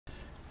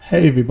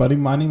Hey everybody,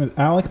 my name is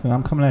Alex and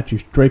I'm coming at you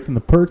straight from the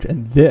perch,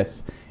 and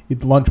this is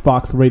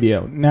Lunchbox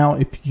Radio. Now,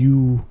 if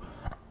you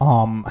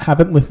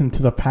haven't listened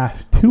to the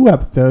past two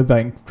episodes,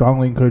 I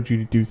strongly encourage you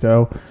to do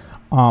so.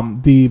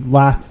 The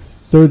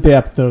last Thursday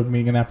episode,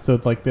 meaning an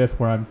episode like this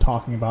where I'm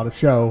talking about a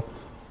show,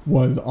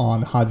 was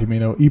on Hajime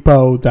no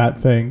Ippo. That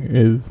thing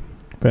is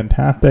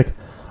fantastic,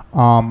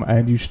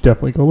 and you should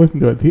definitely go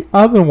listen to it. The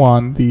other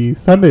one, the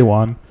Sunday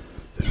one,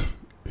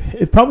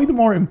 it's probably the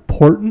more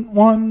important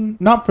one,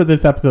 not for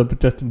this episode, but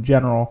just in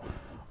general.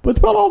 But it's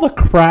about all the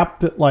crap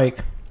that,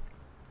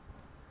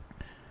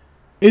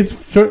 is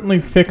certainly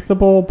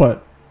fixable,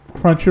 but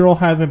Crunchyroll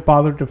hasn't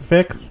bothered to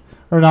fix.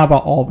 Or not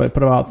about all of it,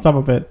 but about some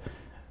of it.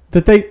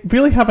 That they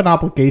really have an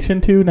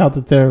obligation to, now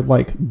that they're,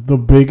 the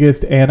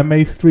biggest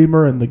anime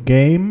streamer in the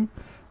game.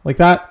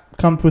 That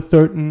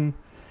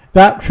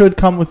should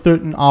come with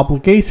certain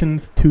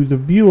obligations to the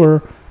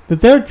viewer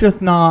that they're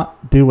just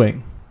not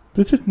doing.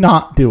 They're just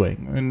not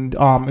doing. And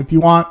if you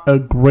want a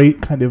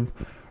great kind of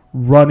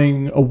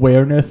running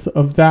awareness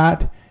of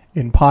that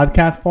in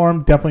podcast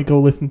form, definitely go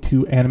listen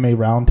to Anime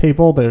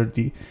Roundtable. They're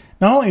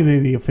not only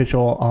the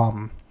official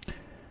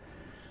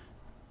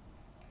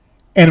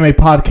anime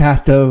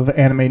podcast of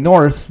Anime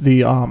North,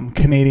 the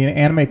Canadian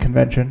Anime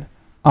Convention,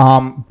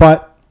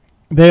 but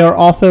they are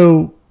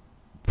also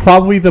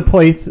probably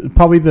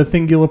the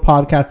singular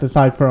podcast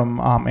aside from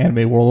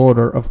Anime World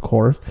Order, of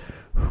course,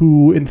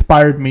 who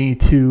inspired me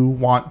to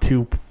want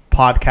to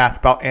podcast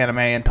about anime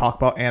and talk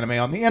about anime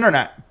on the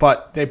internet.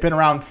 But they've been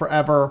around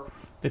forever.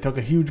 They took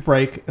a huge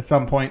break at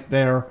some point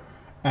there,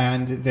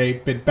 and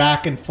they've been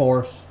back and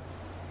forth,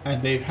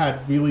 and they've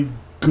had really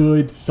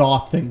good,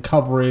 softened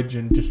coverage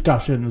and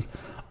discussions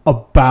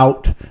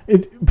about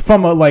it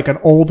from an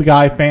old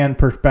guy fan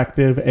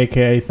perspective,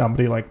 aka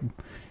somebody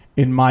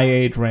in my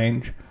age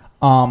range,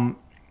 about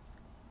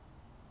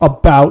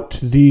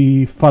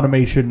the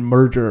Funimation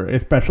merger,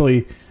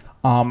 especially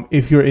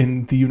if you're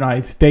in the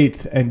United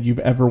States and you've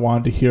ever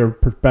wanted to hear a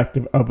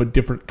perspective of a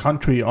different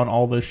country on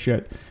all this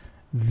shit.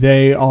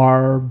 They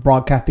are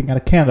broadcasting out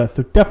of Canada,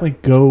 so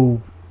definitely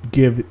go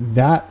give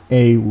that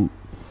a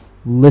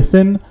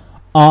listen.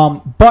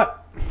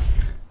 But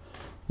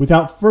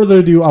without further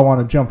ado, I want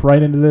to jump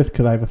right into this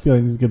because I have a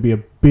feeling this is going to be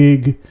a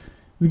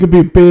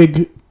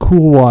big,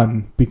 cool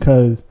one,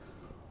 because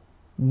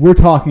we're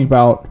talking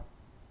about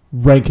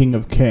Ranking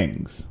of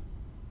Kings.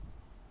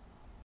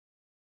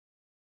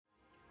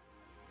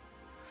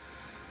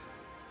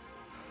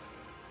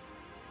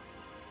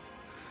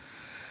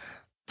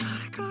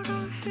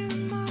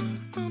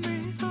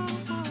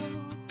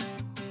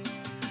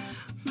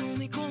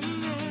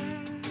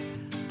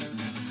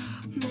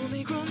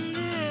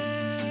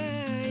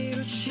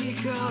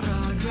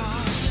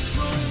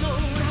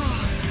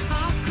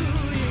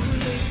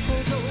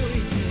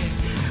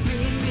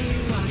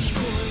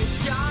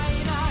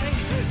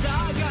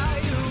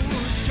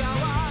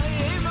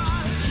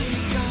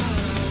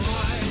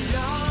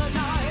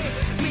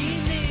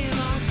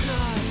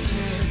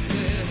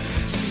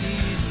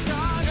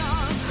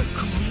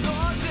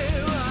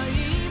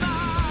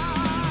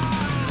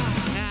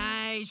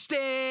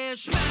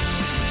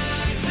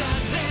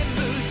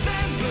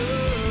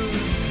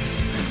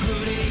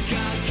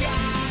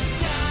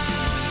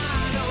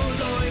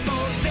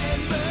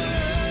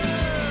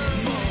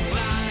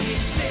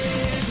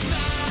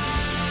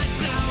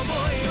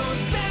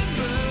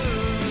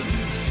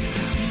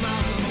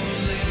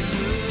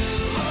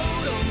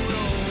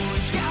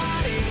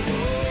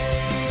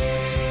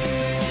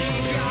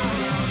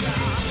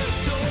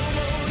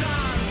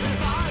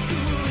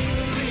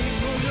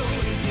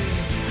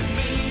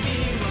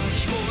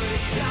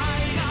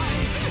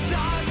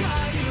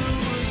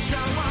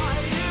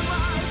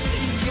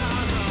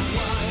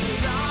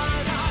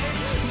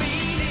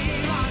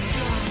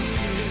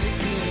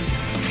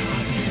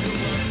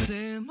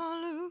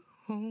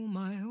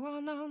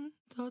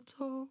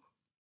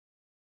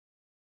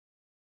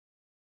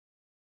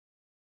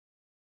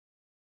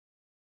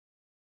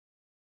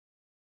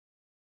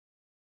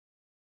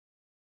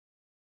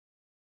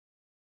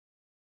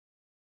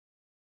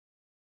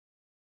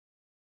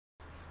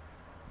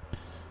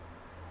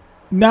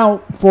 Now,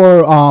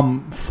 for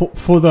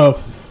the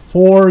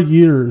 4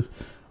 years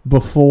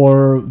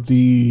before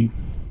the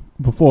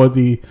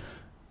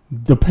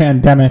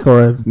pandemic,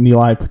 or as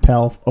Nilay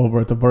Patel over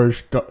at The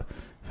Verge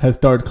has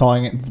started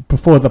calling it,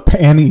 before the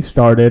panty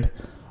started,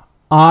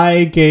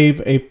 I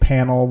gave a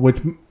panel, which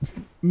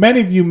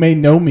many of you may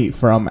know me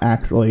from,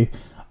 actually,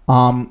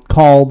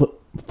 called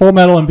Full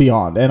Metal and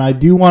Beyond. And I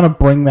do want to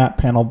bring that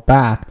panel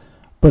back,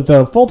 but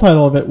the full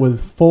title of it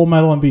was Full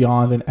Metal and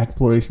Beyond, an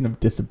Exploration of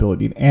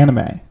Disability in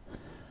Anime.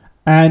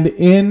 And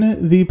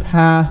in the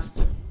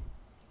past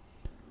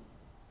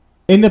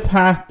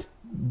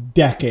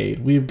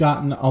decade, we've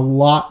gotten a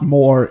lot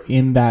more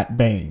in that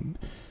vein.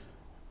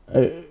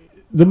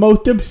 The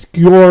most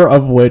obscure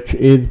of which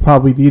is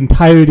probably the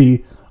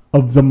entirety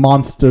of the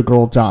Monster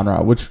Girl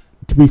genre, which,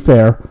 to be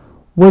fair,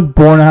 was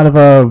born out of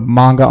a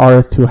manga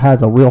artist who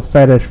has a real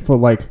fetish for,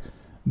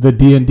 the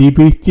D&D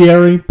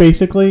bestiary,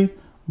 basically.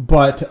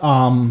 But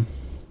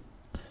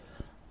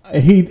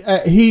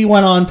he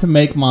went on to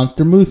make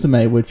Monster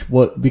Musume, which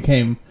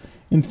became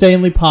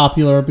insanely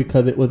popular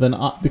because it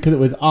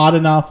was odd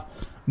enough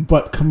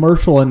but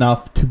commercial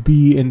enough to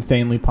be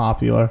insanely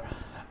popular.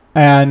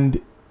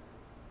 And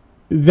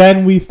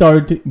then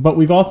but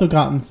we've also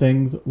gotten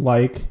things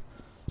like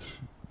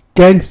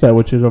Gangsta,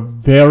 which is a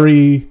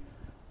very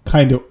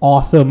kind of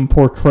awesome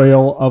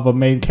portrayal of a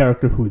main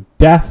character who is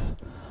death.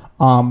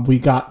 We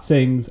got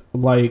things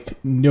like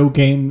No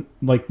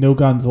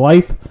Guns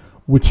Life,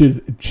 which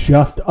is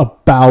just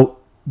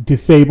about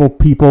disabled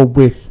people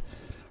with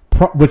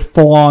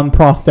full-on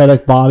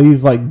prosthetic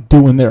bodies, like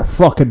doing their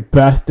fucking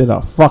best in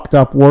a fucked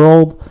up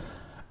world.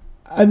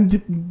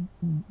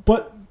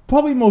 But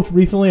probably most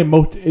recently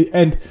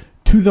and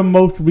to the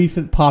most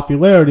recent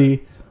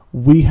popularity,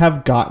 we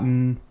have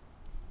gotten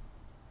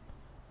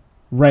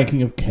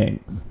Ranking of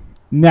Kings.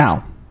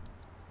 Now,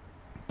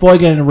 before I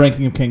get into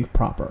Ranking of Kings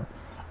proper,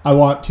 I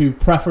want to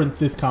preference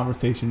this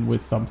conversation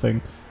with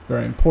something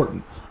very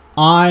important.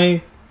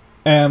 I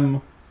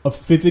am a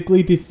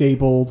physically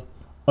disabled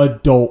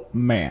adult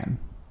man.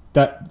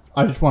 That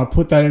I just want to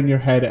put that in your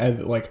head as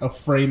like a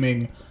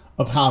framing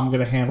of how I'm going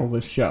to handle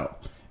this show.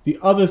 The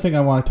other thing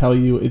I want to tell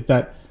you is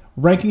that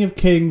Ranking of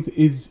Kings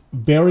is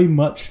very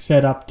much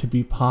set up to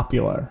be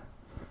popular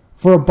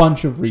for a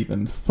bunch of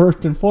reasons.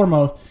 First and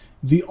foremost,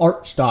 the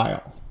art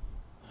style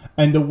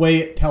and the way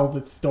it tells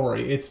its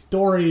story. Its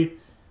story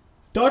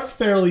starts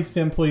fairly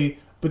simply,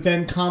 but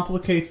then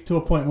complicates to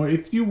a point where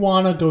if you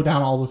want to go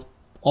down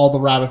all the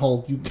rabbit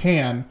holes, you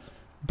can,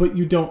 but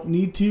you don't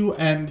need to,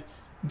 and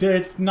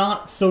it's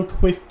not so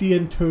twisty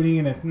and turny,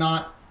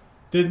 and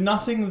there's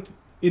nothing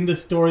in the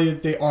story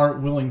that they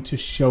aren't willing to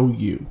show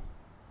you.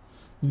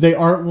 They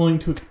aren't willing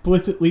to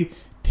explicitly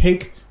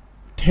take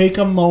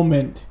a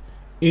moment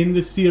in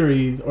the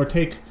series, or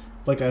take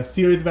like a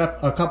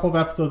couple of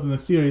episodes in the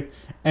series,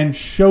 and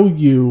show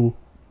you,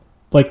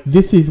 like,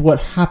 this is what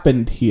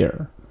happened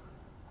here.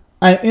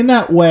 And in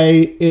that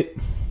way, it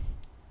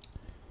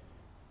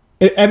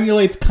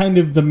emulates kind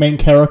of our main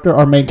character,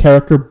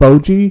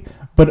 Boji,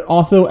 but it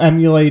also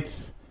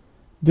emulates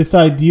this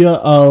idea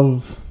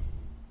of...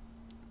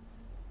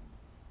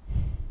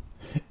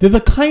 There's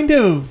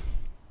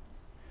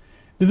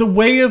a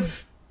way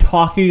of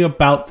talking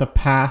about the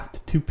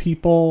past to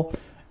people,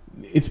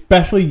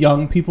 especially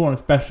young people, and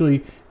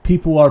especially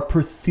people who are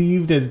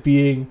perceived as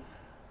being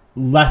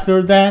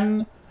lesser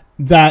than,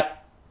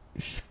 that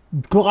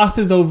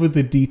glosses over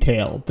the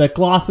detail, that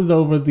glosses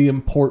over the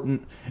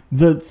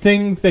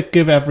things that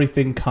give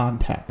everything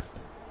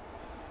context.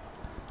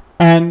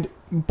 And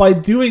by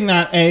doing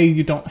that, A,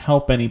 you don't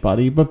help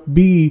anybody, but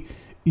B,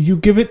 you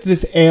give it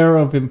this air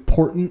of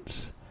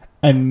importance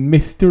and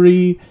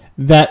mystery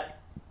that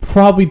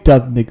probably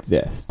doesn't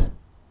exist.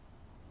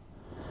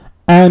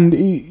 And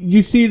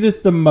you see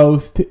this the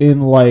most in,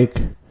 like,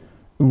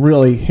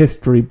 really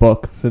history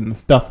books and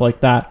stuff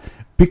like that.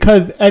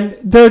 And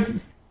there's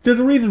a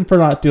reason for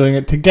not doing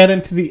it. To get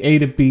into the A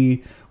to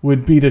B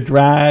would be to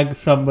drag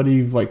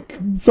somebody, like,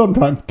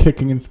 sometimes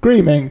kicking and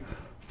screaming,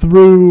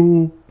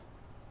 through,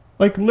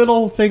 like,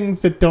 little things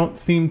that don't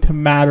seem to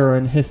matter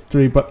in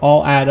history, but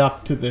all add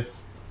up to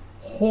this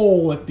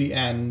hole at the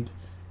end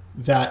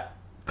that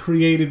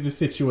created the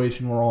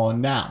situation we're all in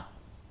now.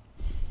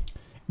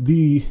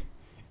 The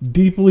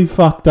deeply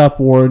fucked up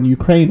war in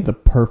Ukraine is a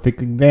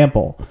perfect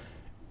example.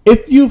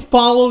 If you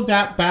follow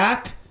that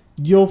back,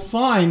 you'll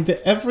find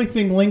that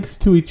everything links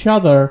to each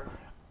other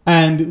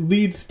and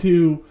leads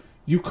to,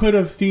 you could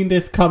have seen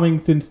this coming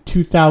since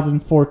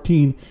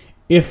 2014,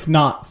 if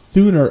not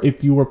sooner,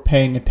 if you were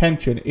paying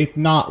attention. It's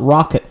not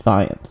rocket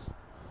science.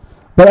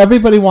 But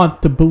everybody wants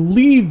to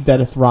believe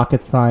that it's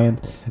rocket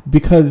science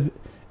because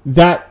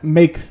that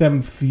makes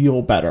them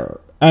feel better.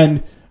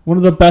 And one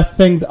of the best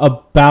things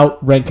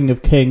about Ranking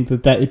of Kings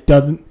is that it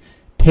doesn't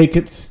take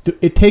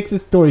it takes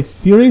its story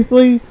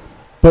seriously,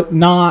 but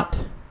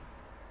not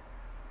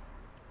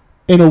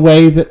in a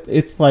way that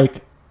it's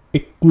like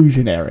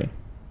exclusionary.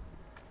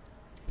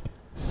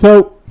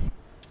 So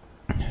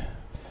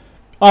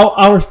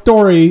our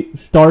story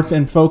starts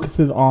and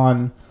focuses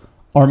on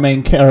our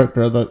main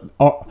character,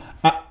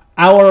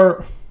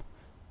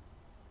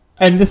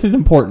 and this is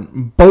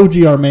important,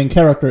 Boji, our main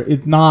character,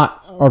 is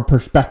not our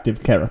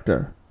perspective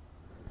character.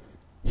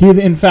 He is,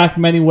 in fact,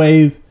 many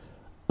ways,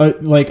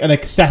 like an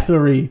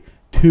accessory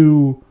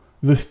to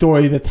the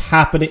story that's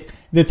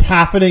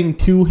happening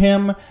to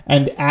him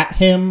and at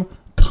him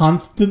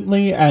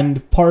constantly.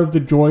 And part of the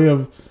joy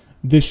of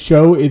this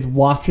show is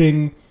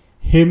watching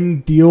him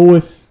deal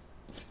with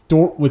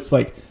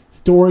like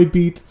story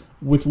beats,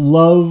 with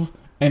love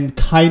and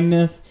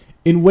kindness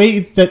in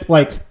ways that,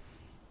 like,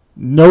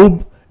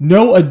 no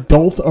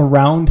adult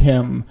around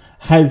him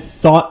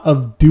has thought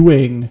of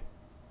doing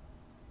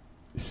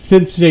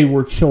since they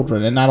were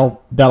children, and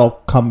that'll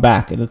come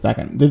back in a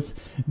second. This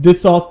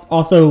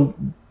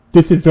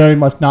is very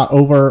much not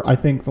over. I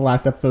think the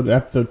last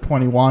episode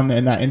 21,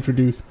 and that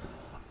introduced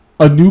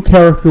a new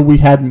character we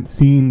hadn't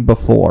seen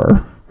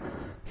before.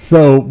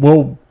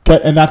 So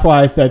and that's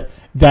why I said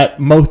that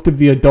most of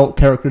the adult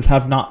characters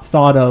have not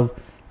thought of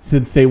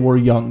since they were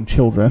young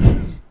children.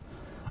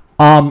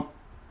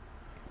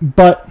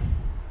 But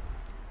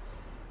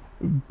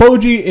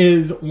Boji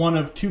is one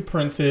of two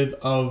princes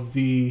of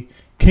the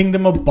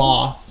Kingdom of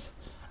Boss,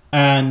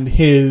 and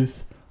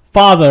his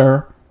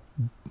father,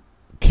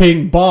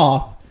 King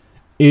Boss,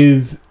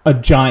 is a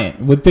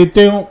giant. They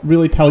don't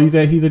really tell you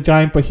that he's a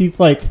giant, but he's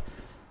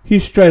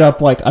straight up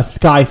like a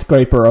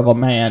skyscraper of a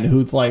man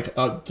who's like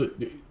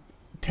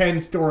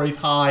 10 stories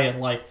high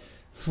and like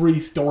 3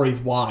 stories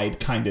wide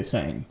kind of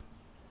thing.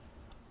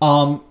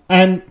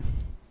 And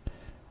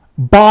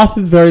Boss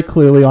is very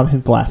clearly on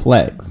his last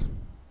legs.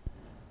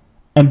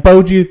 And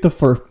Boji is the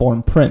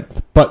firstborn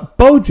prince. But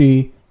there's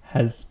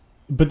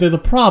a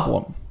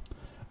problem.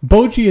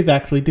 Boji is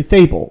actually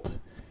disabled.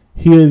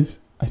 I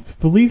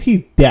believe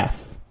he's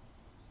deaf.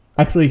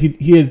 Actually,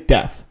 he is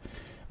deaf.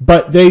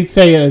 But they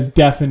say it as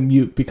deaf and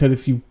mute because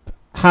if you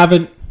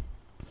don't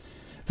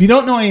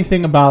know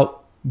anything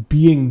about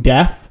being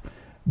deaf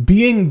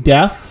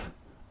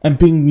and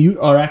being mute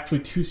are actually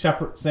two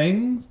separate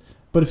things.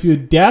 But if you're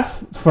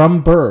deaf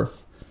from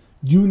birth,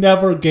 you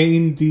never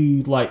gain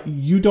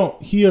you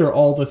don't hear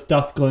all the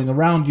stuff going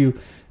around you,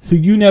 so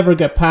you never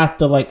get past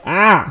the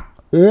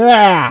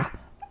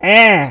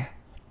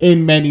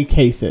in many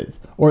cases.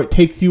 Or it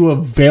takes you a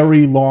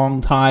very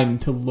long time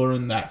to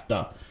learn that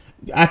stuff.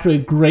 Actually, a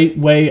great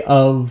way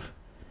of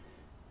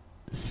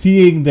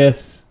seeing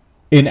this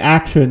in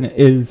action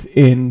is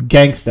in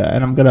Gangsta,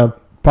 and I'm going to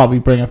probably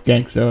bring up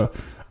Gangsta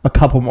a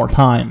couple more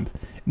times.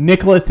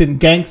 Nicholas in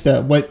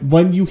Gangsta,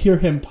 when you hear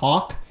him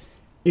talk,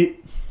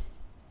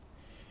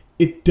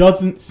 it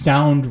doesn't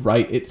sound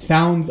right. It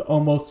sounds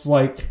almost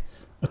like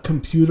a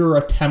computer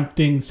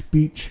attempting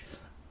speech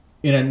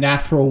in a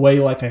natural way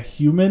like a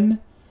human.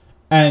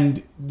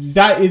 And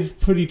that is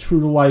pretty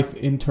true to life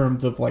in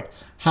terms of like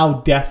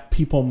how deaf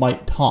people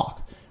might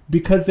talk.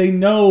 Because they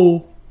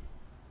know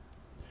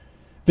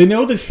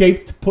the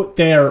shapes to put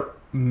their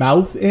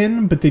mouth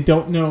in, but they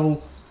don't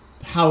know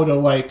how to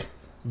like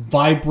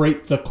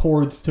vibrate the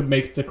chords to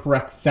make the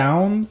correct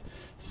sounds.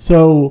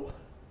 So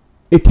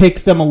it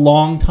takes them a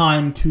long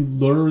time to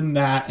learn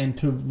that and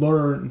to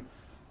learn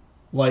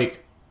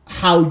like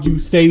how you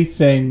say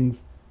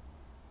things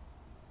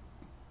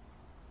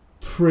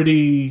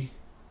pretty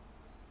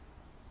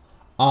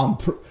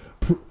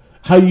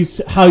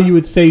how you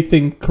would say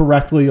things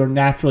correctly or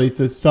naturally.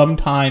 So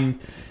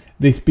sometimes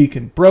they speak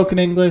in broken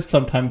English,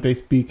 sometimes they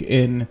speak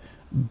in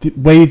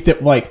ways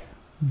that like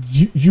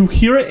you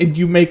hear it and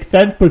you make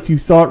sense, but if you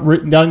saw it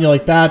written down, you're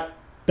like,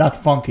 that's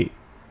funky.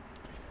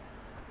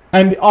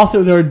 And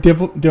also there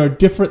are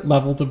different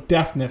levels of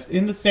deafness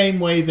in the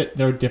same way that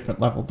there are different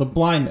levels of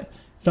blindness.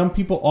 Some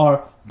people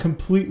are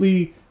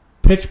completely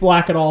pitch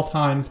black at all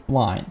times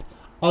blind.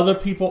 Other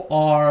people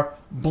are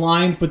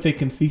blind, but they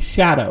can see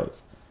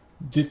shadows.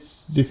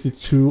 This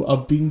is true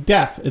of being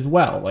deaf as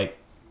well. Like,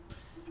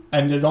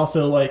 and there's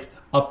also like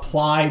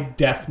applied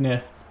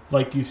deafness,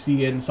 like you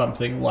see in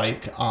something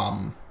like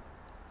Hawkeye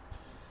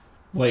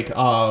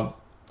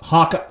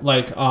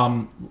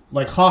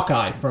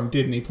from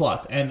Disney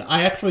Plus. And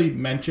I actually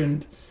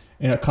mentioned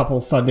in a couple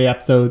Sunday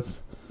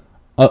episodes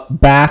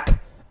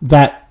back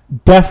that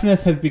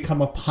deafness has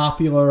become a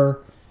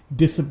popular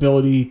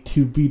disability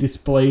to be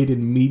displayed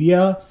in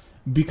media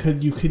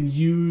because you can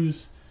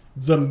use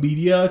the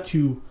media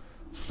to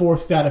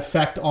force that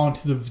effect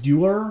onto the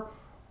viewer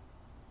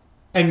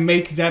and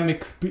make them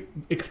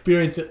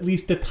experience at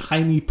least a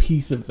tiny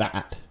piece of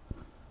that.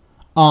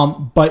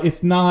 But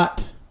it's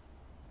not,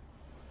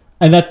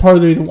 and that's part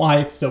of the reason why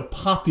it's so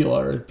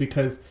popular, is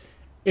because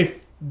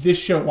if this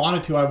show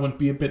wanted to, I wouldn't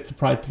be a bit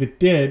surprised if it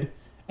did,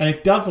 and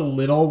it does a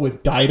little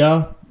with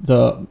Daida,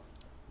 the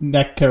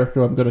next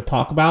character I'm going to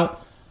talk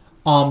about.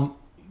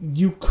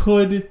 You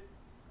could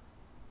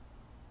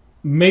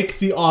make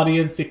the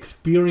audience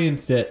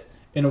experience it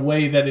in a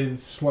way that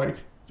is like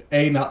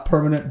A, not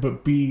permanent,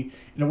 but B,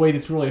 in a way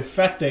that's really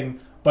affecting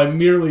by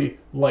merely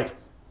like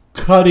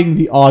cutting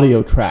the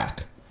audio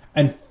track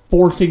and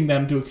forcing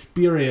them to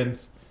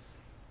experience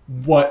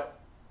what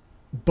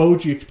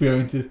Boji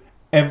experiences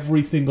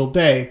every single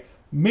day,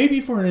 maybe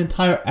for an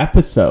entire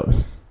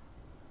episode.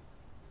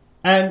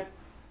 But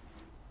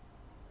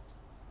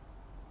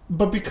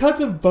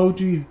because of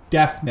Boji's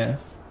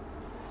deafness,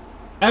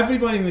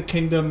 everybody in the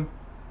kingdom,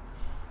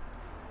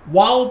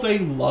 while they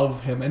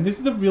love him, and this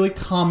is a really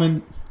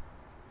common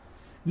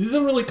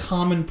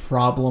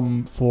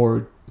problem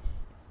for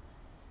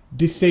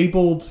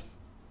disabled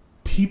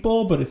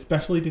people, but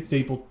especially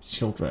disabled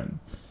children,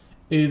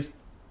 is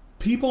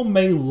people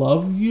may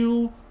love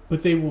you,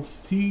 but they will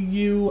see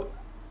you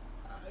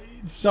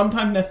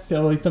sometimes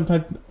necessarily,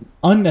 sometimes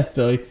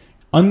unnecessarily,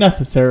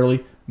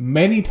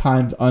 many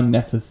times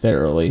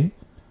unnecessarily,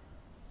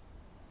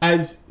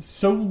 as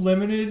so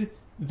limited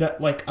that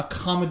like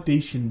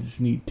accommodations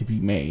need to be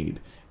made,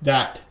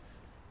 that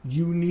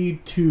you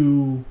need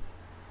to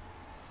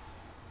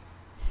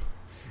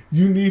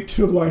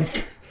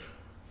like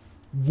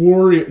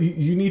worry,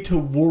 you need to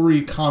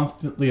worry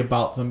constantly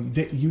about them,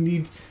 that you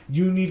need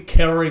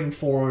caring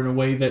for in a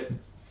way that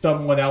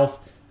someone else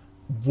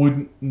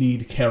wouldn't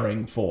need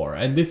caring for.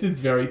 And this is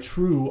very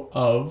true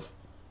of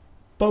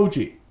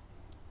Bojji.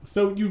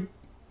 So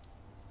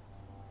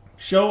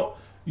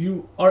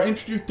you are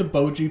introduced to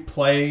Bojji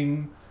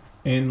playing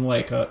in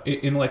like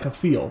a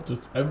field,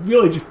 just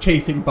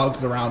chasing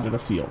bugs around in a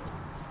field.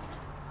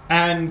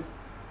 And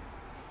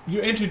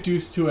you're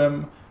introduced to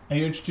him, and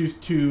you're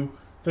introduced to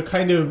the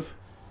kind of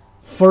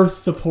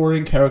first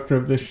supporting character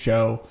of this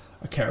show,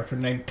 a character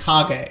named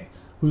Kage,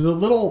 who's a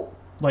little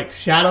like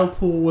shadow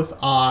pool with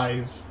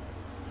eyes,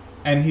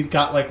 and he's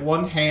got like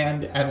one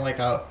hand and like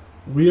a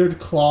weird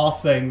claw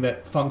thing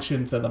that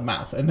functions as a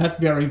mouth. And that's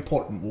very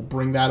important. We'll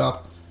bring that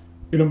up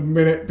in a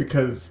minute,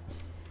 because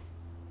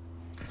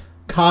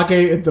Kage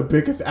is the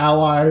biggest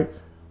ally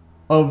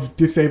of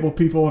disabled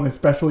people, and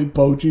especially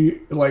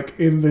Bojji, like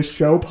in this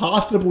show,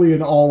 possibly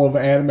in all of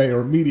anime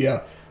or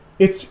media.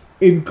 It's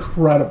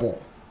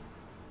incredible.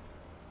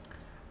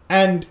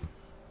 And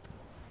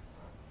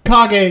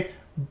Kage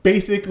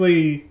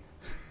basically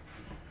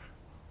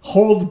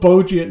holds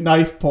Bojji at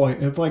knife point,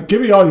 and it's like,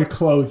 give me all your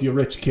clothes, you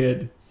rich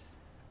kid.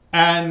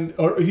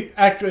 Or he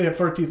actually, at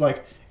first he's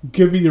like,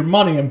 give me your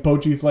money, and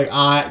Bojji's like,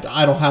 I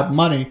don't have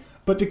money.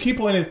 But the key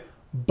point is,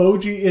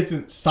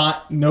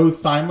 Bojji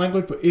knows sign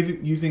language, but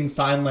isn't using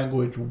sign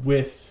language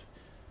with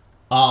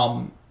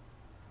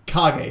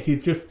Kage.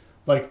 He's just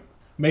like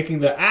making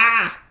the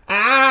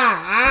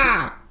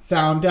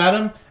sound at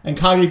him, and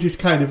Kage just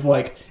kind of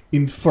like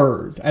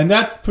infers. And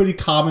that's pretty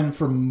common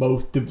for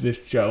most of this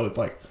show. It's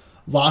like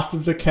lots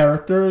of the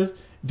characters,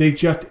 they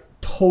just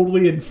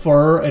totally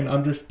infer and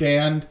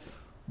understand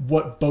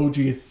what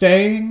Bojji is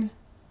saying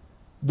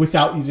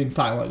without using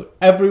sign language.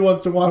 Every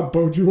once in a while,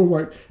 Bojji will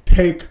like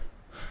take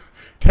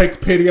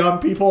pity on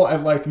people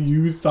and like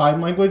use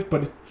sign language,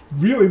 but it's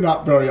really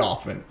not very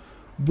often,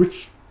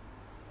 which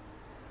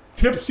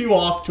tips you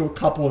off to a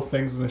couple of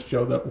things in this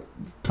show that will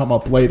come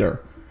up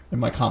later in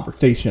my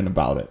conversation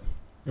about it,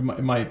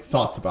 in my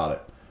thoughts about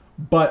it.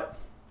 But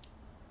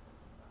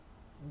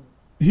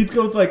he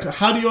goes like,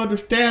 how do you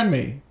understand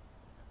me?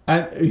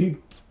 And he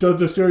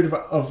does a series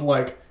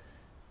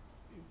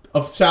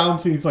of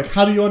sounds, and he's like,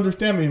 how do you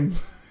understand me?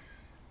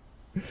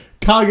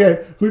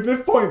 Kage, who at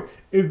this point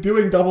is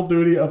doing double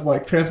duty of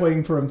like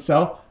translating for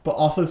himself, but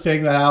also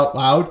saying that out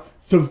loud,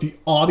 so the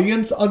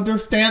audience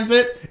understands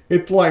it.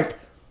 It's like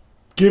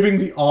giving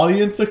the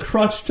audience a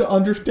crutch to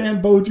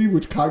understand Bojji,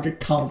 which Kage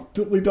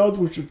constantly does,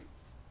 which is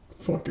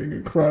fucking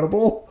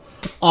incredible.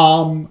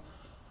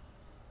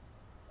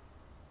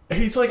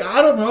 He's like,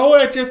 I don't know,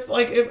 I just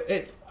like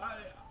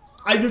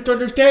I just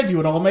understand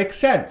you. It all makes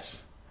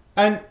sense.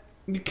 And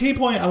the key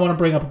point I want to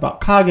bring up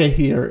about Kage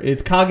here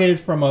is Kage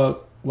is from a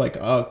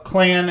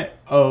clan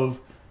of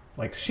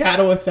like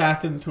shadow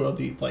assassins, who are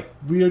these like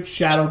weird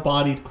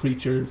shadow-bodied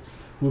creatures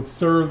who have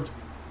served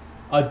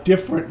a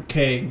different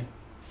king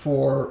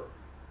for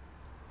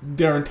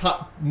their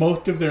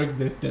most of their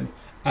existence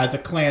as a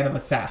clan of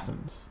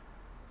assassins,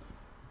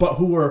 but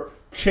who were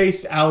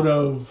chased out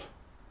of,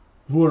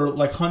 who were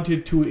like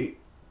hunted to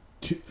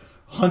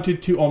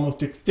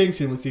almost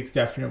extinction, with the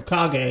exception of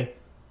Kage,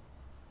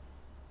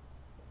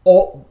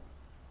 all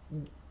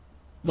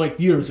like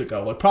years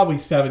ago, like probably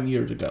 7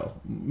 years ago,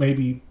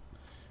 maybe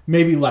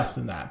less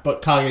than that.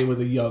 But Kage was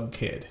a young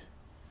kid,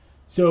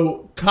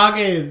 so Kage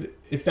is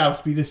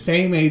established to be the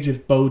same age as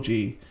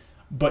Bojji,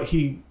 but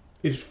he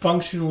is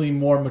functionally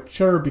more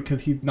mature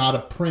because he's not a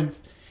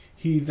prince.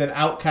 He's an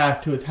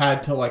outcast who has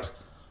had to like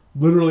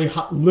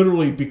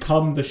literally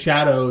become the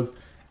shadows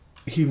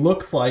he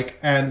looks like,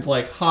 and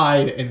like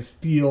hide and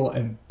steal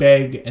and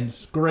beg and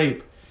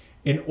scrape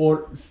in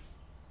order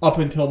up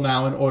until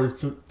now in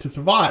order to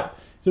survive.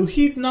 So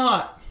he's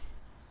not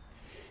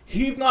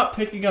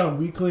picking on a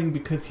weakling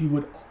because he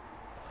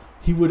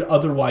would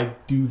otherwise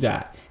do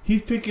that.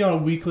 He's picking on a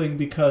weakling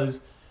because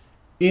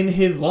in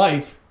his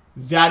life,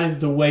 that is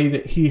the way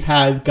that he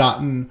has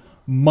gotten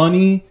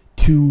money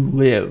to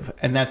live,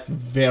 and that's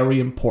very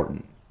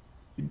important.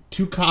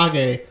 To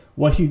Kage,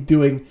 what he's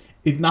doing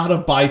is not a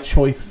by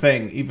choice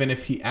thing, even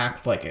if he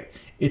acts like it.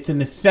 It's a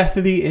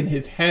necessity in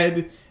his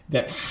head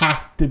that has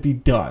to be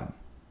done.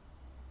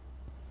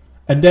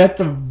 And that's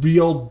a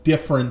real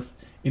difference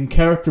in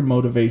character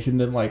motivation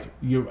than like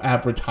your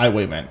average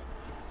highwayman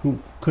who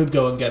could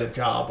go and get a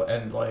job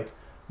and like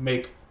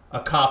make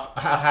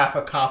half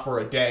a copper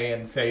a day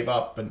and save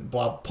up and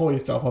pull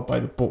yourself up by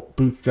the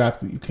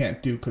bootstraps that you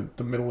can't do because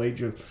the Middle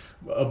Ages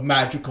of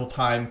magical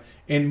time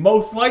in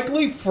most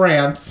likely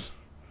France.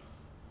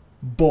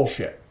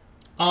 Bullshit.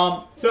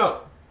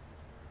 So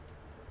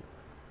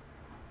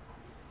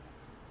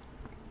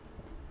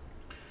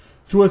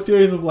through a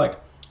series of like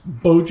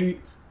Bojji,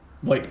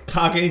 like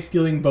Kage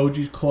stealing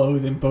Bojji's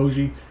clothes and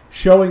Bojji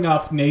showing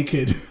up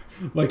naked,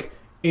 like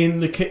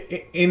in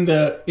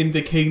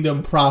the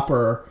kingdom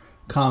proper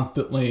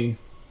constantly,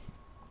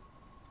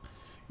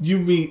 you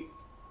meet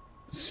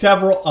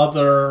several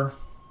other,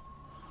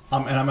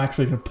 and I'm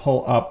actually going to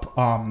pull up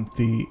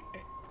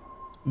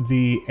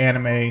the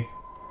anime,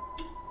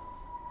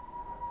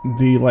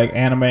 the like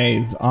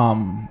anime's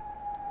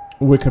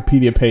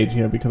Wikipedia page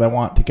here because I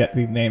want to get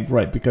these names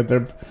right because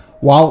there's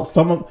while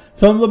some of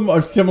them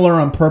are similar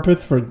on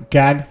purpose for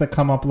gags that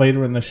come up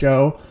later in the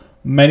show,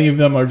 many of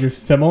them are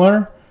just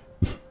similar,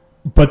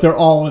 but they're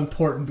all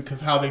important because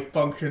of how they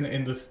function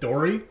in the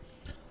story.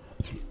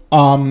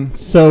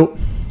 So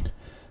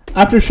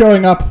after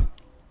showing up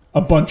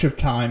a bunch of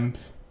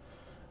times,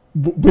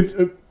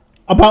 with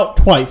about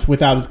twice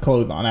without his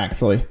clothes on,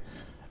 actually,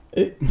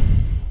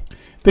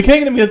 the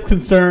kingdom gets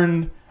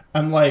concerned,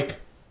 and like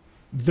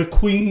the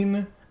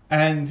queen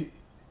and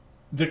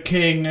the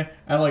king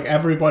and like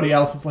everybody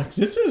else is like,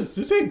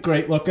 this ain't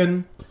great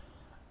looking,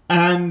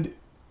 and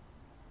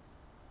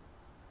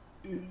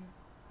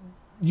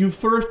you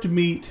first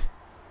meet.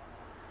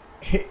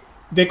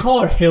 They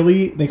call her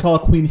Hilly. They call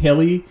her Queen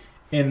Hilly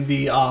in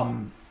the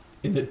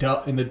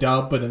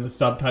dub, but in the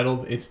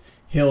subtitles it's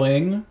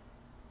Hilling.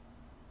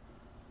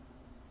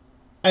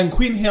 And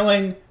Queen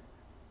Hilling,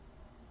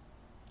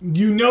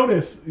 you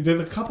notice there's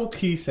a couple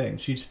key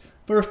things.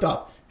 First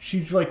off,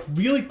 she's like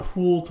really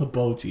cruel to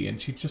Bojji,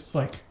 and she's just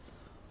like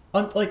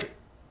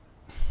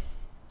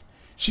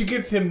she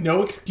gives him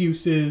no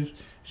excuses.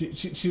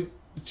 She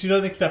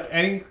doesn't accept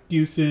any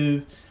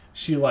excuses.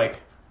 She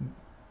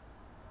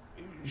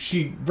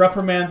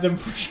reprimands him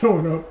for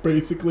showing up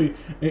basically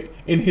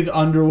in his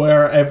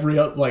underwear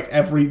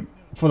every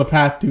for the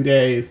past 2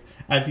 days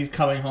as he's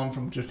coming home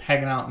from just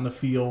hanging out in the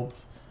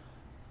fields.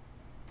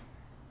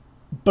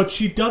 But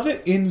she does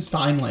it in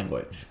sign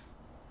language.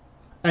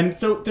 And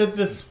so there's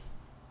this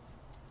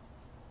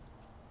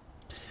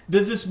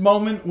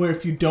moment where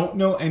if you don't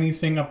know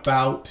anything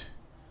about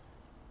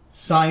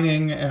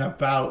signing and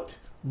about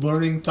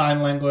learning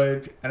sign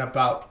language and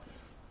about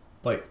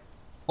like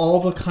all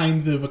the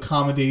kinds of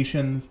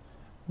accommodations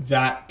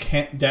that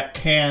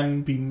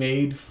can be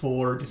made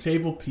for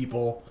disabled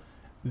people,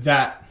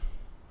 that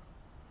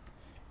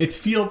it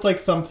feels like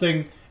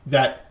something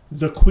that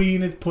the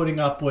queen is putting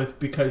up with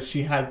because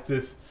she has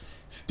this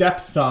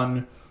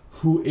stepson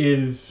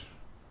who's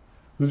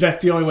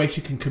that's the only way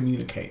she can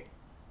communicate.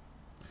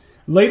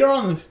 Later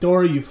on in the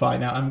story, you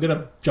find out, I'm going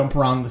to jump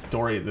around the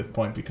story at this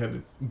point because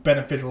it's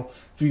beneficial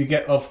for you to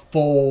get a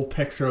full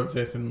picture of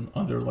this in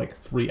under like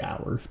 3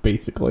 hours,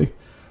 basically.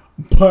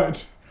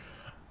 But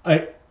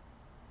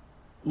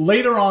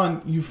later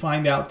on, you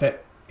find out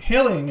that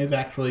Hilling is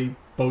actually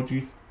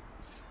Bojji's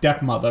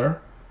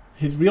stepmother.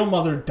 His real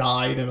mother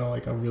died in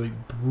a really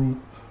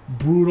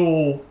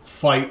brutal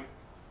fight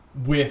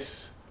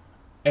with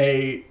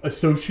a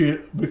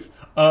associate with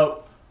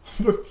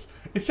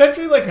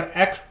essentially like an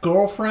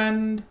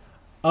ex-girlfriend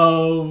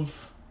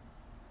of,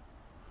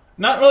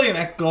 not really an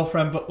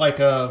ex-girlfriend, but like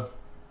a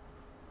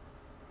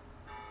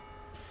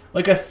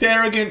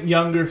surrogate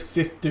younger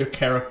sister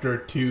character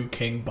to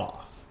King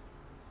Boss.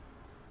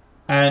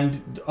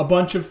 And a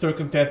bunch of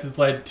circumstances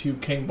led to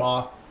King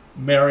Boss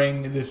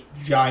marrying this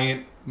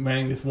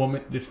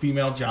woman, this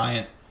female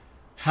giant,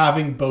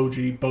 having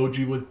Bojji.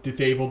 Bojji was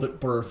disabled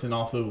at birth and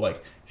also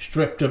like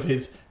stripped of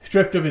his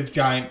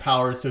giant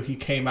powers, so he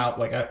came out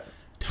like a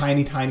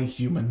tiny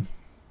human.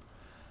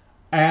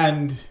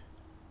 And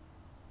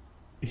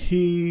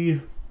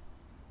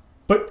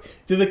but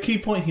there's a key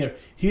point here.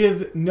 He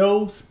is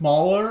no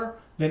smaller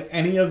than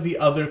any of the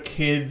other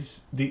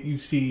kids that you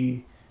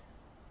see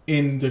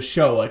in the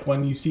show. Like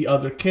when you see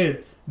other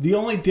kids, the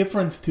only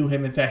difference to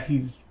him is that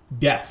he's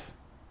deaf.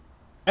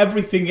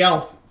 Everything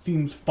else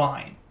seems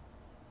fine.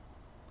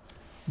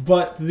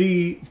 But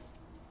the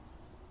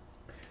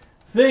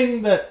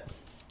thing that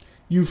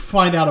you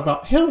find out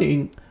about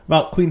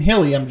Queen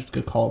Hilly, I'm just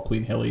going to call her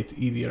Queen Hilly, it's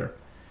easier,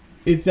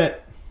 is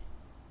that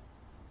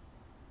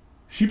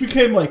she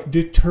became like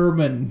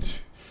determined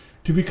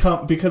to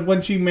become, because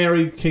when she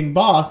married King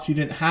Boss, she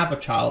didn't have a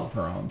child of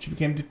her own. She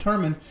became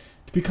determined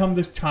to become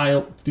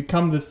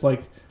this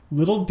like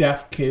little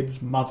deaf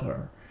kid's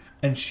mother.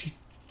 And she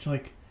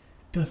like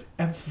does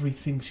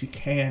everything she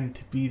can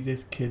to be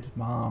this kid's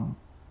mom.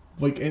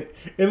 Like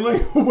in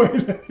like a way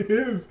that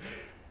is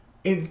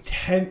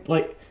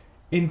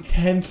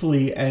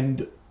intensely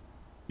and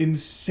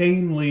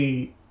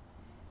insanely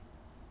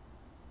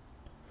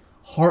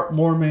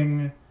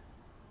heartwarming,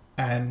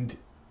 and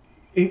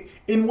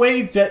in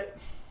ways that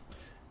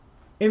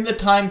in the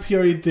time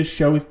period this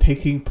show is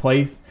taking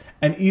place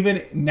and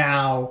even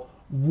now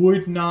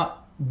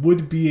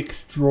would be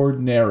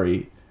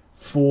extraordinary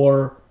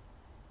for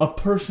a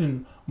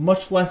person,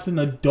 much less an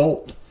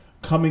adult,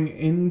 coming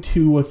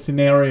into a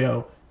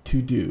scenario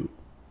to do.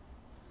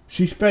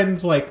 She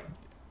spends like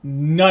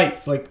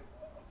nights for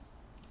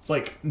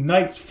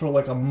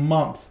like a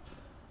month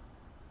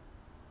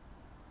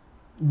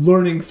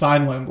learning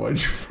sign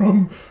language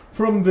from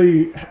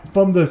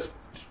the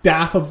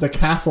staff of the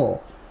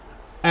castle,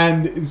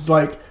 and it's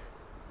like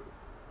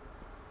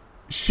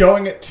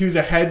showing it to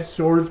the head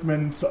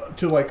swordsman,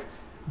 to like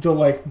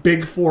the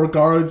big four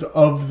guards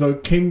of the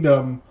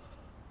kingdom.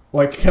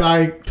 Like, can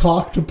I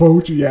talk to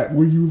Bojji yet?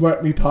 Will you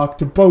let me talk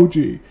to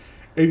Bojji?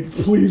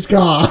 Please,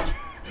 God.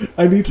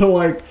 I need to,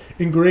 like,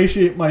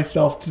 ingratiate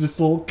myself to this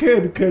little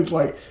kid because,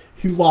 like,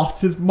 he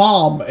lost his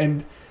mom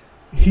and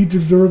he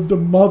deserves a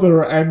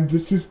mother and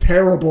this is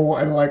terrible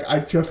and, like, I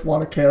just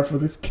want to care for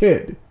this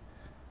kid.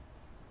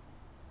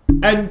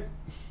 And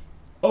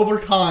over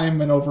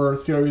time and over a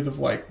series of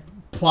like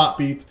plot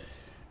beats,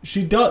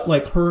 she does,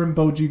 like, her and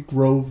Boji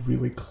grow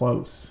really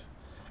close.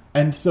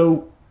 And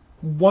so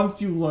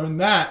once you learn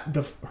that,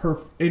 her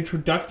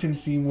introduction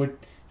scene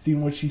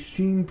where she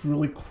seemed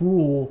really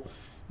cruel,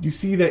 you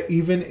see that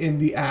even in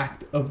the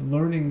act of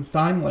learning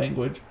sign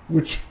language,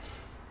 which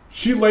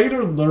she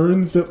later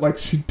learns that, like,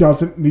 she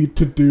doesn't need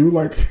to do,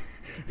 like,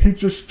 he's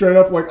just straight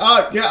up like,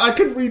 yeah, I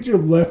can read your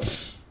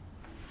lips.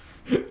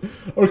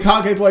 Or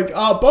Kage's like,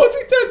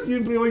 Boji said you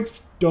really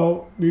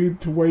don't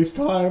need to waste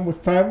time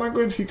with sign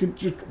language. He can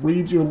just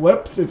read your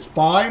lips. It's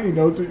fine. He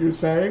knows what you're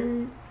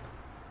saying.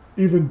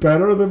 Even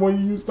better than when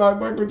you use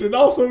sign language. And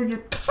also, you're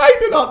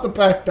kind of not the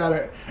best at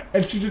it.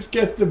 And she just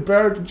gets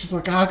embarrassed and she's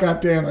like, God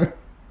damn it.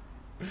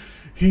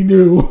 He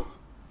knew.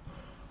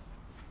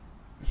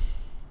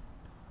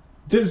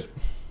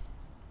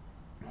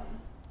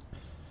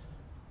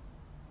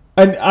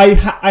 And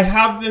I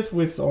have this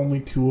with only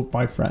two of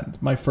my friends.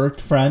 My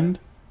first friend,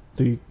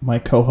 my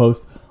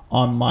co-host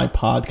on my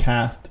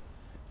podcast,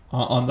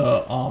 on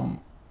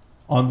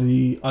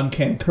the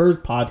Uncanny Curves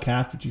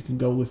podcast, which you can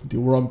go listen to.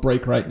 We're on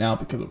break right now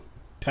because of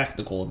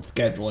technical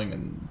scheduling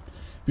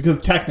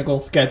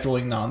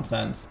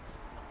nonsense.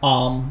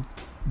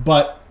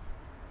 But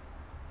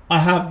I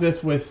have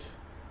this with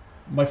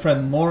my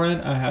friend Lauren.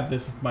 I have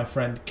this with my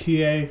friend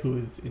Kie, who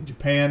is in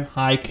Japan.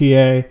 Hi,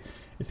 Kie.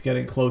 It's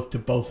getting close to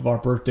both of our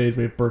birthdays.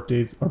 We have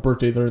birthdays. Our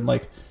birthdays are in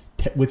like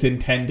within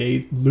 10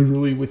 days,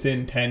 literally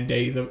within 10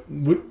 days,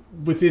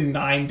 within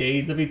 9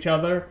 days of each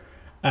other.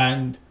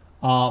 And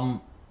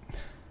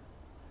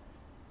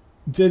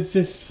there's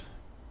this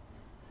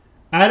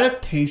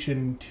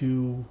adaptation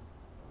to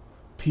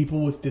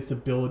people with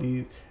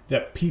disabilities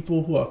that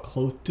people who are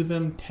close to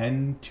them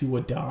tend to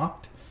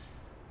adopt.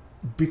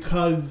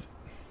 Because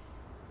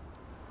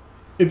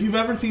if you've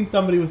ever seen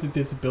somebody with a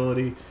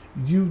disability,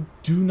 you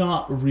do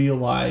not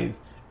realize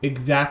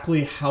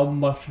exactly how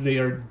much they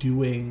are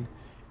doing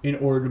in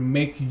order to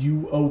make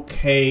you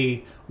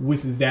okay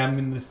with them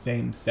in the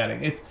same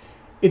setting.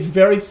 It's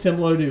very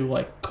similar to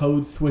like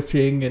code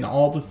switching and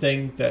all the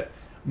things that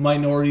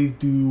minorities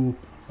do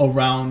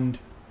around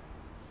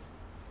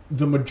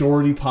the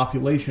majority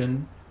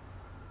population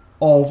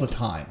all the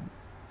time.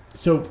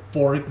 So,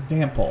 for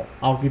example,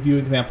 I'll give you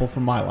an example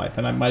from my life,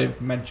 and I might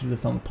have mentioned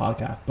this on the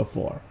podcast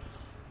before.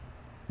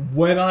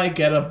 When I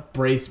get a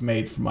brace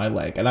made for my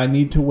leg, and I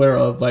need to wear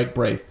a leg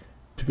brace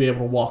to be able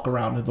to walk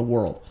around in the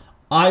world,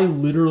 I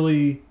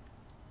literally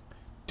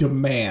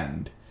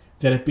demand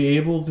that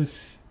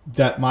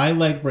that my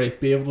leg brace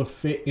be able to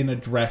fit in a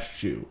dress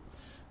shoe.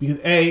 Because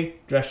A,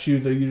 dress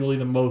shoes are usually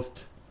the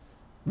most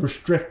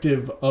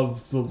restrictive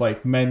of the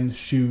like men's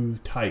shoe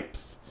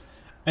types.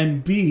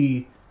 And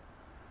B,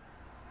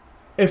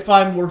 if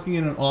I'm working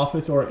in an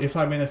office or if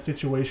I'm in a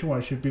situation where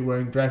I should be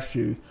wearing dress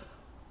shoes,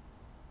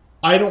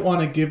 I don't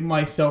want to give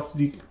myself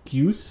the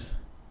excuse.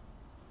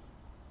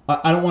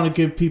 I don't want to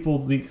give people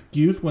the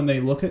excuse when they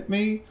look at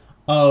me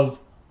of,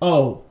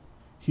 oh,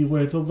 he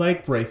wears a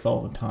leg brace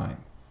all the time.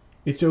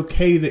 It's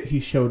okay that he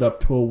showed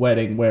up to a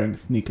wedding wearing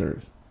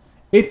sneakers.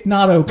 It's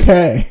not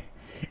okay.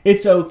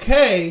 It's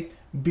okay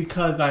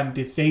because I'm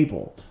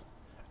disabled.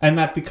 And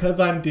that because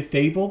I'm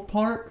disabled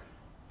part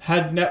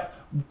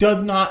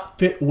does not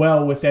fit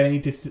well with any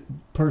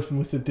person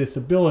with a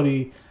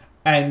disability.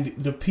 And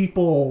the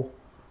people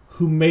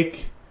who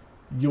make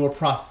your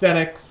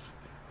prosthetics,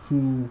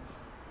 who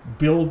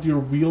build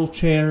your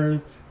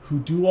wheelchairs, who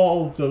do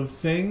all of those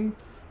things,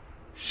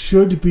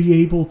 should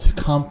be able to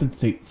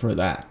compensate for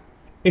that.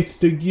 It's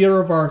the year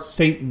of our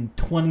Satan,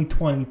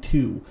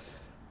 2022.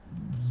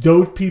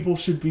 Those people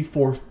should be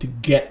forced to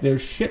get their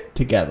shit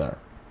together.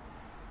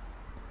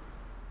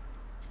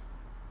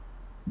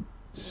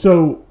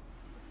 So,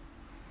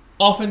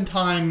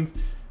 oftentimes,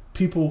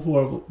 people who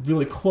are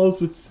really close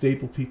with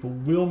disabled people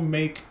will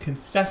make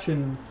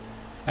concessions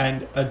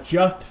and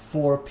adjust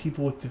for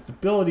people with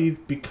disabilities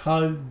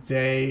because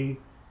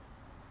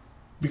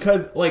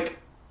like,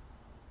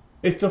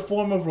 it's a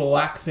form of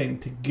relaxing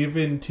to give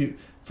in to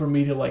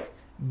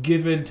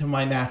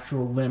my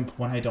natural limp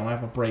when I don't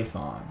have a brace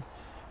on.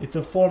 It's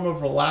a form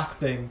of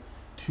relaxing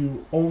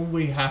to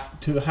only have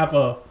to have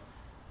a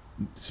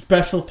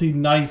specialty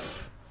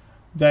knife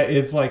that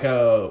is like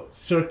a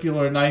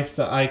circular knife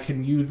that I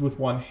can use with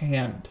one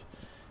hand.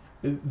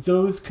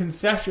 Those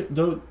concessions,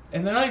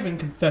 and they're not even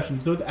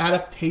concessions, those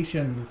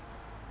adaptations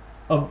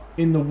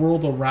in the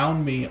world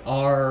around me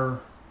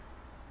are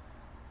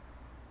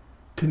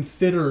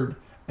considered,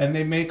 and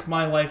they make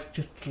my life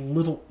just a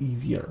little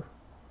easier.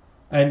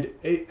 And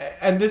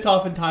this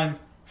oftentimes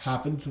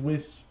happens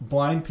with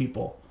blind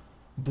people.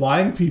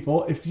 Blind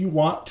people, if you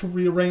want to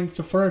rearrange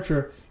the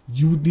furniture,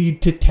 you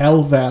need to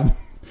tell them.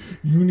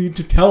 You need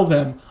to tell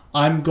them,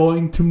 I'm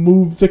going to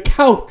move the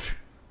couch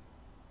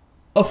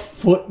a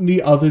foot in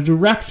the other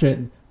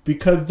direction.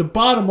 Because the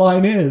bottom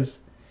line is,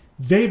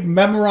 they've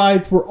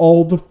memorized where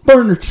all the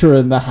furniture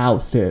in the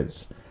house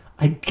is.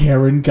 I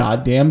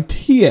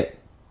guarantee it.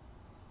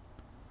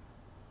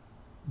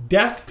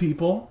 Deaf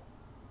people,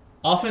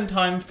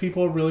 oftentimes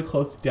people are really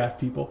close to deaf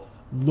people,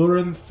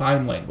 learn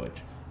sign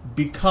language,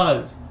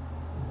 because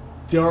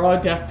there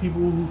are deaf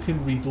people who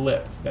can read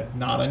lips. That's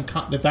not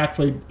uncommon. That's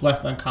actually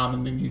less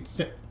uncommon than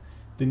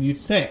you'd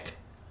think.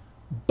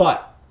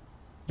 But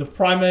the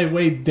primary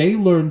way they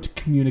learn to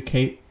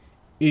communicate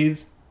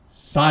is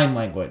sign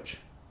language.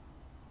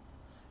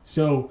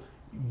 So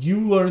you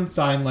learn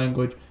sign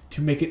language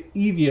to make it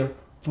easier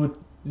for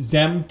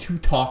them to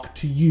talk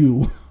to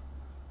you.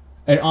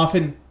 And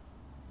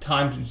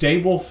oftentimes they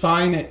will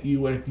sign at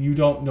you, and if you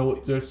don't know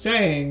what they're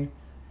saying,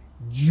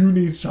 you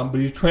need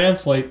somebody to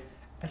translate,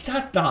 and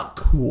that's not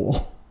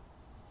cool.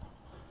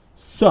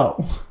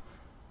 So,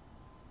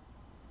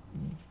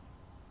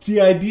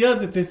 the idea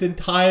that the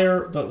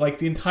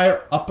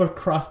entire upper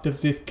crust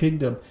of this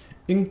kingdom,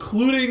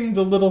 including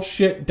the little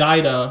shit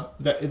that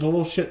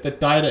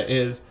Daida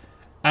is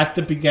at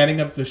the beginning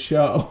of the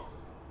show,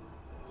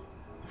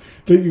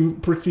 that you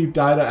perceive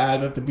Daida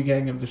as at the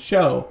beginning of the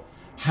show,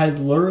 has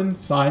learned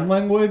sign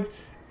language.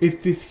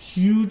 It's this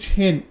huge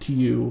hint to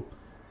you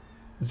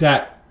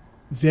that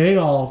they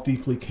all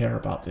deeply care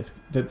about this.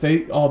 That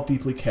they all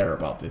deeply care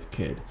about this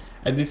kid,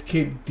 and this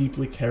kid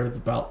deeply cares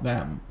about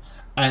them.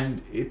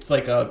 And it's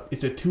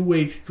a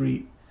two-way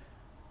street.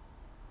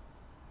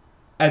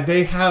 And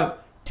they have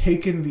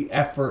taken the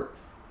effort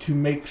to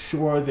make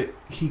sure that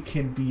he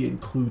can be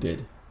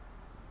included.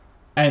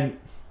 And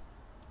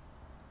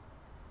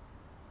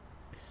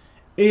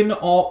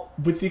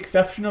with the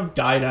exception of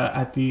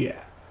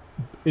Daida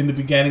in the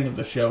beginning of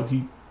the show,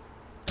 he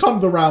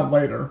comes around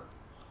later,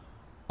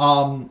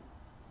 for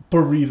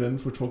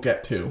reasons which we'll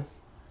get to.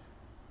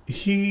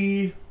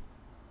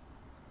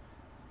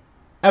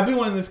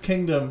 Everyone in this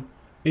kingdom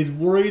is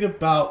worried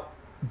about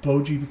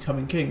Bojji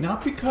becoming king,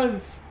 not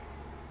because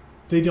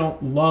they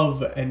don't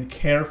love and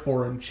care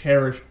for and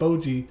cherish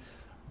Bojji,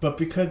 but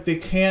because they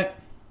can't.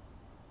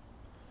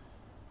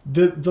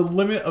 The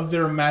limit of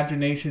their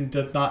imagination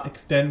does not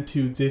extend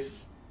to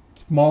this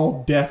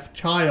small deaf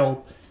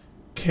child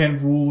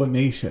can rule a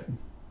nation.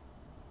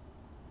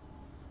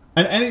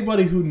 And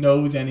anybody who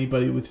knows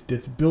anybody with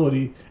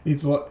disability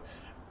is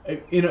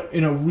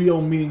in a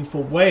real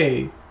meaningful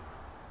way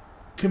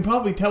can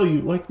probably tell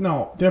you,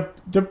 no,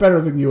 they're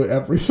better than you at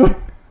everything.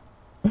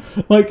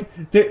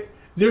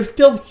 They're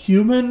still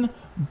human,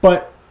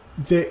 but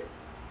they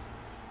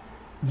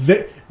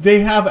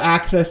have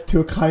access to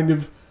a kind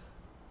of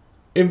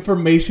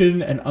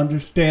information and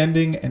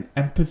understanding and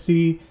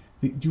empathy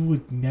that you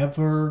would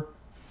never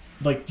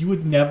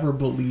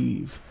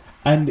believe.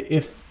 And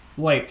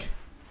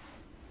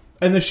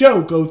and the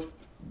show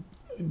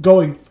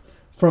going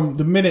from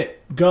the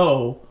minute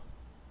go,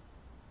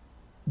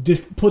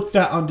 just puts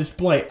that on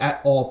display at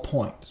all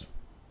points.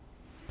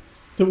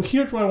 So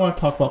here's what I want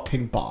to talk about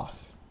King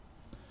Boss.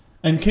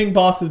 And King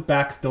Boss's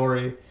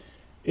backstory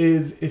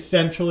is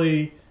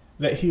essentially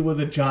that he was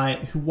a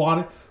giant who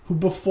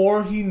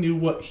before he knew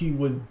what he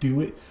was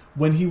doing,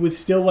 when he was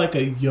still like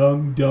a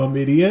young, dumb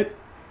idiot,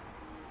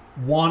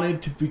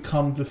 wanted to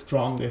become the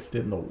strongest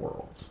in the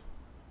world.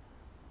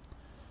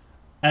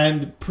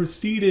 And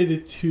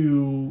proceeded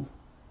to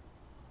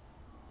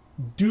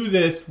do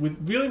this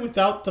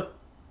without the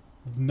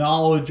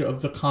knowledge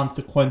of the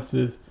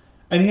consequences.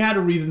 And he had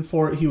a reason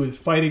for it. He was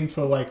fighting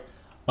for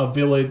a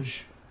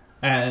village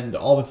and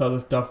all this other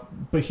stuff,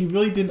 but he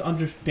really didn't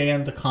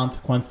understand the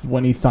consequences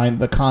when he signed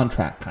the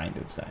contract, kind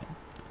of thing.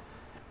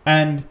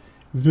 And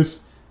this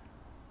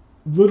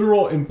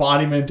literal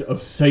embodiment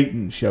of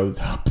Satan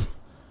shows up.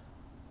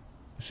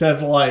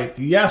 Says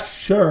yes,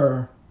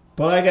 sure,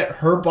 but I get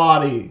her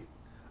body.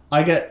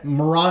 I get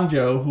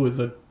Miranjo, who is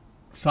a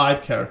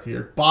side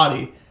character,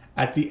 body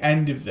at the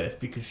end of this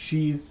because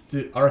she's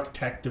the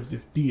architect of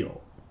this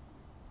deal.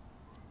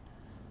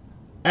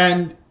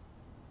 And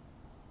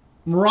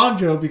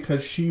Miranjo,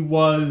 because she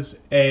was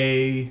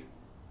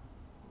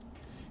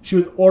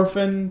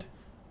orphaned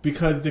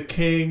because the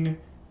king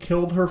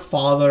killed her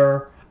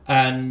father,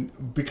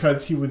 and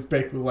because he was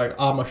basically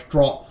I want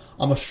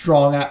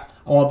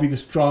to be the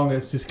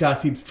strongest, this guy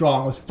seems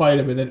strong, let's fight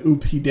him, and then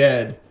oops, he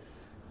dead.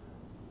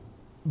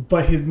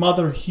 But his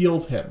mother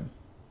healed him,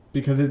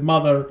 because his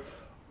mother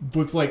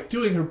was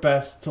doing her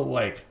best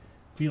to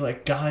be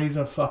guys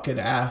are fucking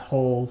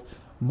assholes,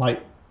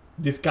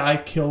 this guy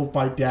killed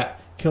my dad,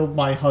 killed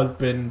my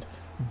husband,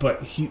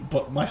 but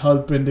my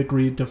husband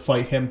agreed to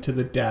fight him to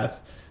the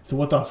death, so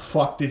what the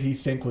fuck did he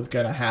think was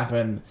gonna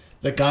happen?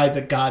 The guy's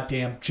a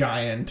goddamn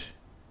giant.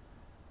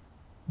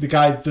 The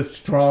guy's the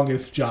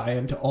strongest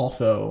giant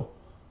also.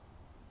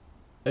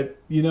 At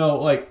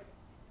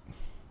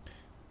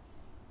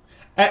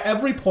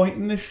every point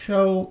in this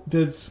show,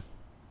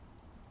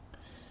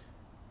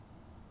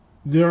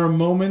 there are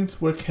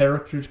moments where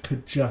characters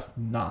could just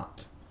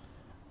not.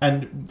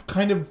 And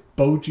kind of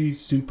Bojji's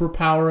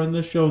superpower in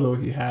this show, though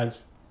he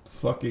has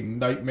fucking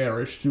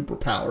nightmarish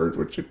superpowers,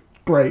 which is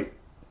great,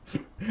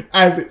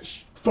 as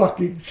it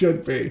fucking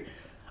should be,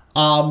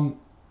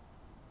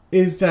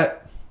 is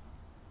that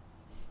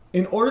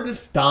in order to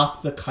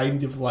stop the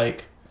kind of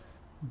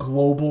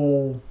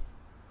global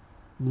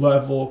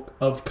level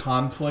of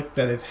conflict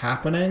that is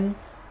happening,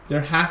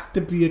 there has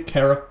to be a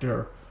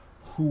character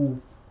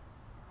who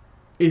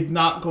is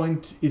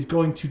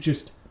going to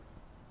just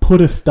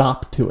put a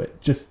stop to it.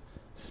 Just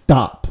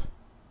stop.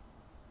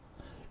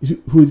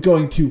 Who is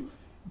going to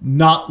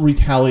not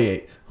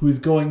retaliate? Who is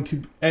going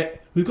to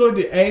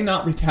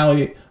not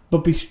retaliate,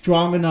 but be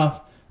strong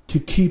enough to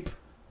keep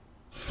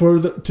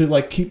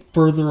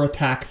further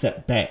attacks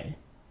at bay.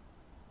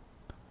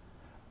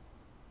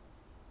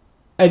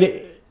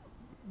 And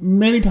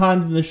many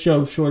times in the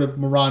show, short of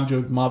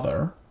Miranjo's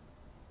mother,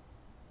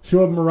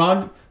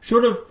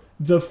 short of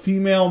the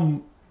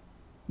female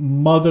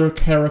mother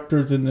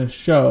characters in this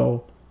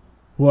show,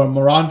 who are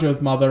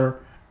Miranjo's mother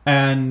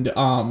and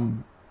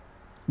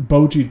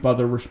Boji's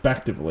mother,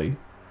 respectively,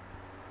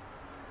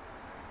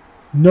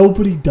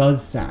 nobody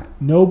does that.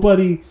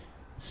 Nobody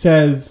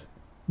says,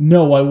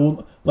 no, I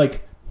will,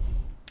 like,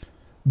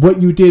 what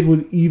you did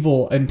was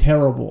evil and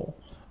terrible.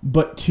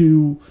 But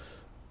to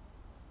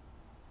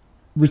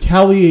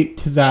retaliate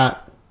to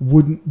that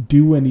wouldn't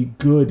do any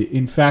good.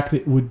 In fact,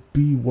 it would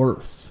be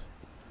worse.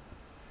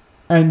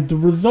 And the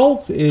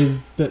result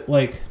is that,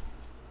 like,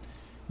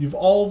 you've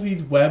all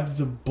these webs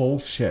of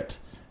bullshit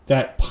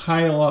that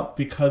pile up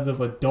because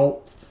of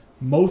adults,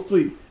 most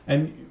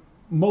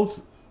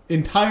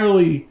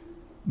entirely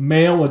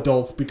male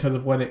adults because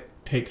of when it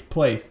takes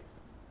place,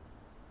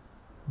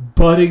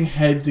 butting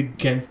heads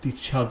against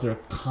each other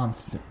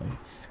constantly.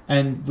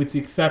 And with the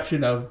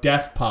exception of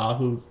Despa,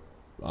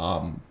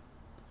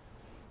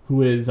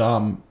 who is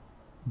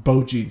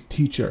Boji's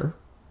teacher,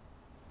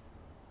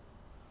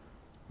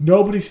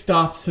 nobody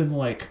stops and,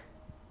 like,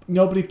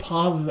 nobody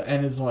pauses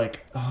and is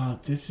like,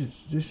 this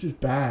is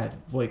bad.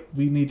 Like,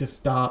 we need to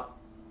stop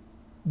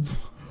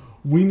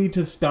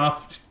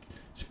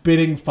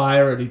spitting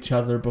fire at each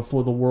other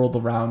before the world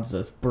around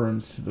us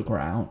burns to the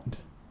ground.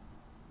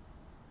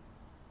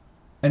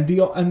 And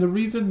the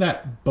reason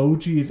that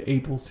Boji is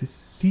able to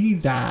see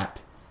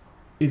that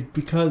is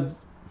because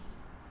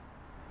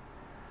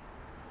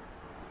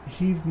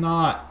he's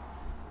not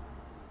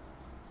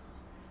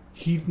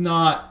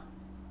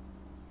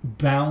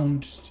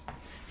bound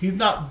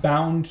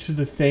to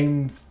the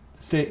same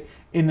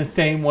in the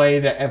same way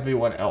that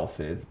everyone else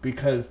is,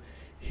 because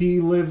he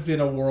lives in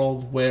a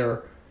world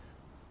where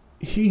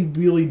he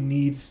really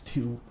needs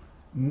to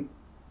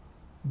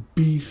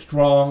be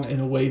strong in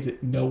a way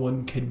that no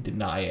one can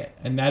deny it.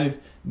 And that is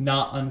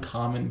not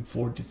uncommon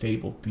for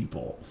disabled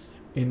people,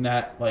 in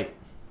that, like,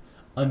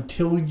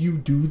 until you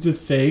do the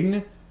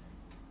thing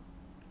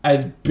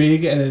as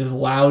big and as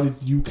loud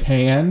as you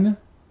can,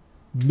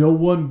 no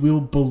one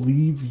will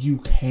believe you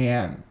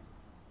can.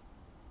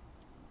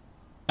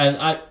 And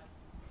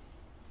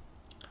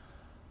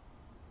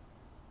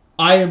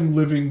I am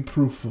living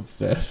proof of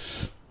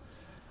this.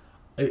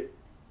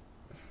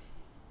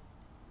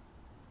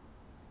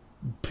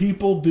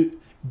 People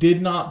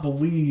did not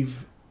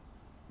believe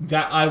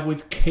that I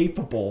was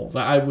capable,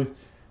 that I was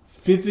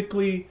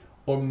physically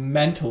or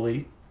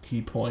mentally,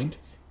 key point,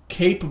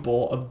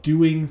 capable of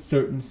doing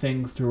certain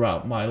things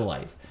throughout my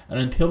life. And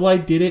until I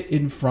did it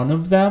in front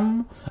of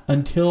them,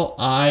 until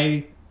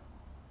I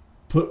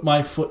put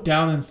my foot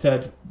down and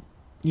said,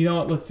 you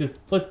know what, let's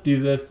do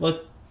this,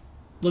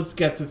 let's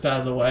get this out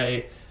of the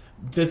way.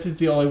 This is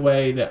the only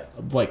way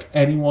that, like,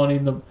 anyone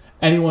in the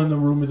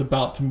room is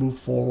about to move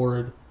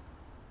forward.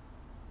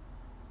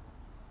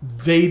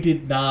 They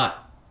did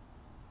not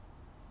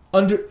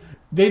live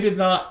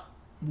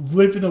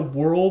in a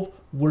world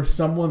where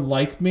someone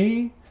like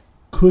me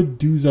could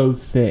do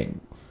those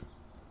things,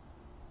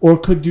 or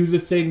could do the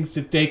things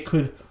that they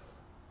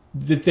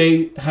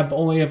have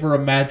only ever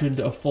imagined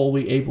a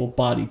fully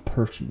able-bodied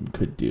person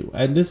could do.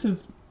 And this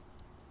is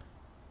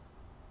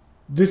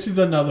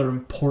another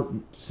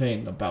important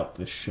thing about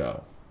this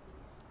show,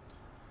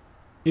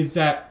 is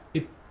that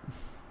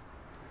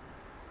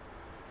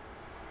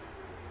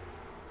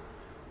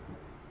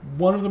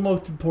one of the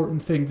most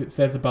important things it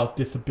says about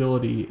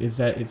disability is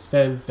that it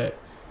says that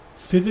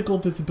physical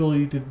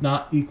disability does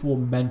not equal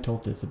mental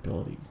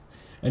disability.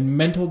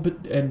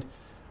 And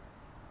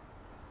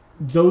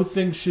those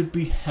things should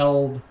be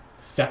held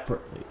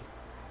separately.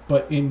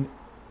 But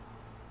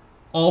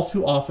all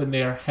too often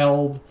they are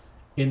held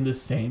in the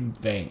same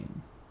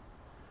vein.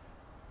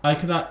 I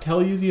cannot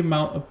tell you the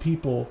amount of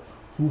people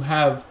who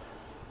have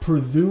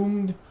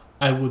presumed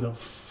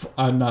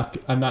I'm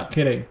not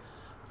kidding.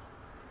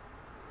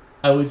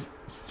 I was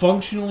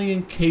functionally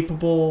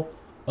incapable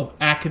of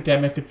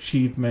academic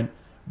achievement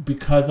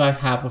because I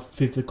have a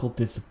physical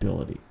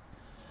disability.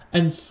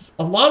 And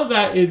a lot of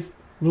that is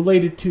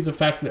related to the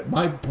fact that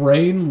my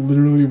brain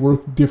literally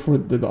works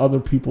different than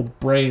other people's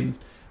brains,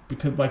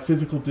 because my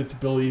physical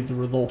disability is a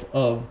result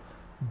of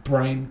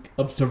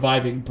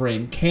surviving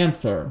brain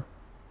cancer.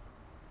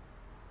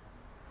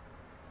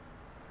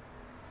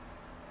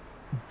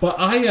 But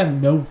I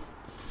am no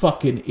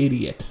fucking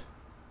idiot.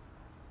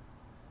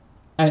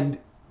 And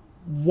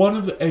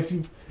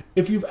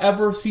if you've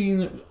ever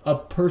seen a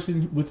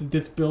person with a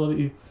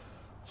disability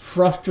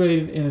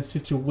frustrated in a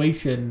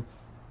situation,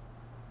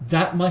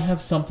 that might have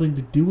something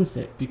to do with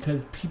it,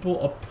 because people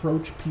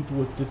approach people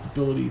with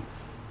disabilities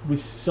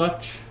with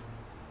such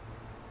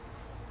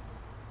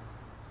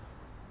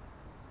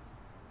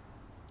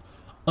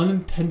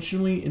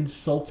unintentionally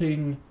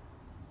insulting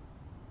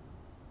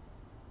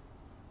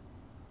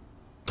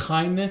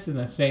kindness in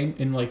the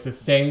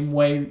same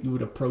way that you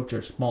would approach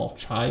a small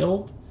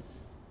child,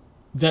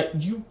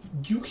 that you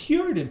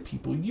hear it in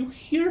people. You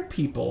hear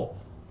people.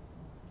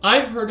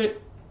 I've heard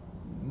it.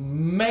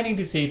 Many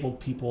disabled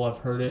people have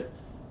heard it.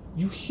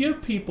 You hear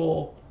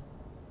people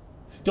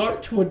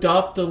start to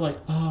adopt the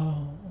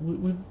oh,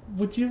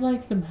 would you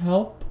like some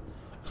help?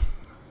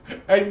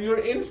 And your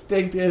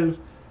instinct is,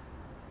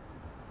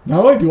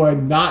 not only do I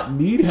not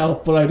need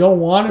help, but I don't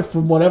want it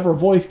from whatever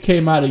voice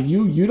came out of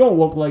you. You don't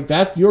look like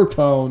that's your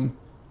tone.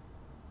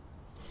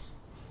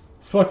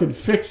 Fucking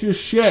fix your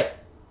shit.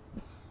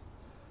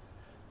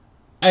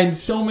 And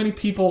so many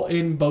people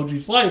in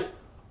Boji's life,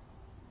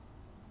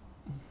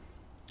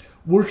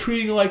 we're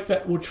treating him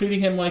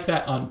like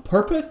that on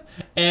purpose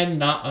and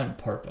not on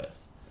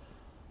purpose.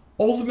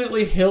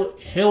 Ultimately,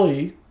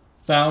 Hilly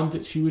found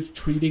that she was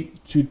treating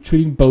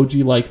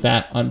Boji like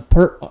that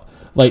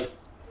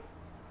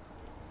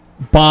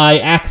by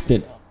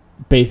accident,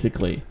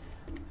 basically.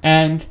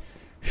 And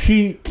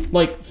she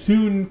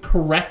soon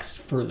corrects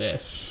for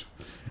this.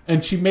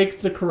 And she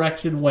makes the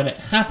correction when it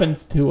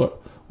happens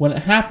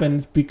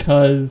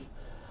because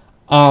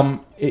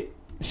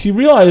she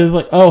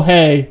realizes oh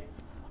hey,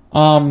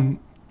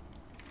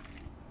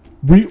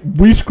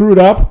 we screwed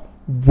up.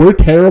 We're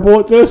terrible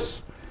at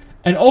this.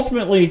 And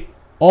ultimately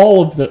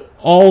all of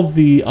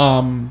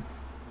the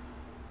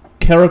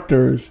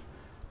characters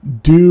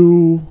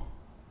do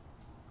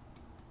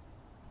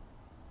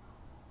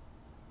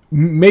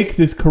make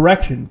this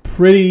correction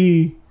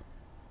pretty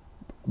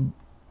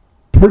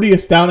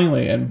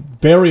astoundingly and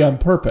very on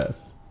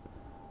purpose.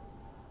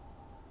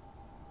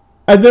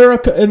 And there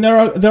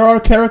are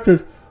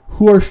characters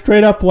who are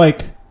straight up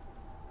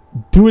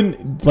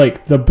doing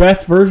the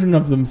best version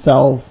of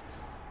themselves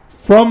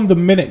from the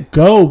minute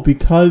go,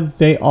 because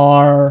they're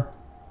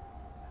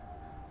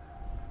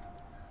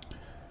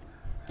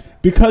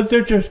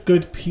just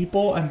good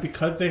people, and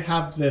because they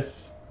have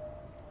this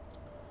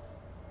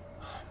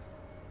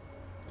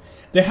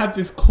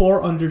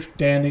core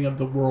understanding of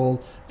the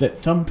world that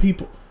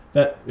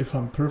if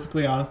I'm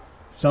perfectly honest,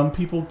 some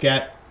people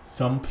get,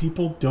 some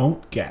people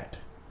don't get.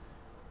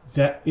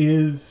 That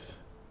is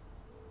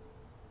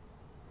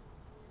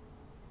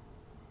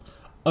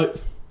an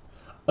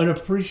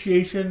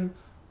appreciation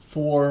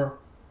for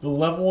the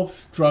level of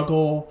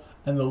struggle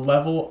and the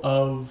level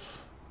of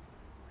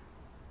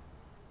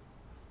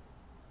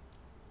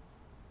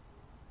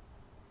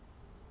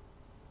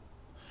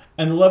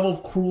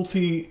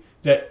cruelty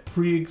that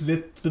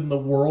pre-exists in the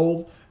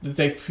world, that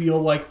they feel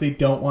like they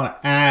don't want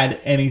to add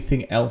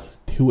anything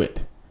else to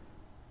it.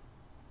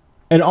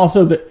 And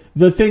also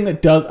the thing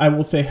that does, I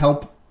will say,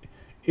 helps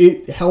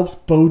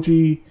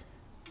Boji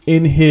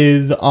in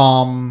his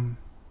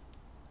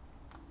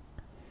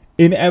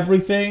in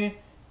everything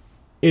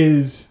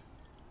is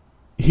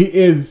he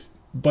is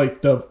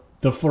the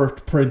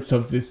first prince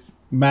of this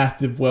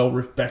massive,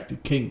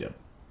 well-respected kingdom.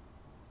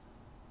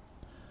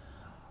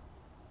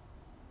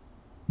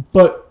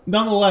 But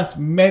nonetheless,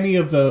 many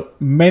of the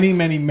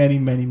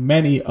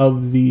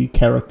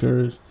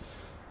characters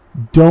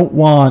don't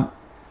want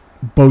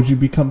Boji to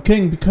become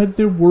king because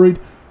they're worried.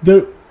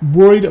 They're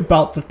worried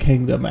about the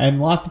kingdom, and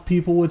lots of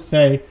people would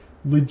say,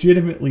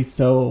 legitimately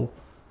so.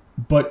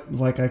 But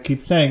like I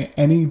keep saying,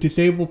 any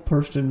disabled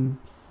person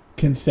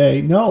can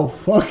say, no,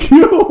 fuck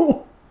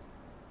you.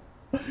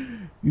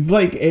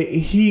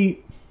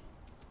 He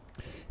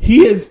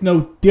is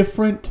no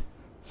different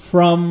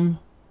from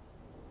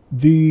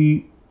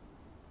the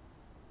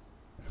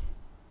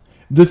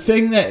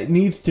thing that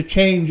needs to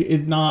change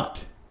is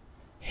not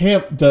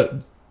him,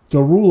 the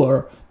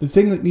ruler. The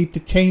thing that needs to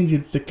change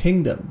is the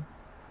kingdom.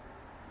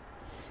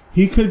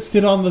 He could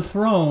sit on the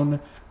throne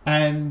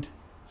and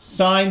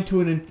sign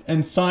to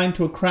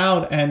a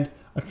crowd, and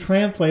a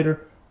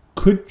translator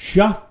could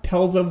just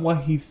tell them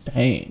what he's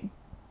saying.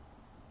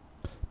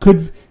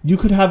 You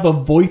could have a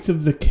voice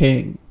of the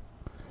king,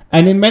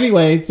 and in many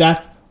ways,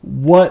 that's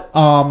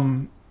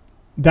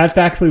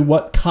actually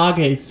what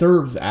Kage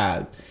serves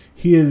as.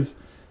 He is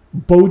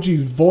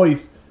Boji's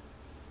voice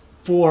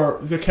for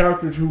the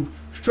characters who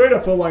straight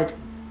up are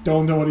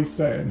don't know what he's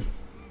saying.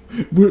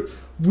 We're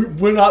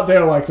not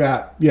there like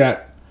that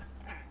yet.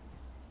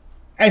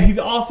 And he's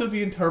also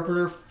the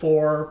interpreter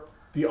for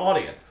the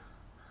audience.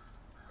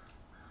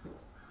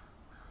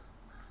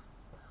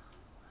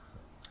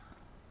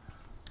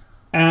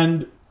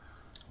 And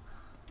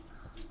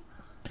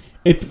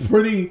it's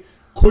pretty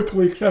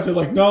quickly accepted,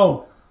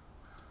 no,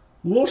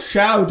 little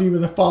shadow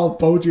demon that follows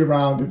Boji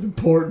around is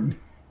important.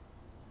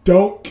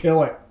 Don't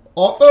kill it.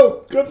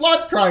 Also, good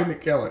luck trying to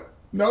kill it.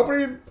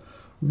 Nobody's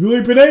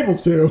really been able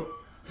to.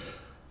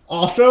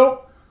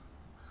 Also,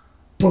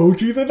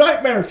 Boji's a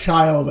nightmare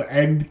child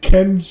and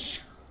can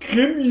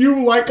skin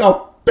you like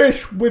a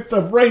fish with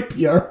a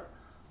rapier.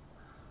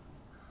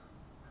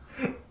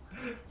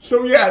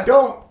 So yeah,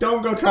 don't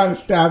go trying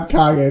to stab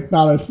Kage. It's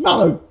not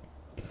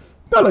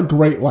a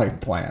great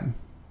life plan.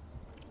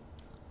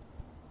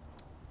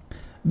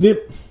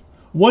 The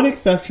one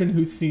exception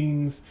who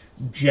seems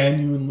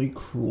genuinely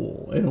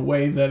cruel in a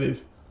way that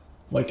is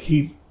like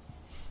he's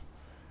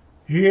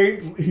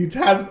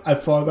had,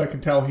 as far as I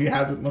can tell, he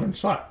hasn't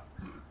learned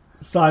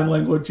sign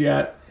language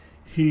yet.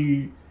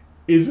 He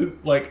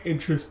isn't like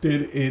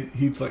interested in.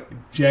 He's like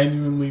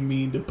genuinely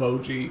mean to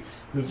Bojji.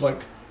 There's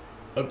like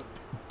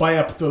by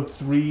episode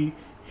 3,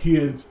 he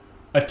is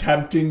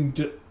attempting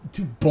to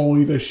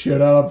bully the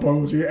shit out of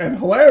Bojji and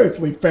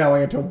hilariously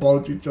failing until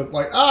Bojji's just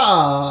like,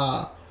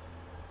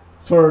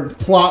 for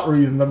plot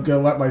reasons, I'm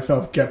gonna let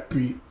myself get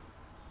beat.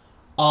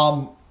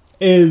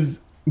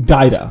 Is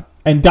Daida.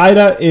 And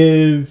Daida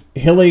is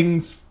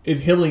Hilling's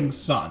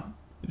son.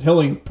 It's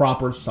Hilling's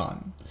proper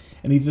son.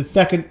 And he's the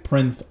second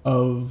prince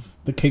of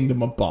the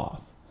Kingdom of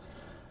Both.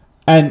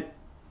 And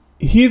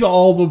he's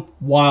all the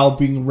while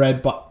being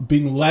led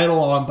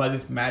along by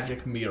this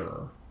magic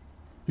mirror.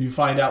 You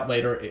find out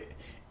later it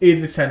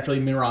is essentially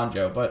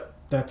Miranjo, but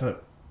that's a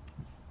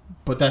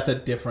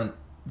different,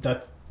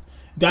 that's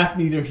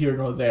neither here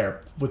nor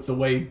there with the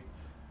way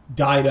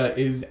Daida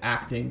is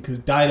acting, because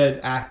Daida is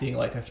acting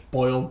like a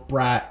spoiled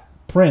brat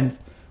prince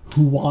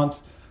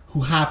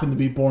who happened to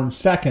be born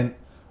second,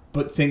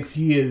 but thinks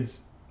he is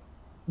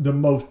the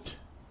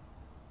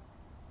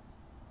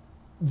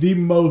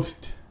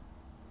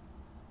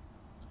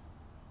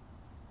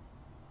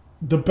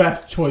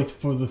best choice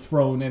for the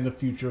throne and the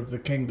future of the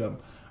kingdom.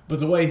 But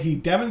the way he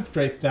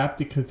demonstrates that,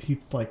 because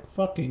he's like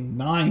fucking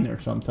 9 or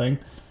something,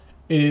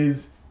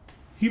 is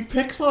he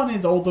picks on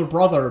his older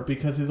brother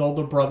because his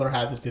older brother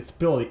has a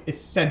disability,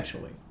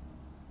 essentially.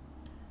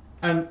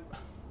 And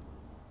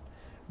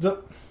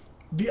the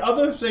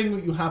other thing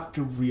that you have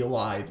to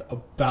realize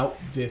about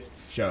this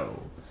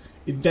show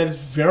is that it's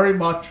very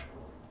much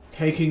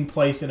taking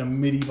place in a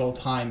medieval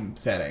time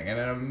setting and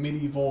in a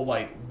medieval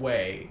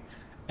way.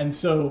 And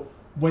so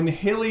when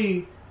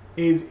Hilly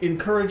is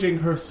encouraging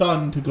her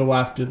son to go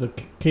after the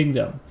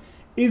kingdom,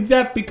 is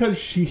that because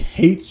she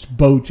hates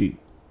Bojji?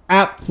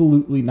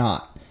 Absolutely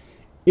not.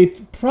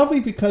 It's probably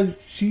because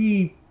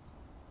she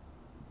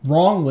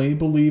wrongly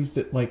believes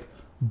that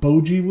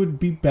Bojji would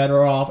be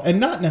better off, and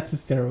not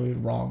necessarily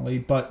wrongly,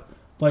 but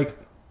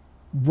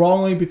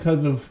wrongly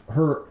because of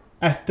her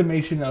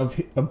estimation of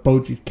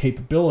Bojji's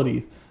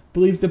capabilities,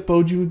 believes that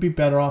Bojji would be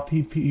better off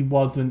if he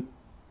wasn't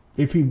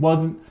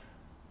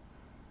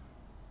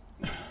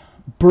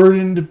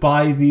burdened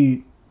by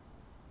the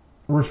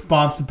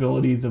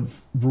responsibilities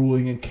of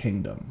ruling a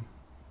kingdom.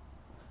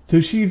 So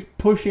she's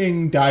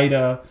pushing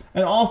Daida,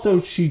 and also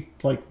she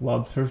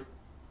loves her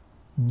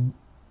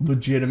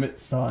legitimate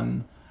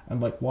son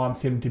and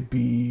wants him to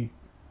be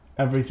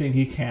everything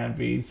he can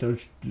be. So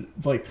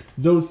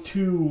those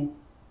two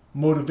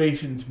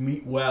motivations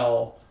meet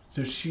well.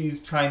 So she's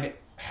trying to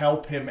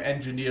help him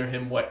engineer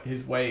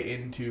his way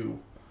into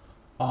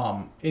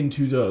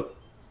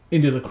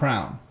the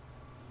crown.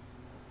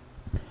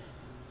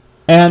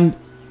 And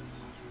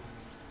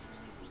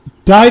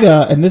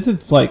Daida, and this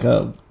is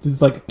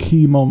a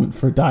key moment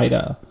for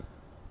Daida,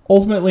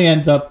 ultimately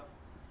ends up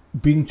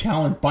being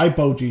challenged by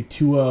Bojji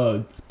to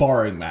a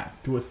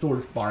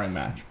sword sparring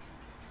match.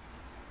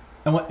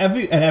 And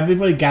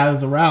everybody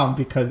gathers around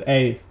because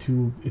it's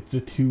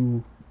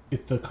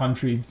the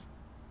country's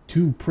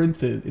two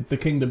princes, it's the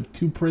kingdom's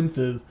two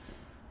princes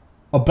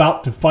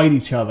about to fight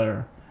each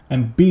other,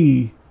 and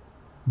B,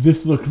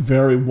 this looked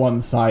very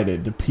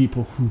one-sided to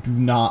people who do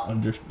not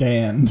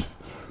understand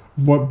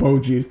what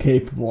Bojji is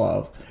capable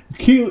of.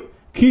 Key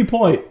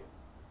point.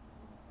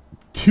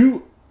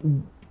 Two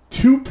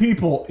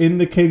people in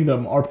the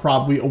kingdom are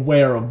probably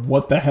aware of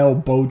what the hell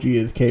Bojji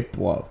is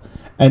capable of.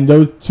 And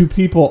those two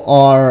people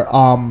are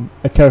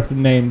a character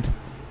named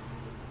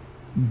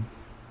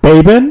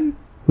Baben,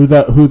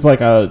 who's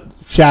like a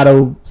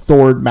shadow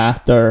sword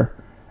master,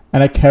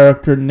 and a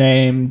character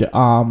named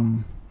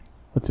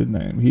what's his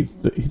name?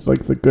 He's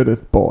like the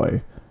goodest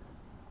boy.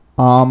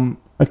 A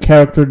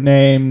character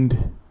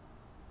named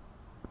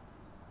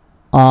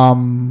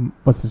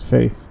what's his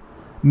face?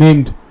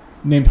 Named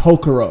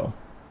Hokuro.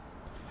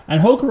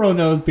 And Hokuro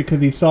knows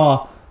because he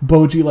saw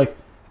Bojji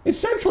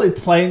essentially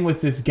playing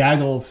with this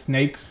gaggle of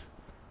snakes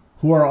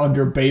who are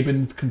under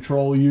Baben's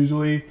control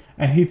usually,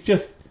 and he's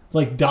just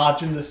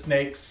dodging the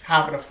snakes,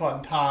 having a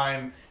fun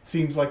time.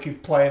 Seems like he's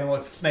playing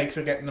with snakes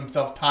are getting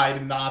themselves tied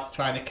in knots,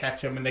 trying to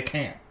catch him, and they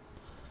can't.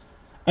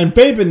 And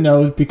Baben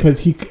knows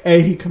because he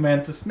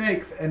commands the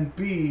snakes, and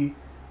B,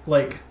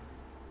 there's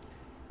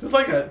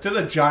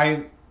a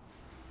giant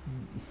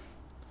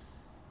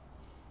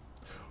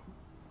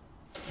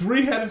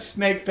 3-headed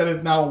snake that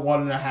is now a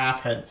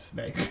 1.5-headed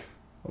snake.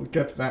 We'll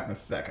get to that in a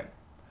second.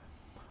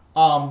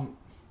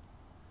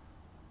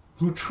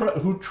 Who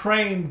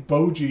trained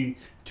Bojji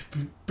to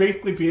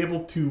basically be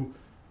able to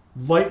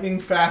lightning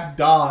fast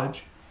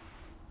dodge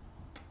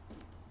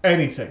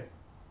anything.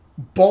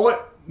 Bullet,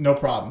 no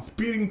problem.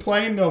 Speeding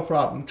plane, no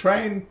problem.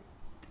 Train,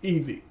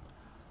 easy.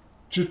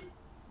 Just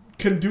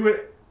can do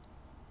it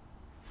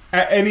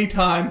at any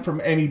time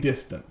from any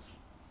distance.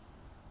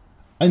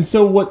 And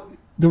so what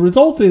the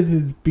result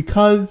is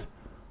because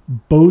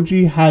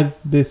Bojji has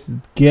this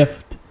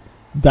gift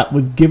that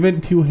was given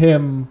to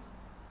him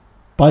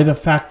by the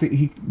fact that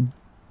he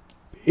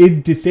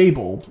is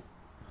disabled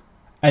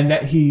and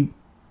that he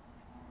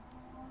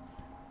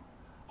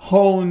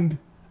honed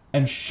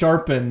and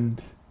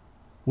sharpened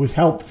with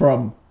help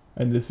from,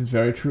 and this is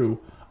very true,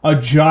 a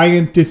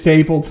giant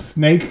disabled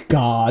snake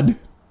god.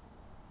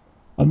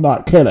 I'm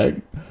not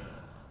kidding.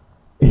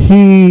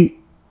 He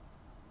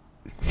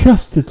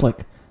just is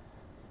like,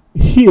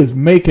 he is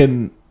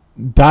making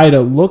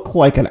Daida look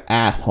like an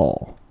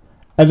asshole.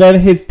 And then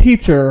his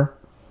teacher,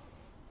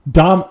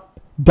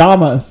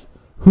 Damas,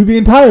 who the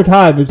entire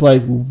time is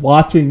like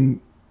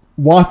watching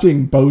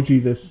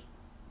Boji, this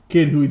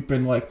kid who he's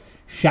been like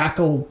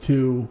shackled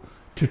to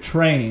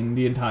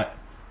train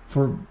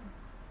for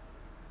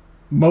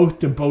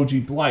most of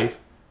Boji's life,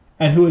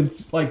 and who is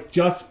like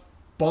just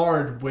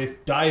sparred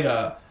with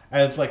Daida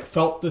and it's like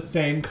felt the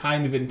same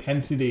kind of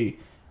intensity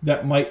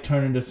that might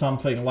turn into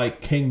something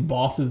like King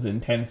Boss's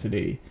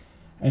intensity,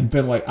 and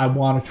been like, I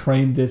want to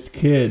train this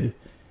kid.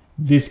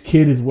 This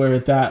kid is where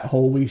it's at.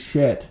 Holy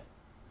shit.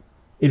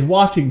 Is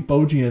watching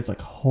Boji and it's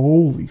like,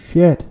 holy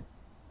shit.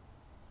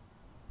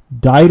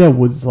 Daida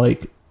was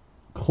like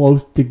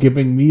close to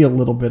giving me a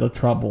little bit of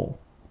trouble.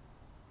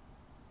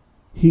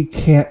 He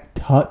can't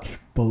touch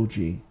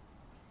Boji.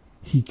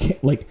 He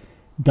can't, like,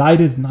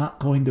 Daida's not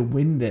going to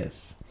win this.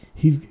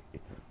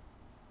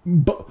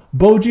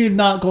 Boji is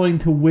not going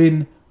to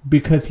win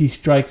because he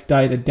strikes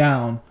Daida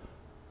down.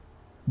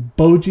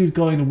 Boji is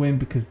going to win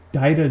because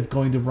Daida is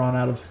going to run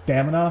out of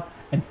stamina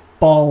and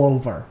fall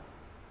over.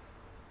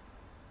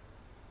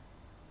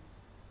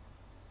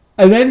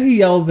 And then he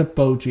yells at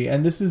Boji,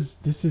 and this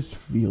is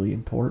really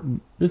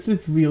important. This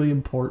is really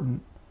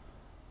important.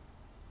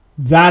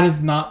 That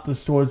is not the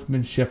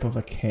swordsmanship of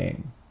a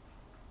king.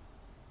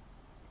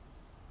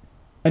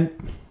 And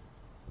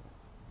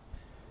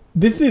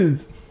this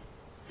is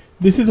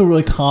a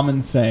really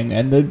common thing,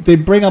 and they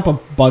bring up a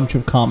bunch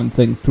of common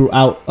things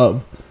throughout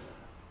of.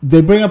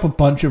 They bring up a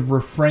bunch of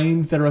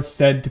refrains that are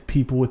said to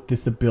people with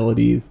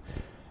disabilities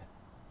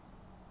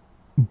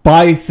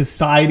by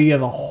society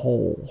as a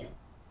whole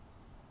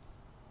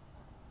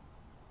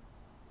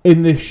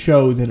in this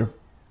show that are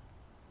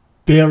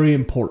very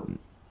important.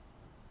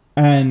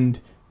 And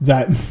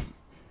that,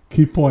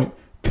 key point,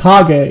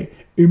 Kage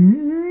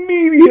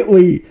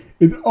immediately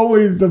is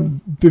always the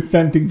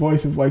dissenting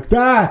voice of like,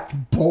 that's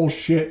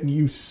bullshit and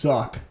you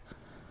suck.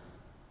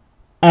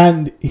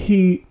 And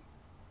he,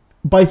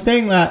 by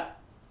saying that,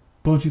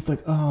 Boji's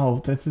like, oh,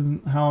 this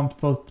isn't how I'm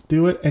supposed to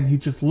do it. And he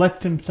just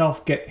lets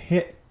himself get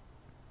hit.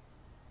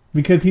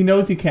 Because he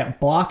knows he can't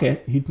block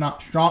it. He's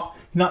not strong.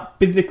 He's not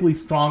physically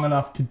strong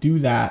enough to do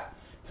that.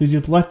 So he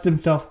just lets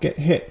himself get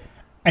hit.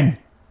 And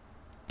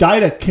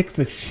Daida kicks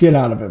the shit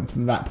out of him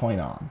from that point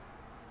on.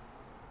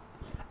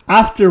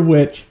 After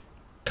which,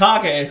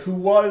 Kage, who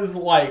was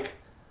like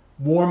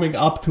warming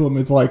up to him,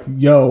 is like,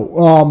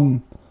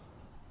 yo,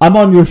 I'm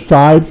on your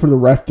side for the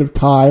rest of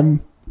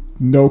time.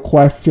 No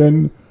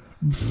question.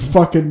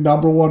 Fucking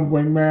number one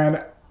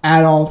wingman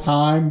at all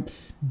time.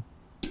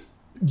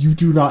 You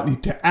do not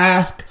need to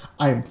ask.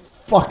 I am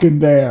fucking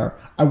there.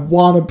 I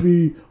want to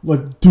be.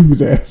 Let's do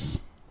this.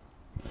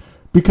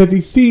 Because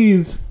he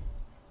sees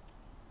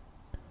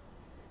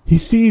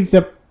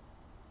that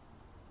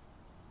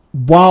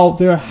while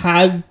there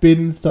has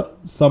been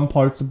some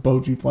parts of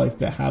Boji's life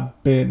that have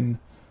been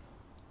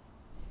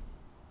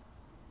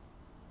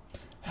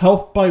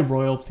helped by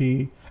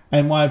royalty,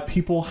 and why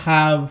people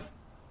have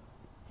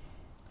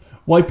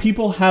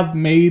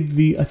made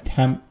the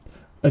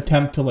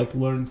attempt to like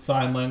learn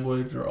sign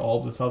language or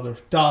all this other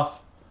stuff,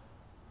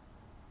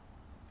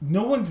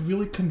 no one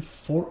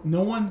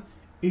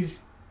is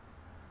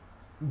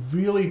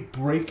really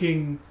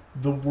breaking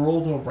the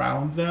world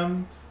around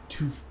them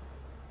to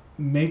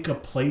make a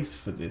place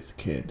for this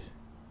kid.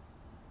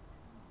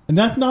 And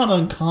that's not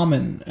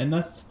uncommon, and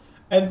it's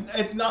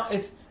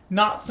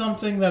not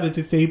something that a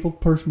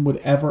disabled person would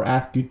ever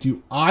ask you to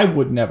do. I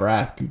would never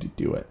ask you to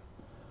do it.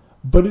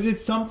 But it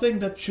is something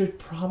that should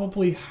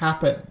probably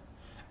happen.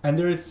 And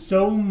there is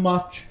so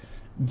much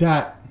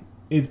that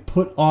is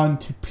put on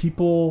to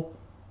people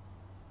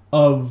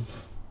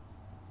of...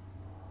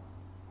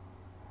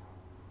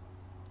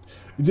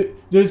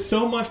 There's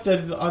so much that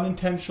is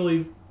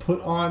unintentionally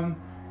put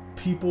on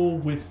people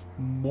with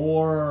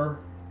more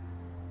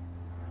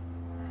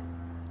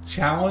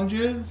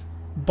challenges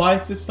by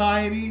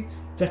society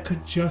that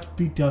could just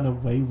be done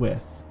away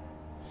with.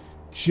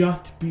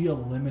 Just be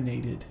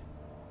eliminated.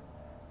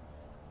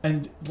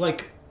 And,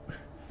 like,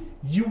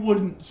 you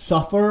wouldn't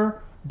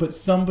suffer, but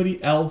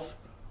somebody else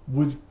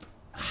would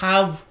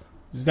have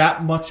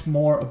that much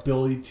more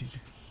ability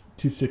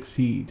to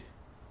succeed.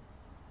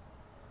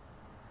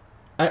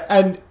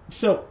 And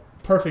so,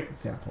 perfect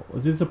example.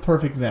 This is a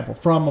perfect example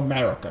from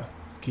America.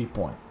 Key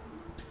point.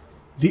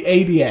 The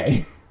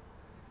ADA,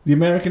 the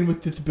American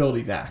with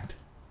Disabilities Act.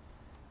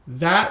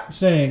 That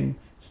thing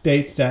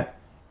states that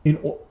in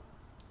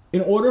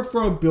order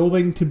for a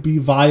building to be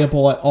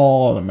viable at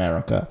all in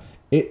America,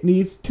 it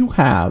needs to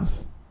have,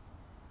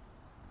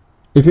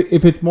 if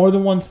it's more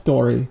than one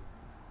story,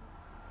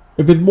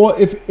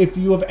 If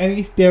you have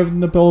any stairs in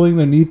the building,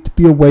 there needs to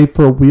be a way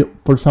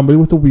for somebody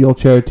with a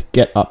wheelchair to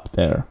get up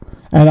there.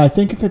 And I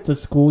think if it's a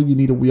school, you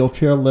need a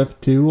wheelchair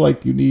lift too.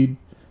 Like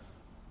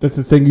that's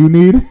the thing you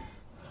need.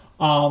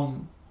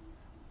 And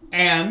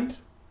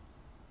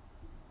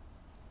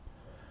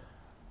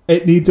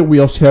it needs a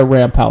wheelchair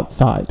ramp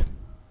outside.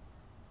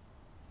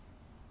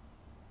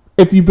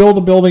 If you build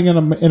a building in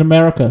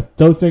America,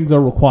 those things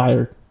are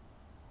required.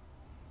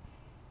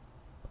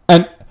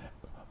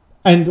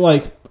 And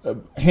like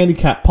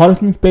handicap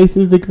parking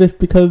spaces exist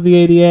because of the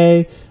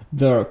ADA.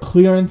 There are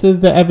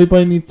clearances that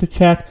everybody needs to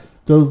check.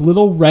 Those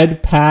little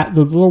red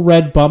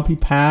bumpy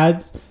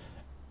pads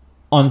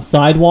on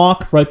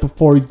sidewalks right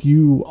before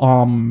you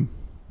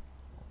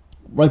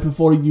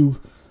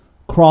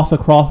cross a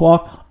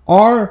crosswalk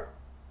are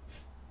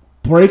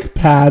brake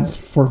pads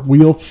for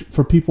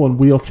people in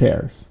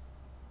wheelchairs.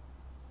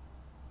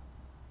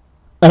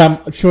 And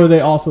I'm sure they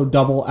also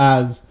double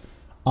as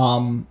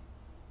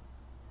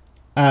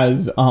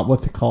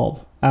what's it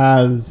called?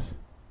 As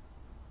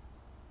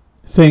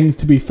things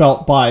to be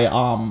felt by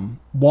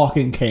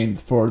walking canes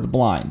for the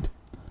blind.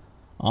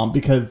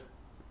 Because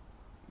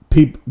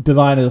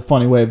design is a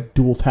funny way of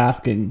dual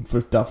tasking for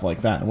stuff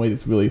like that in a way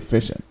that's really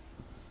efficient.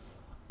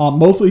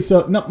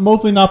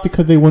 Mostly not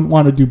because they wouldn't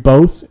want to do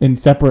both in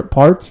separate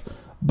parts,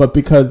 but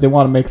because they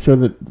want to make sure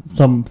that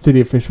some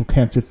city official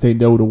can't just say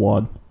no to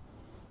one.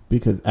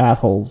 Because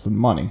assholes and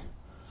money.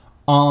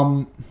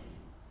 But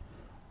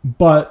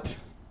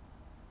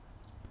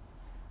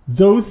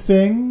those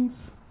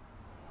things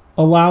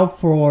allow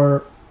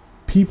for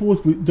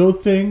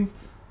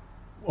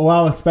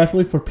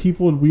especially for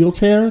people in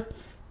wheelchairs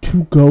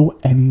to go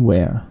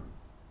anywhere.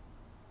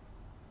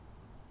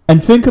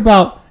 And think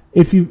about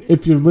if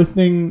you're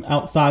listening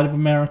outside of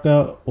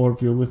America or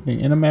if you're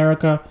listening in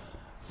America,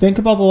 think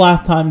about the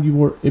last time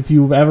if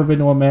you've ever been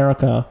to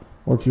America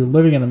or if you're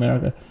living in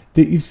America,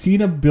 that you've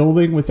seen a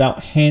building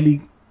without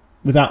handicap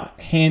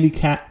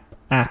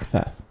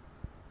access.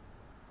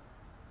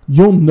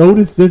 You'll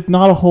notice there's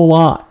not a whole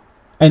lot.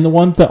 And the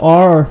ones that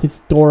are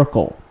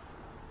historical.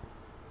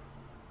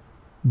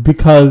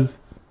 Because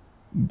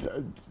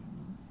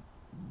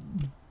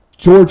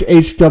George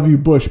H.W.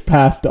 Bush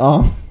passed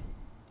ADA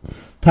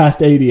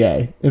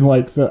in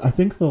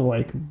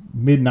the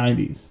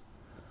mid-90s.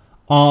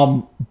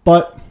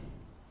 But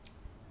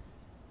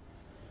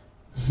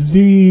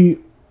the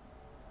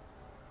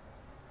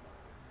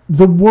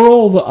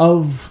world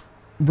of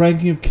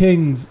Ranking of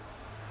Kings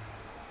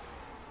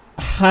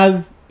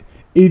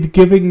is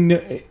giving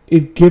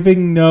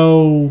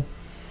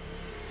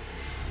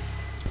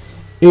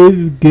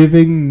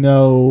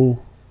no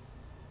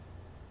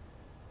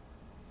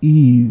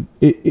ease.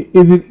 It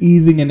isn't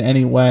easing in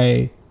any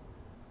way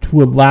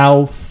to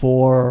allow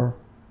for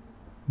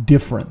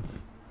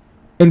difference.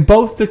 In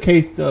both the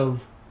case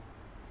of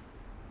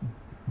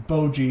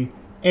Boji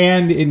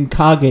and in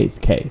Kage's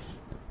case,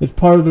 it's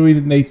part of the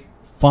reason they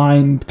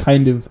find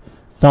kind of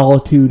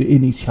solitude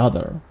in each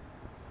other.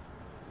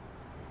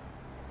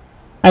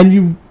 And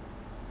you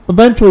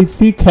eventually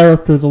see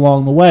characters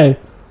along the way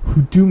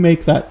who do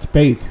make that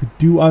space, who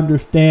do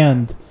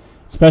understand,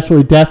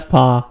 especially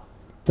Despa,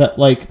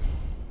 that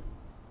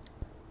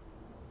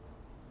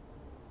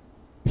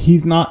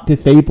he's not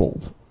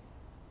disabled.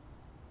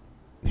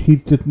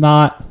 He's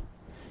different.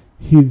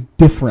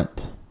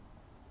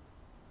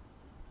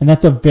 And those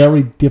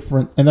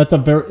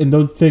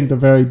things are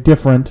very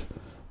different,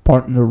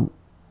 pardon the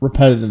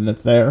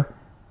repetitiveness there,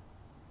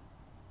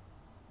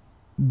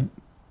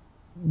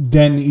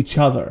 than each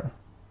other.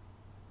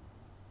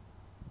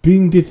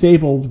 Being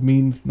disabled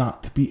means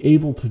not to be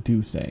able to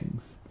do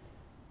things.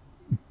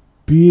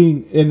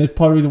 And it's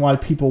part of the reason why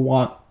people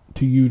want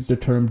to use the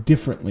term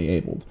differently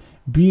abled.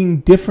 Being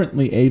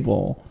differently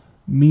able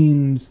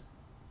means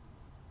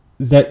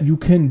that you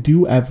can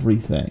do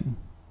everything.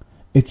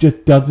 It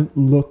just doesn't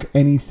look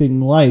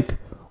anything like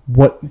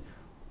what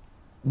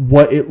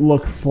it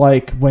looks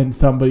like when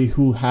somebody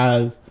who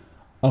has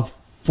a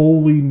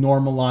fully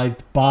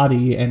normalized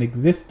body and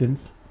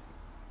existence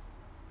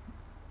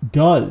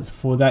does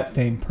for that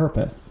same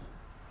purpose.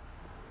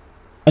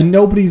 And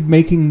nobody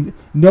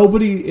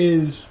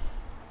is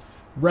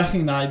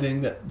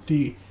recognizing that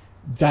the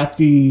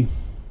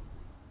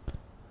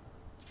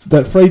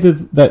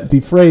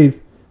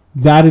phrase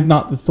that is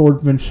not the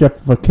swordsmanship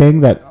of a king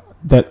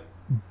that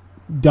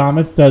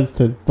Damas says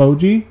to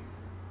Boji,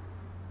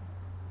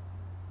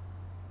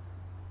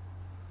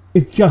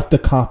 it's just a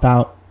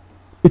cop-out.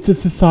 It's a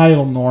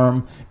societal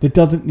norm that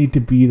doesn't need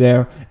to be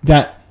there,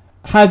 that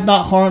has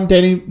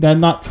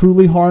not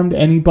truly harmed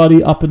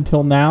anybody up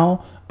until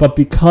now, but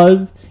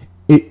because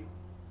it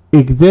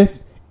exists,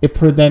 it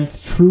presents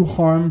true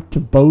harm to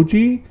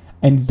Boji,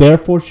 and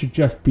therefore should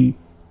just be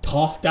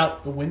tossed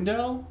out the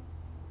window.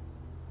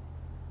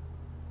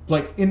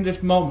 Like, in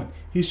this moment,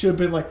 he should have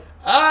been like,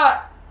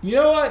 you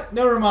know what?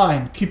 Never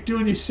mind. Keep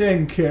doing your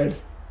thing, kid.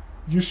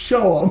 You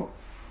show him.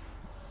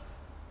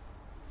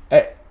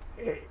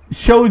 It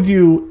shows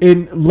you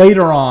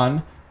later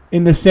on,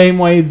 in the same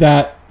way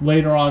that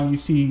later on you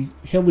see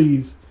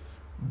Hilly's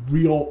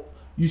real.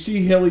 You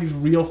see Hilly's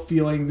real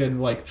feelings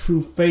and like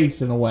true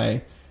faith in a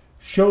way.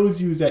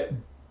 Shows you that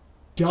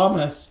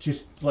Dumas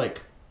just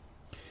like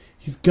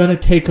he's gonna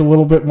take a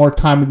little bit more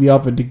time in the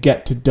oven to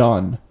get to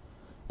done.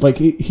 Like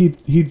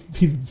he's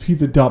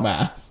a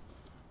dumbass.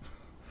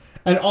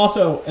 And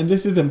also, and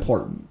this is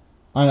important.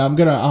 I'm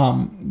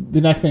gonna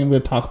the next thing I'm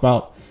gonna talk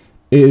about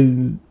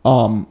is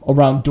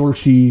around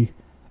Dorsey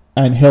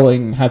and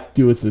Hilling have to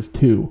do with this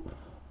too.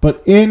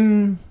 But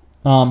in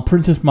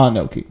Princess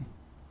Mononoke,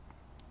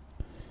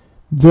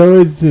 there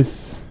is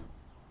this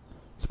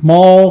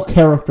small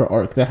character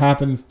arc that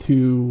happens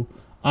to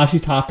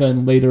Ashitaka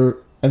and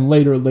later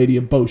Lady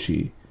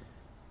Eboshi,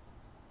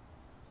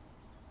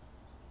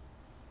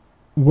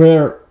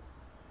 where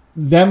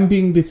them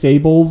being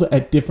disabled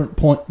at different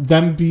points,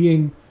 them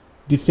being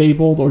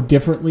disabled or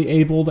differently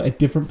abled at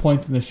different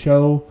points in the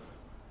show,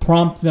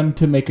 prompts them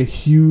to make a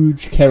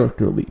huge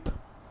character leap.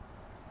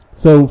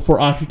 So for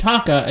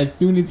Ashitaka, as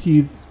soon as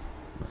his,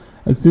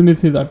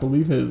 I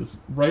believe his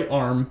right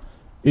arm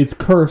is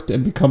cursed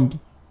and becomes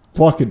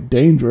fucking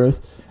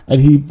dangerous,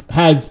 and he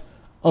has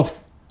a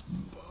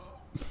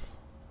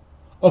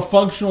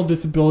functional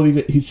disability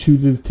that he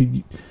chooses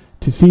to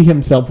see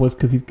himself with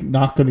because he's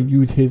not going to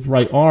use his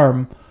right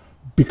arm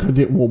because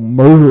it will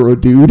murder a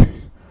dude.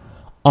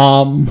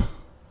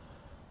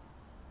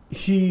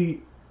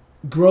 He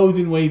grows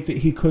in ways that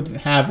he couldn't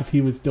have if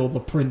he was still the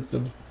prince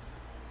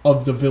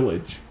of the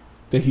village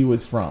that he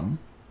was from.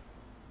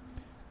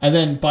 And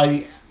then by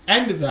the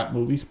end of that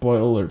movie, spoiler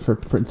alert for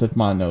Princess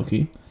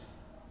Mononoke,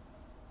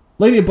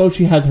 Lady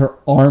Eboshi has her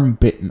arm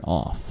bitten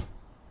off.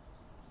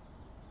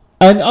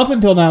 And up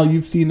until now,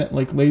 you've seen that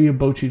like Lady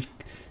Eboshi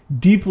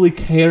deeply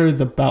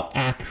cares about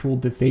actual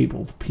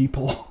disabled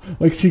people.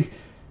 Like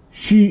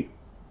she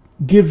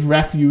gives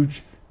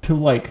refuge to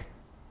like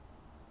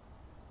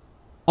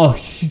a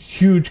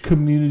huge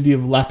community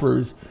of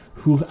lepers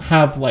who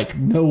have like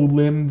no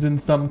limbs in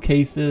some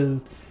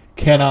cases,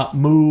 cannot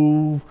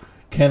move,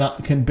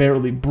 can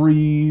barely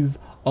breathe,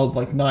 of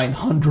like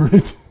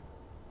 900.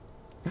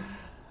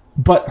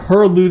 But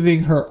her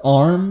losing her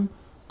arm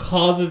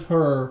causes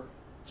her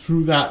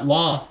through that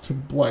loss to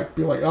like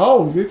be like,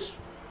 oh, this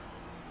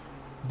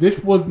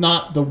was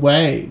not the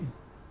way.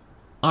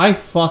 I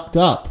fucked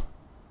up.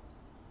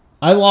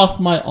 I lost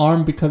my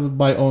arm because of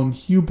my own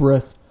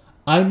hubris.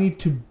 I need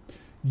to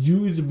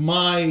use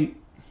my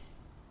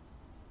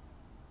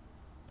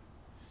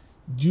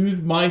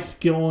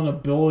skill and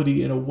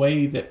ability in a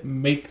way that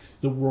makes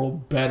the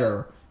world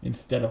better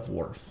instead of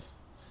worse.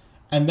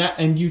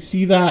 And you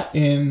see that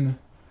in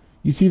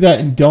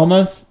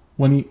Domus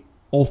when he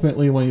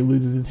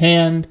loses his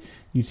hand.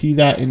 You see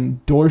that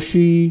in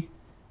Dorsey,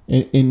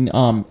 in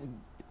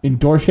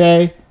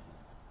Dorsey,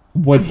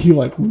 when he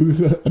like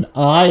loses an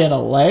eye and a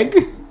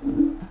leg.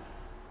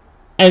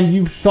 And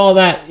you saw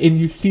that, and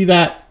you see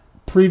that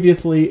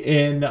previously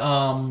in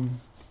the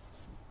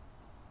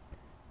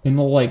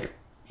like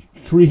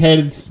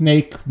three-headed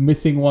snake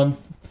missing one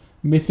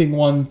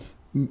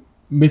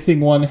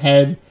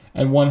head,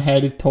 and one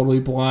head is totally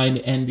blind,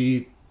 and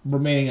the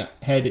remaining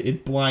head is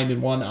blind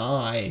in one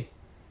eye.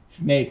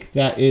 Snake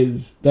that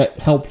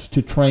helped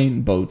to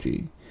train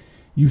Boji.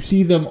 You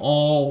see them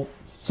all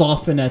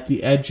soften at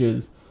the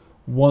edges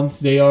once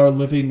they are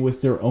living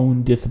with their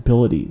own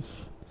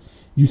disabilities.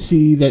 You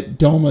see that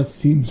Doma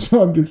seems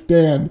to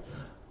understand,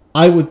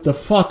 I was the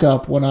fuck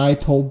up when I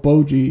told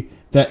Boji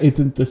that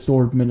isn't the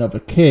swordman of a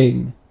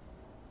king.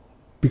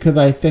 Because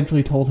I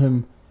essentially told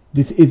him,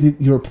 this isn't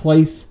your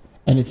place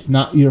and it's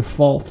not your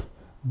fault.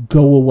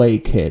 Go away,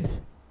 kid.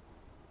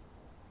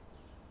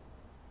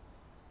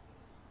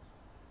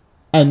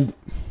 And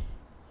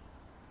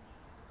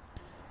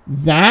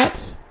that,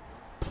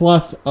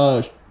 plus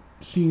a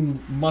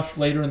scene much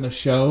later in the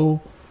show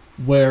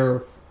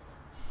where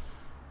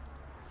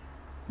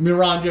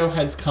Miranjo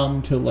has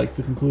come to like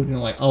the conclusion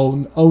like,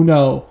 oh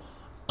no,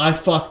 I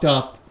fucked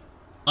up.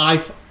 I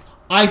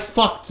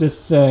fucked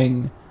this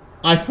thing.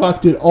 I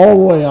fucked it all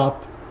the way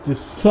up. This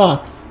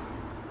sucks.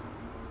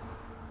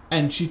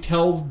 And she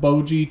tells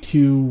Boji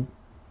to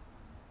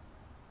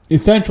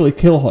essentially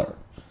kill her.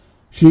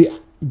 She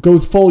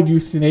goes full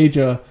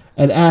euthanasia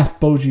and asks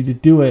Boji to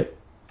do it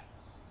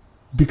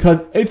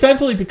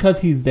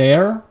because he's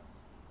there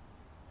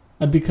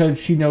and because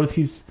she knows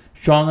he's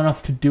strong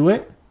enough to do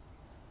it.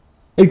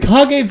 And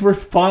Kage's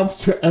response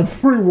to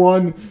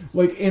everyone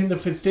like in the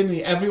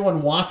vicinity,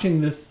 everyone watching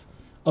this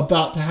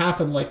about to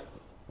happen, like,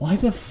 why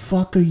the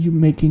fuck are you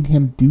making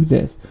him do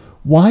this?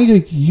 Why are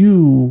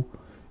you,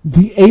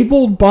 the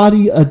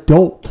able-bodied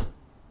adult,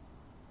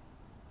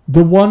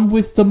 the one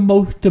with the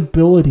most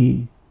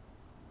ability,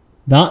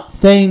 not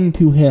saying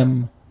to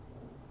him,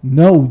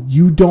 no,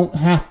 you don't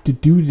have to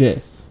do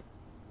this.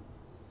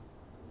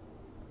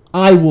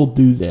 I will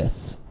do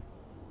this.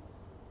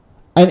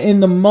 And in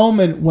the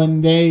moment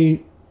when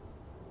they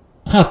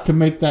have to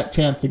make that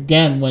chance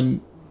again,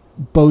 when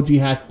Boji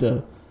had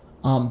to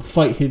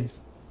fight his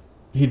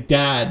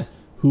dad,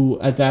 who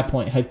at that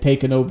point had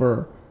taken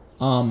over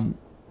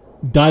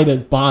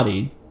Daida's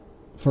body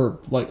for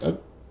like a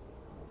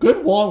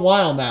good long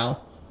while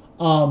now,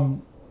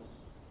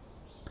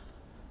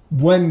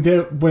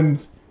 when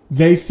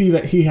they see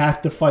that he has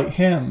to fight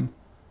him,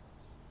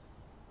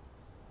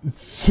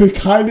 to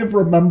kind of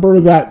remember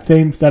that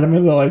same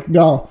sentiment. They're like,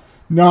 no,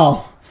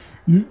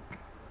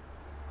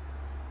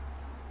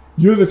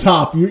 you're the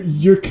top.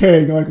 You're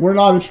king. Like, we're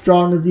not as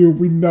strong as you.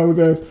 We know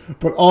this.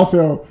 But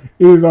also,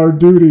 it is our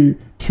duty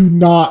to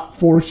not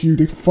force you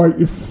to fight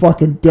your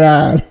fucking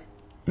dad.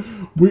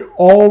 We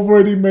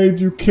already made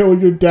you kill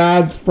your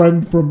dad's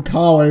friend from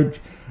college.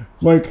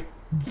 Like,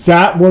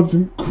 that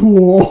wasn't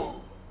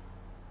cool.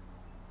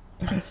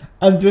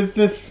 And there's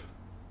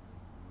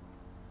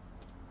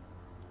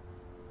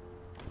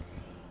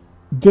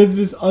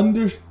this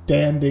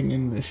understanding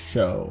in this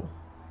show.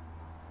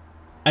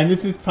 And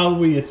this is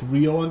probably its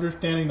real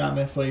understanding, not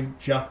necessarily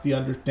just the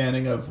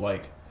understanding of,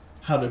 like,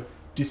 how to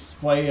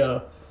display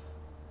a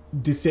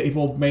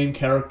disabled main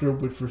character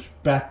with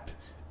respect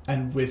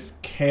and with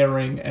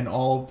caring and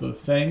all of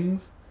those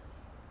things.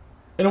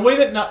 In a way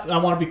that, I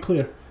want to be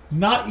clear,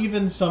 not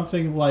even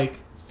something like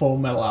Full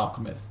Metal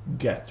Alchemist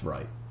gets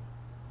right.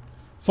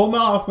 Full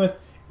Metal Alchemist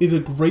is a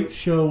great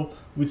show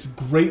with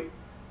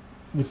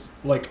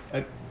like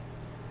a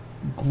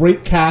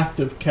great cast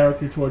of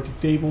characters who are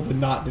disabled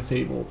and not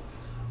disabled.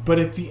 But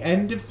at the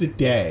end of the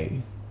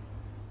day,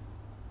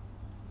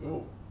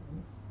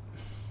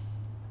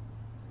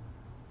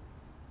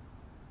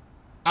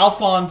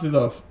 Alphonse is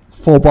a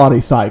full-body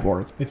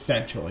cyborg,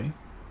 essentially.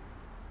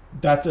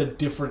 That's a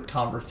different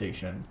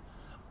conversation.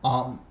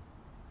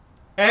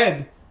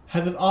 Ed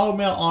has an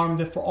automail arm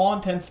that, for all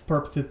intents and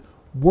purposes,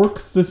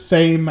 works the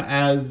same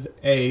as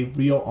a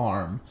real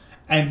arm.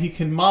 And he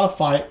can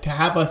modify it to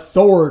have a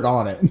sword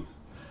on it.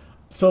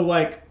 So,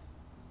 like,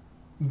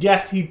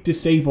 yes, he's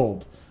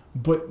disabled,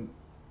 but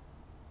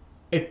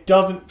it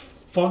doesn't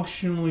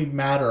functionally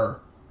matter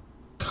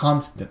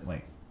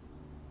constantly.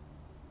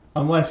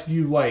 Unless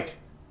you, like,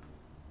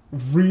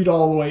 read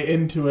all the way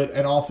into it,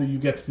 and also you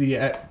get to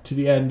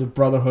the end of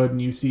Brotherhood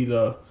and you see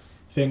the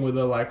thing where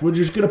they're like, we're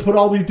just going to put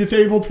all these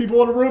disabled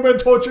people in a room and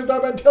torture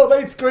them until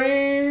they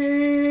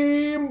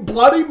scream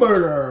bloody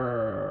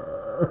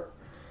murder.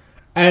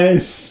 And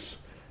it's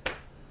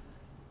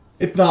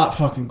not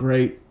fucking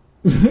great.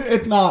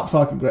 It's not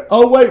fucking great.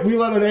 Oh, wait, we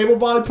let an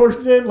able-bodied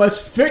person in? Let's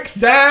fix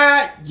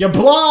that! You're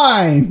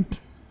blind!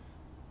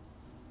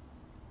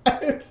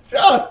 It's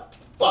just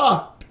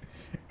fucked.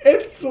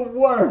 It's the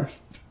worst.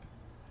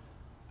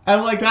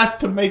 And, like,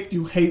 that's to make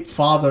you hate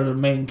Father, the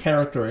main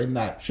character in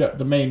that show,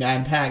 the main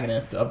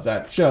antagonist of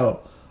that show.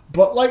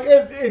 But, like,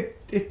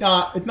 it's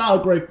not a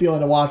great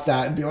feeling to watch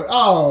that and be like,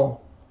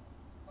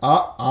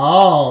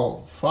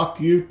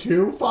 fuck you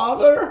too,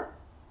 Father?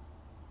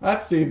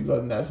 That seems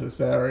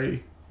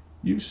unnecessary.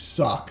 You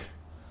suck.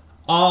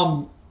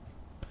 But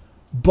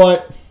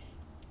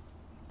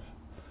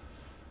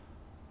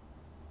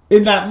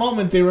in that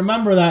moment, they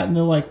remember that and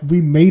they're like, we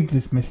made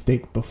this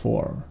mistake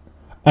before.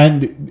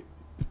 And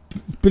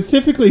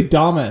specifically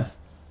Damas,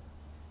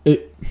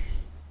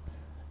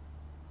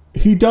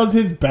 he does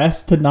his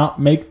best to not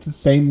make the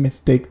same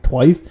mistake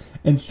twice.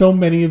 And so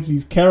many of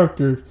these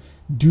characters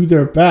do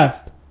their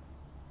best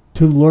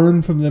to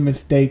learn from the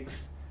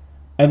mistakes.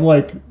 And,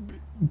 like,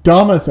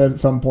 Damas at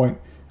some point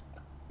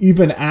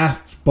even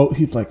asks, but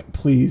he's like,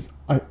 please,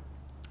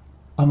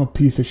 I'm a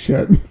piece of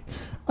shit.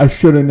 I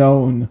should have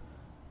known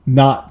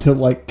not to,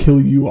 like, kill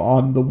you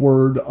on the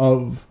word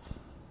of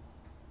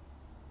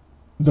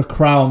the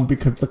crown,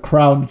 because the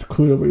crown is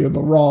clearly in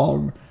the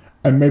wrong,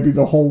 and maybe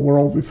the whole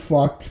world is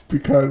fucked,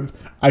 because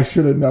I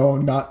should have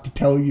known not to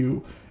tell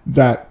you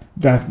that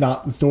that's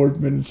not the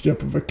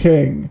swordsmanship of a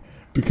king,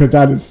 because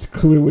that is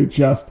clearly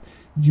just,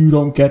 you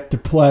don't get to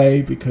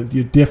play because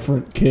you're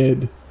different,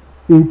 kid.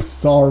 Oops,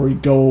 sorry,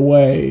 go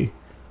away.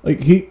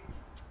 Like, he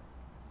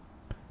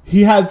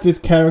has this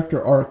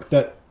character arc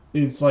that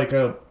is like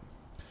a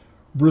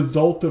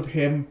result of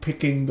him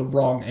picking the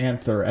wrong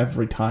answer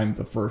every time,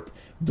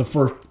 the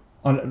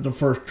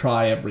first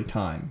try every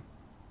time.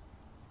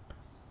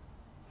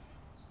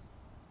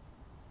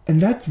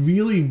 And that's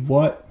really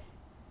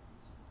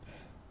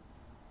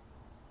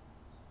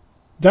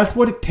that's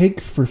what it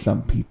takes for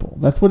some people.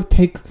 That's what it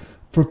takes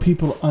for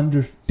people to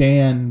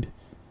understand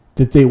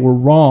that they were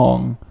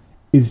wrong,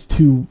 is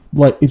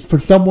for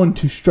someone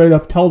to straight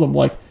up tell them,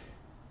 like,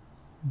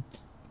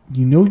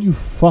 you know you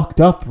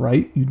fucked up,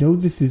 right? You know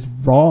this is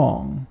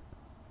wrong.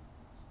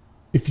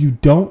 If you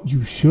don't,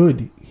 you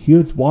should.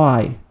 Here's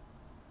why.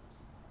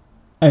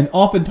 And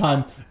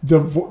oftentimes,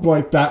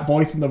 that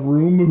voice in the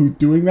room who's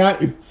doing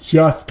that is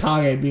just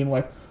Kanye being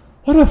like,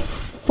 what the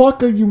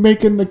fuck are you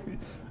making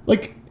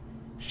like,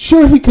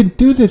 sure he can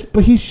do this,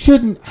 but he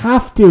shouldn't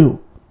have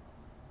to.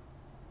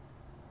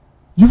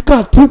 You've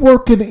got two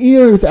working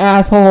ears,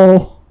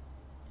 asshole.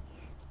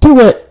 Do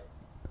it.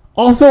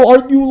 Also,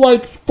 aren't you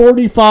like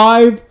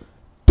 45?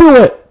 Do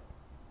it.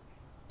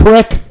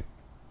 Prick.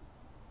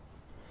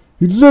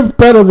 He deserves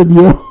better than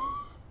you.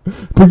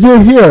 But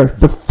you're here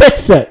to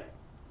fix it.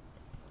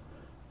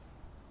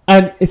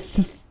 And it's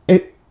just,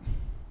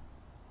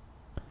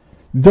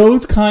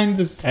 those kinds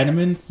of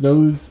sentiments,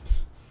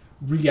 those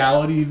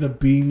realities of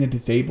being a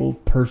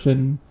disabled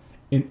person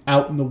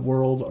out in the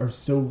world are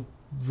so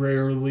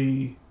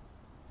rarely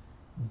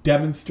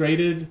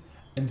demonstrated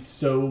and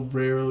so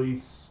rarely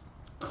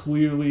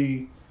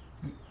clearly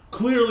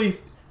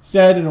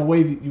said in a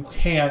way that you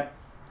can't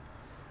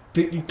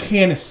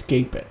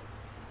escape it.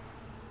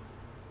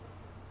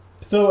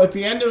 So at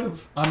the end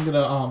of, I'm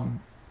gonna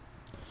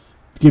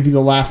give you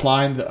the last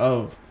lines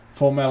of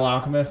Full Metal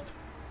Alchemist.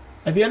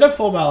 At the end of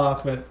Full Metal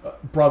Alchemist,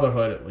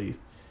 Brotherhood at least,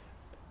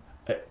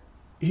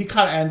 he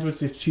kind of ends with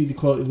this cheesy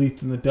quote, at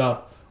least in the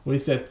dub, where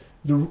he says,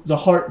 the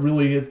heart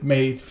really is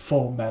made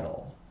full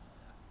metal.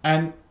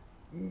 And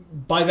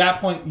by that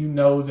point, you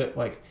know that,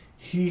 like,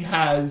 he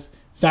has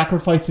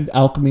sacrificed his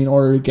alchemy in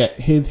order to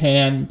get his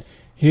hand,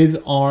 his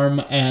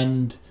arm,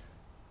 and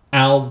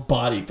Al's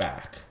body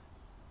back.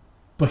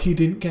 But he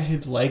didn't get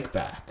his leg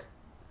back.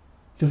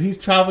 So he's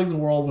traveling the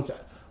world with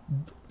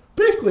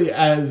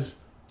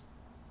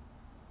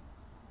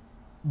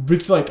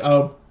like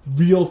a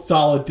real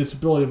solid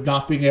disability of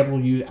not being able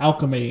to use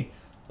alchemy,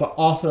 but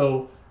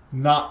also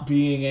not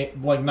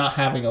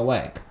having a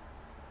leg.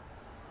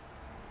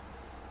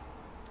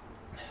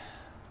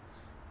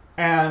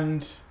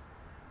 And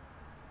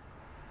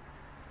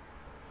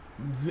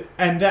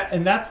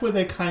that's where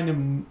they kind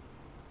of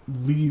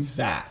leave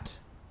that.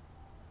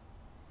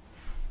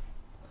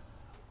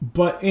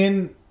 But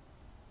in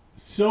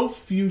so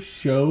few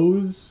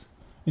shows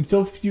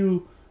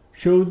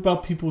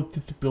about people with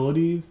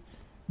disabilities,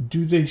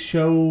 do they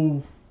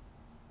show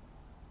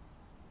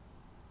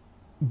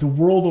the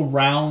world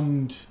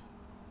around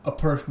a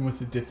person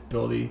with a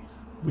disability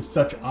with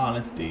such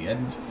honesty.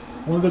 And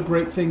one of the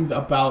great things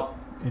about,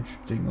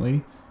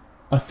 interestingly,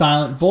 A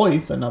Silent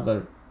Voice,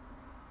 another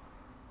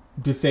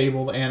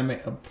disabled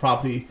anime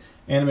property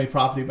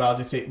about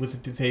with a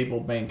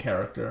disabled main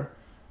character,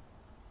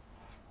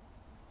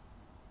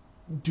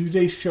 do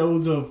they show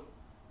the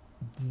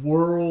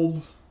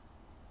world?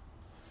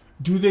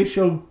 Do they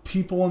show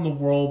people in the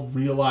world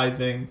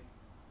realizing,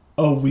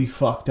 oh, we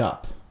fucked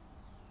up?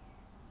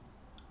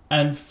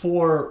 And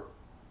for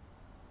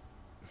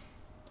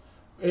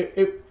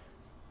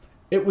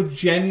it was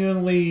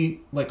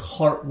genuinely like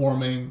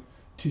heartwarming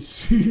to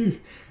see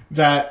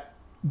that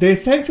they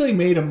essentially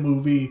made a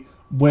movie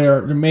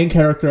where the main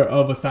character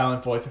of A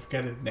Silent Voice, I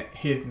forget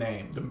his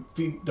name,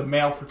 the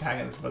male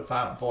protagonist of A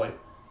Silent Voice,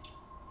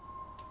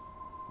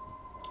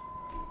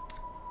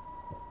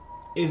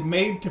 is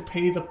made to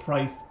pay the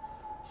price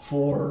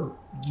for,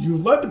 you're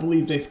led to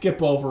believe they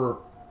skip over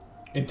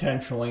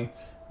intentionally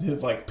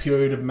his like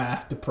period of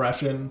mass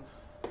depression.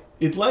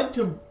 It led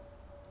to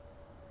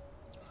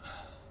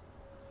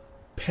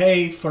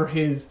pay for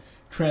his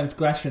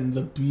transgressions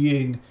of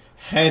being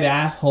head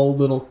asshole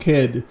little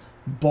kid,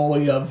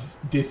 bully of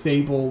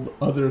disabled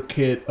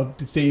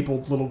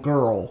little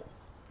girl,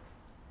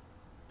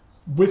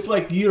 with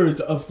like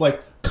years of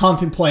like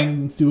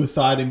contemplating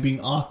suicide and being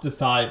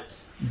ostracized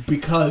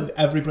because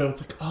everybody was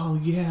like, oh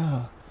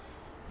yeah,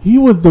 he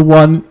was the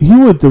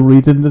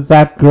reason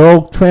that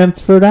girl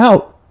transferred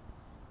out.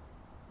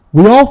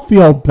 We all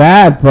feel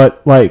bad,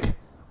 but like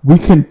we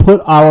can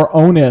put the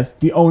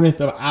onus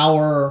of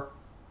our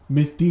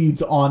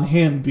misdeeds on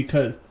him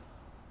because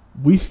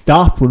we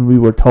stopped when we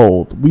were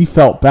told. We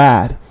felt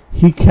bad.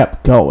 He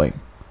kept going.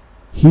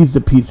 He's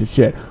the piece of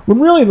shit. When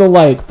really the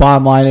like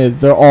bottom line is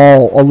they're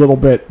all a little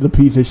bit the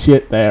piece of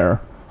shit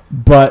there,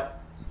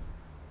 but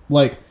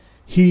like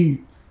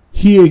he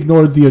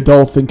ignored the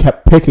adults and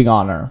kept picking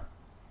on her.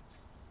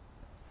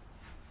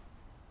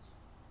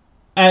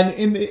 And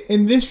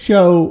in this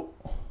show,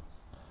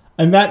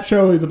 and that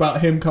show is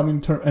about him coming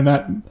to, and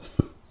that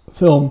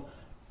film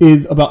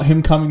is about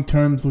him coming to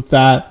terms with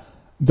that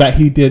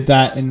he did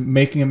that and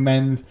making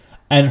amends,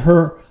 and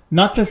her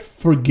not just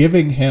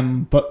forgiving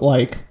him, but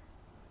like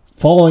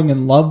falling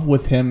in love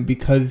with him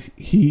because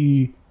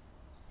he,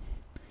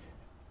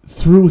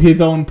 through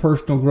his own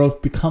personal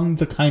growth, becomes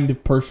the kind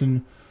of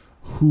person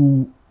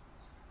who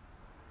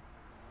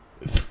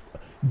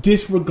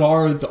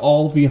disregards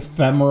all the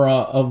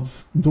ephemera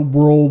of the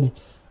world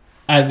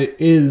as it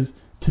is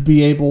to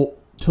be able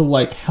to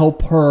like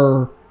help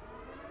her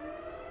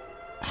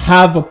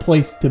have a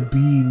place to be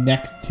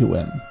next to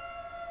him.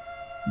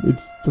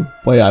 It's the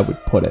way I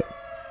would put it.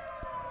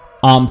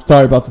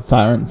 Sorry about the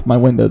sirens. My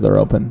windows are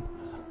open.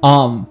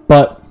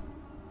 But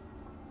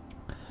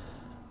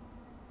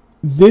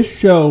this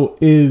show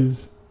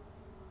is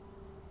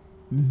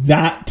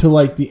that to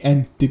like the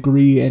nth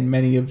degree in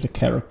many of the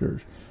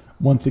characters.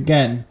 Once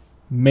again,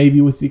 maybe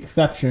with the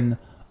exception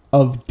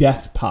of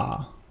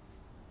Despa,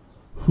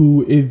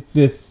 who is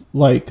this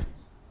like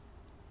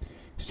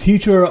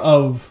teacher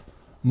of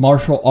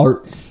martial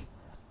arts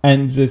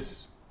and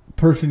this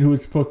person who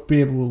is supposed to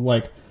be able to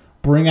like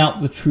bring out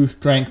the true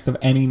strength of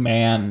any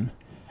man,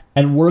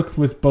 and works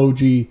with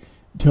Boji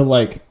to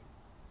like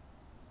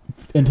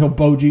until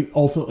Boji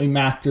ultimately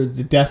masters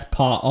the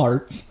Despa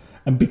arts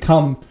and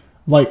becomes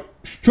like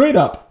straight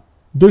up,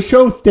 the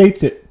show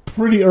states it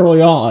pretty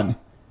early on,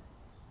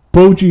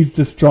 Boji's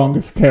the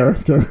strongest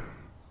character.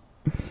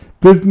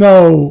 There's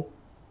no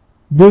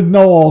there's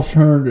no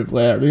alternative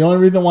there. The only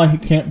reason why he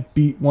can't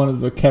beat one of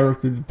the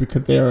characters is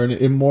because they are an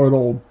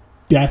immortal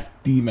death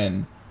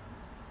demon.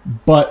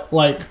 But,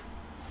 like,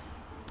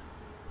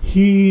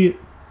 he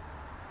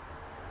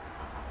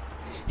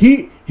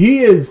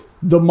is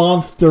the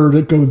monster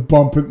that goes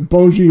bumping.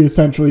 Bojji,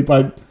 essentially,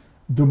 by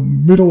the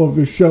middle of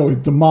the show,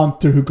 is the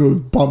monster who goes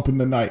bump in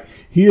the night.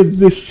 He is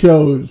this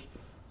show's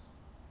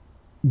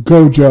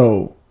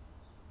Gojo,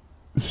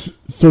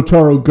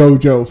 Satoru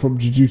Gojo from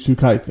Jujutsu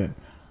Kaisen.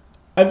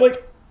 And,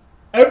 like,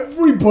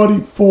 everybody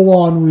full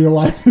on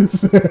realizes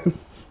this.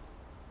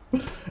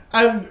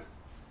 And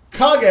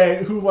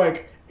Kage, who,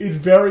 like, is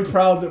very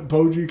proud that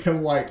Bojji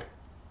can, like,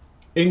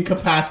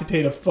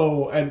 incapacitate a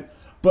foe, and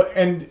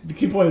the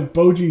key point is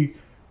Bojji,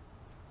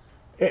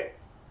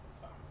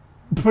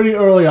 pretty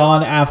early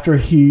on after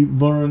he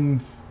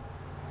masters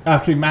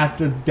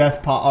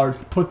Death Pot, or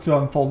puts it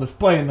on full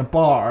display in the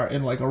bar,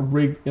 in like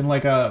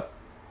a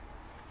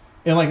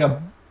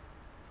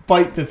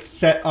fight that's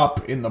set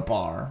up in the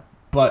bar,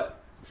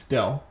 but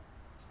still,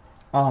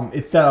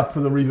 it's set up for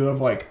the reason of,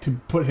 like, to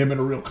put him in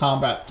a real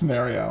combat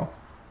scenario.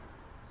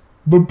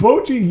 But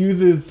Bojji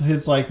uses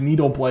his, like,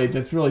 needle blade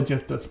that's really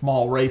just a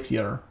small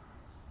rapier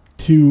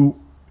to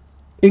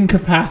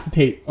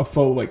incapacitate a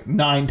foe, like,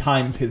 9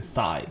 times his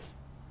size.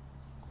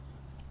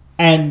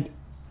 And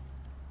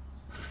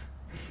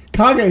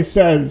Kage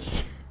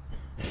says,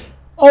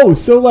 oh,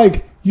 so,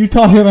 like, you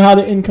taught him how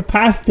to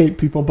incapacitate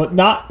people, but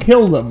not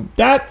kill them.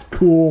 That's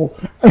cool.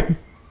 And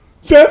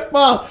Death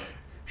Pot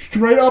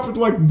straight up is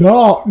like,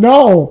 no,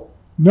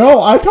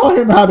 I taught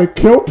him how to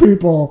kill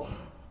people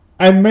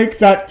and make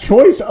that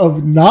choice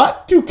of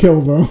not to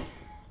kill them.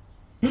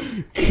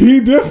 Key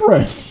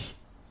difference.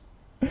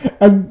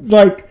 And,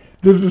 like,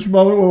 there's this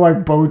moment where,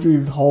 like,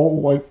 Bojji's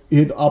whole, like,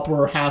 his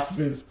upper half of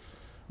his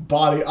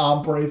body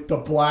embraces the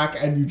black,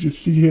 and you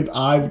just see his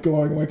eyes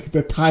glowing like he's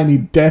a tiny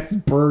death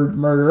bird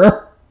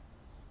murderer.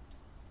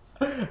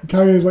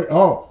 Kage's like,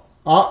 oh,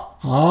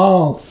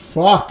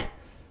 fuck.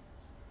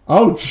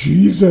 Oh,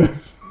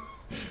 Jesus.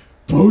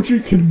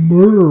 Bojji can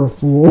murder a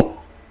fool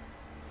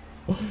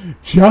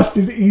just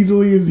as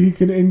easily as he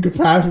can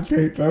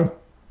incapacitate them.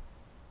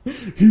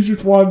 He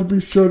just wanted to be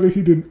sure that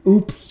he didn't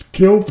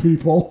kill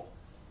people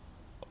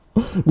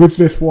with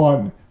this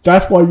one.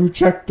 That's why you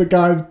checked the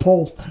guy's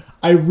pulse.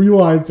 I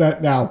realize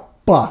that now.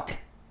 Fuck.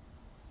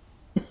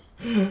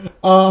 And,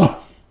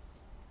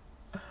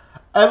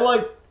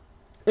 like,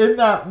 in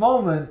that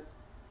moment,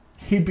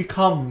 he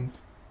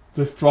becomes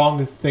the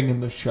strongest thing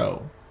in the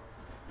show.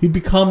 He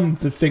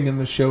becomes the thing in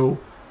the show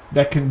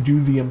that can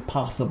do the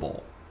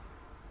impossible.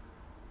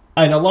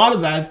 And a lot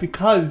of that is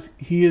because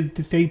he is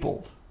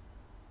disabled.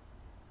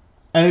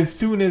 And as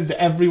soon as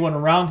everyone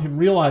around him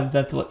realizes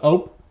that, they're like,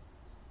 oh,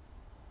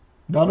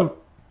 none of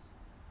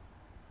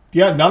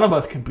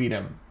us can beat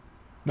him.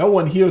 No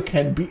one here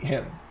can beat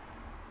him.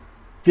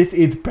 This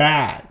is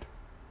bad.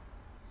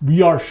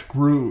 We are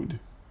screwed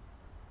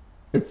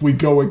if we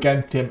go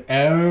against him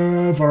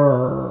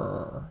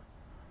ever.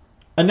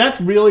 And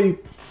that's really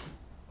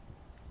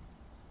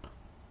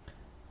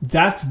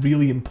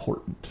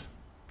important.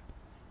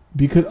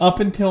 Because up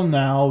until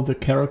now, the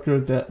character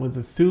that was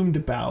assumed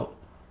about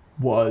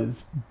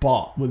was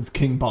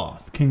King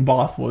Boss. King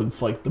Boss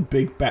was like the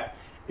big bad.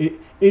 It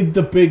is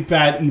the big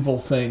bad evil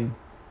thing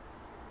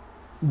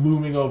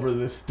looming over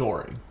this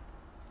story.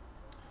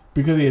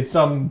 Because he had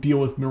some deal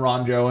with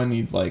Miranjo, and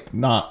he's like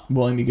not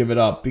willing to give it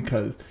up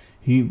because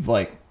he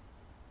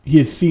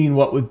has seen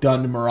what was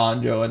done to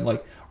Miranjo, and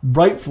like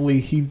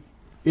rightfully he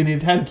in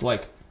his head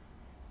like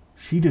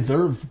she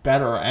deserves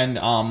better. And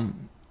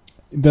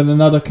then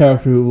another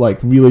character who like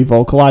really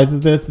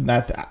vocalizes this, and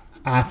that's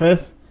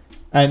Aphis.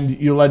 And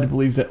you're led to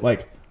believe that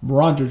like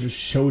Miranjo just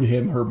showed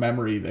him her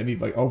memory, and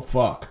he's like, oh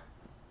fuck,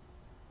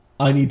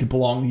 I need to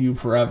belong to you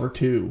forever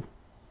too.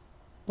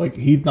 Like,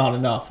 he's not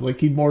enough. Like,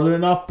 he's more than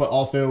enough, but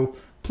also,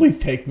 please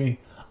take me.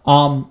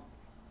 And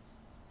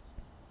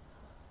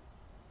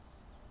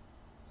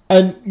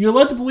you're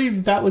led to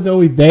believe that was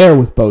always there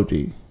with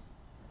Bojji.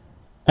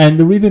 And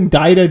the reason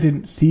Daida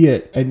didn't see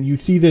it, and you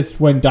see this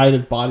when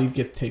Daida's body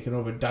gets taken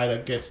over,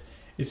 Daida gets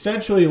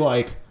essentially,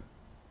 like,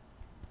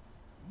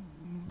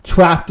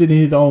 trapped in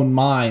his own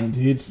mind.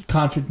 His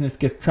consciousness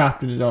gets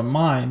trapped in his own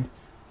mind.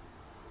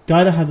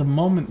 Daida has a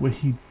moment where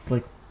he,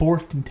 like,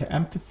 bursts into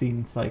empathy,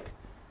 and it's like,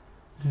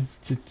 this is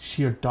just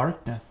sheer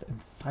darkness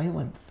and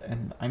silence,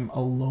 and I'm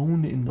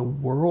alone in the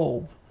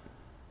world.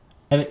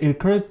 And it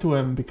occurs to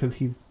him because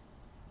you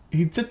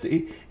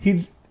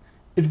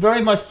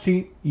very much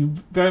see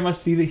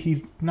that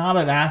he's not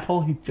an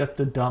asshole. He's just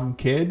a dumb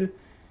kid.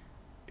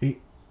 He's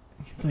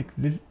like,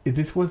 is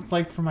this what it's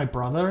like for my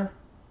brother?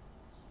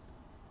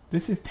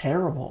 This is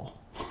terrible.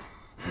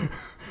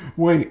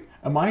 Wait,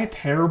 am I a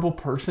terrible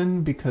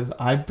person because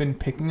I've been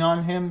picking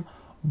on him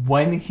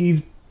when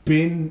he's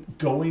been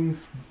going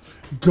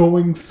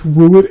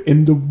through it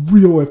in the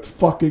realest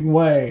fucking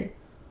way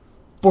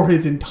for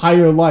his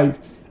entire life,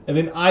 and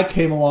then I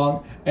came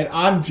along and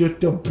I'm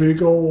just a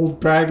big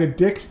old bag of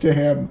dicks to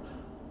him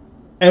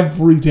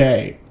every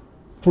day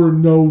for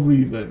no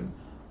reason.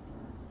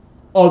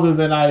 other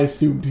than I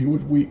assumed he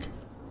was weak.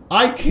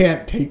 I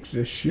can't take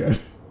this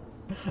shit.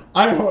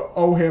 I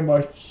owe him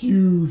a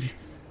huge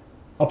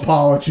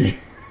apology.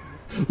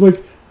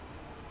 Like,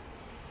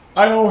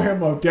 I owe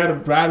him a debt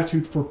of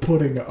gratitude for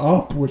putting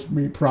up with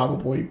me,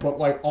 probably, but,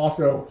 like,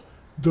 also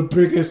the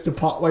biggest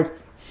like,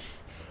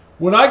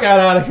 when I got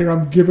out of here,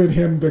 I'm giving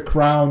him the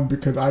crown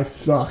because I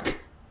suck.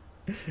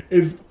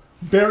 Is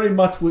very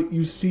much what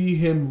you see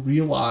him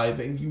realize,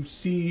 and you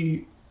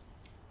see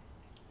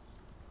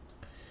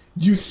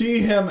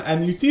him,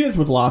 and you see this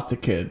with lots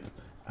of kids,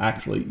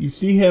 actually. You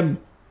see him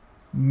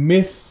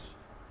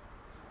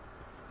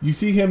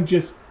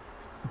just,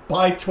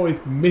 by choice,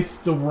 miss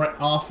the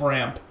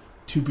off-ramp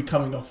to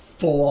becoming a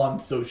full-on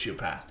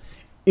sociopath.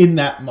 In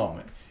that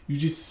moment. You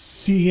just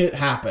see it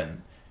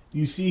happen.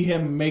 You see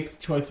him make the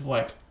choice of,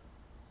 like,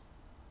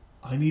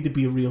 I need to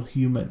be a real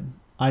human.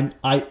 I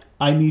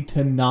need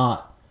to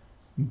not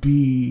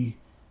be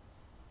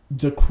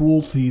the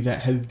cruelty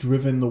that has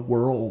driven the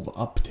world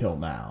up till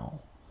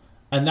now.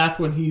 And that's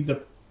when he's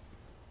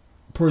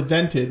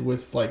presented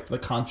with, like, the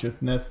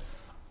consciousness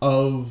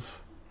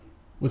of,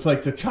 with,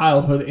 like, the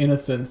childhood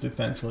innocence,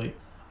 essentially,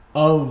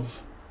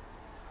 of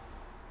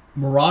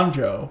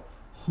Miranjo,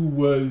 who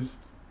was,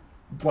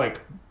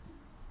 like,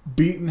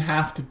 beaten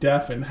half to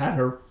death and had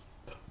her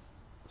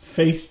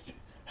face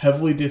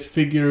heavily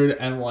disfigured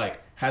and,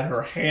 like, had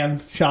her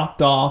hands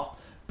chopped off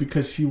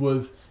because she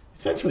was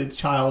essentially the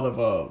child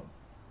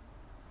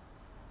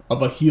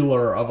of a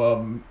healer, of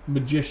a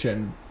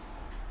magician,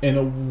 in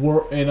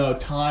a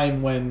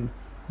time when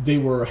they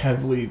were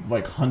heavily,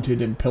 like,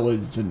 hunted and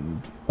pillaged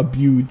and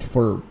abused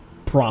for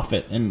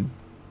profit and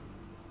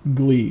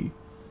glee.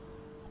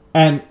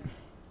 And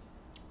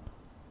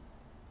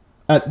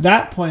at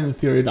that point in the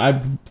series,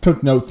 I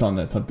took notes on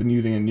this. I've been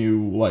using a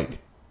new, like,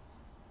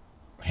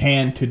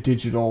 hand to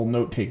digital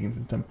note-taking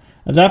system.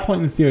 At that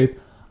point in the series,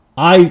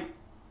 I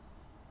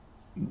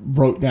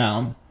wrote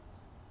down,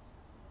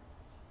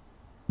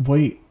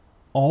 wait,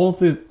 all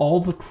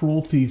the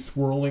cruelty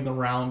swirling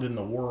around in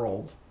the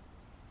world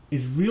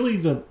is really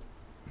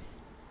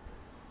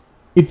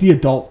it's the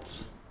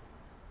adults.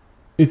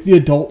 It's the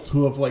adults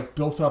who have, like,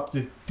 built up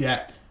this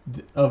debt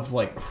of,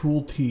 like,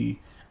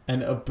 cruelty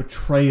and of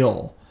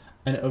betrayal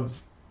and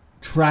of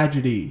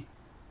tragedy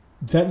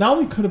that not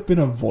only could have been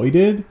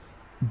avoided,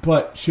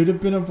 but should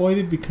have been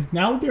avoided because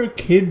now their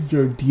kids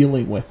are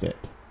dealing with it.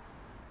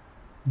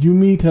 You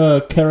meet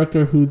a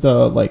character who's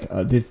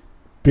this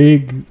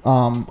big,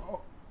 who's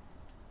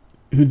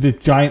this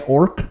giant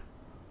orc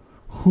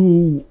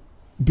who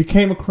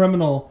became a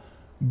criminal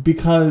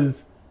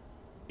because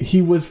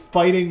he was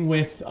fighting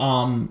with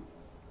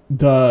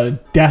the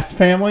Death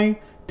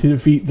family to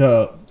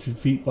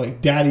defeat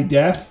like Daddy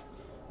Death,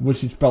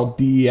 which is spelled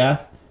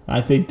D-E-S.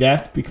 I say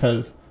Death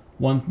because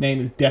one's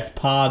name is Death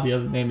Pa, the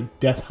other name is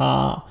Death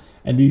Ha,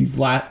 and the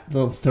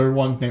third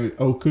one's name is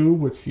Oku,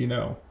 which, you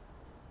know,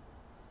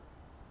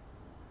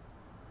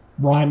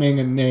 rhyming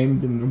and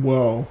names and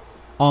whoa.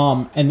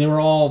 And they were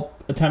all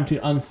attempting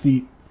to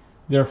unseat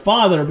their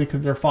father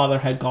because their father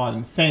had gone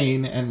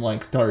insane and,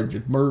 like, started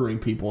just murdering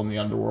people in the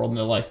underworld. And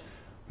they're like,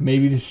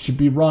 maybe this should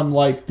be run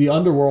like the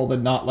underworld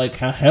and not like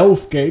a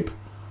hellscape.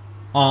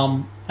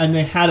 And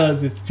they had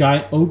this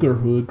giant ogre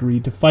who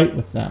agreed to fight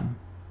with them.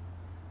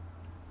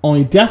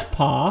 Only Death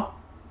Pa,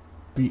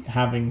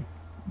 having,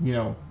 you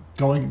know,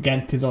 going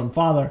against his own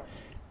father,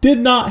 did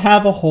not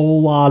have a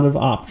whole lot of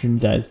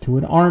options as to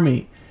an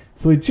army.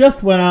 So he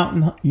just went out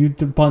and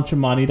used a bunch of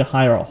money to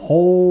hire a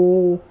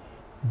whole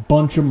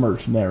bunch of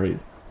mercenaries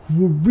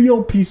who were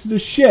real pieces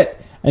of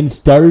shit and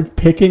started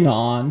picking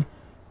on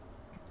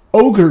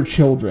ogre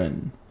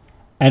children.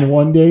 And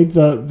one day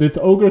this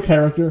ogre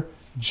character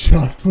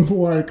just was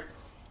like,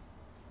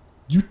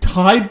 you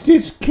tied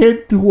this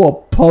kid to a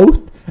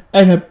post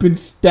and have been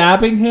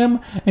stabbing him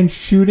and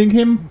shooting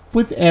him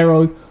with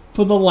arrows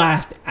for the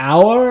last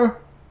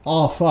hour?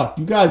 Oh, fuck.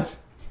 You guys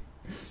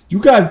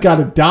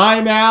gotta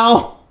die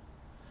now.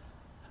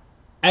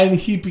 And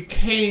he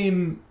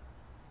became...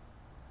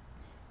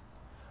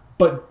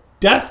 But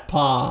Death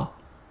Pa...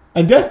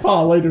 And Death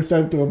Pa later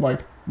said to him,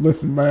 like,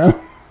 listen, man,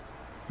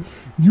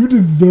 you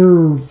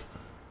deserve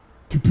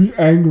to be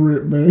angry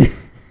at me.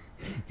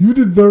 You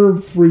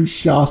deserve free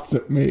shots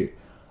at me.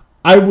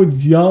 I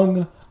was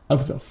young. I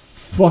was a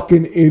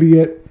fucking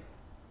idiot.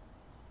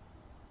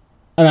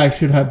 And I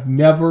should have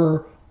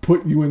never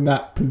put you in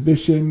that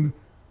position.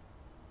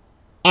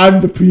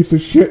 I'm the piece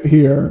of shit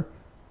here.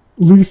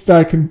 Least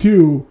I can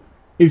do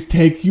is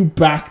take you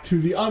back to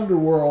the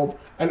underworld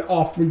and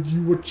offer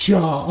you a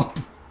job.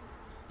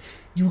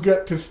 You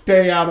get to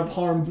stay out of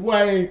harm's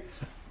way.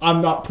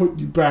 I'm not putting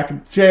you back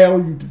in jail.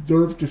 You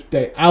deserve to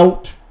stay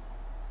out.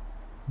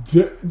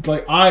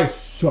 Like, I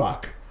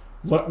suck.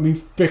 Let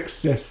me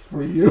fix this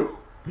for you.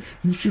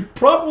 You should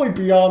probably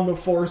be on the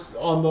force,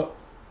 on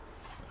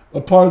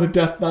a part of the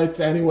Death Knights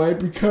anyway,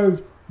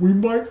 because we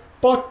might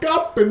fuck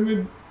up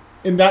in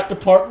that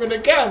department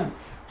again.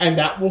 And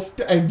that will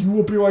and you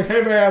will be like,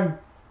 hey man,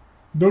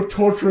 no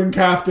torturing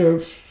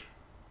captives.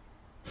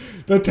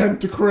 that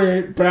tend to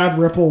create bad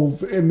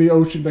ripples in the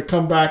ocean that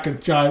come back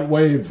as giant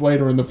waves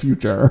later in the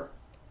future.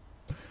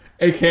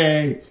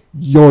 AKA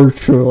yours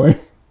truly.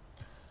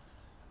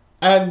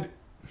 And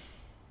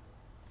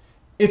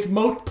it's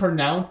most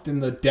pronounced in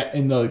the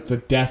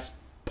Death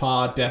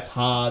Pod, Death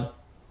Hod,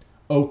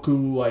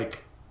 Oku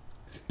like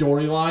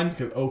storyline,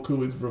 because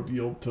Oku is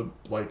revealed to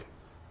like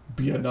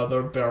be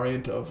another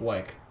variant of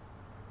like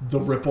the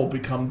ripple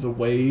becomes a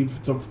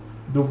wave. The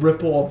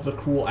ripple of the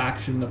cruel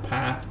action in the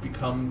past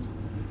becomes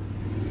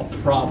a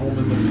problem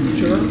in the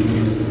future.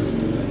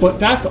 But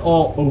that's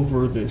all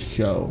over this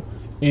show.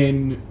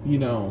 In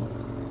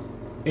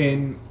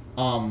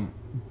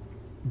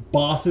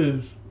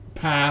Boss's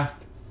past,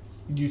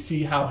 you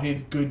see how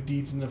his good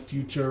deeds in the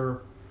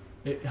future,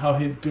 how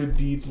his good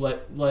deeds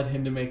led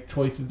him to make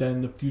choices that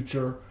in the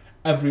future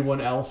everyone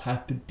else has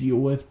to deal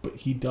with, but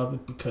he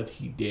doesn't because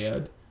he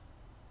dared.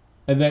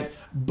 And then,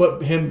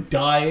 but him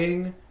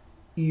dying,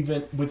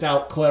 even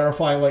without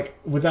clarifying, like,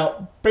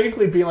 without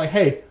basically being like,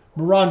 hey,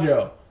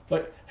 Miranjo,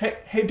 like,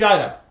 hey,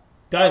 Dida,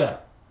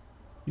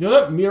 you know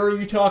that mirror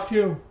you talk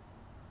to?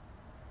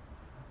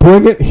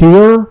 Bring it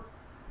here.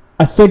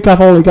 I think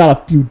I've only got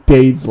a few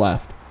days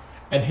left.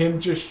 And him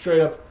just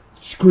straight up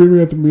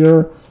screaming at the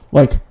mirror,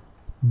 like,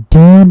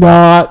 do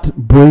not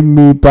bring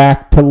me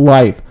back to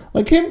life.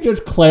 Like, him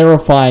just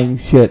clarifying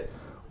shit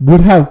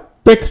would have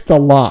fixed a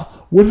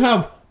lot, would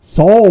have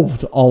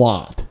solved a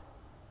lot.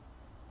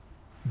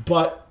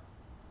 But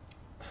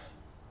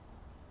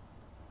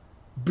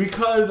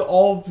because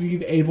all of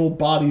these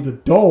able-bodied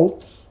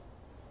adults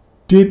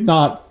did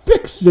not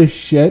fix this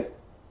shit,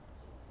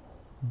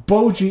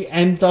 Bojji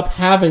ends up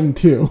having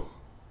to.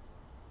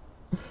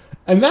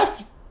 And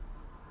that's,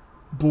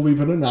 believe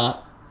it or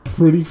not,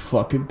 pretty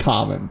fucking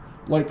common.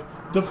 Like,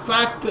 the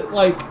fact that,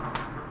 like,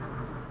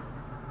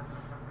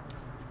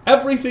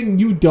 everything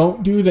you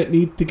don't do that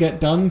needs to get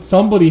done,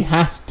 somebody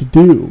has to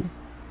do.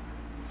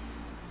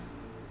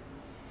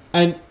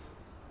 And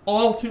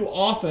all too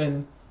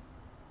often,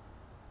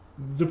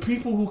 the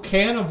people who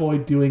can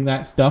avoid doing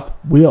that stuff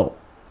will.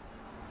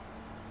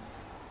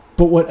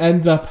 But what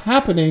ends up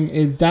happening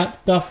is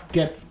that stuff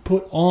gets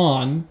put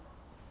on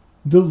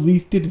the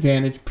least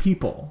advantaged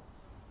people.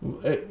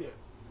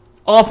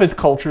 Office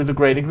culture is a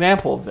great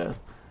example of this.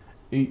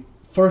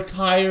 First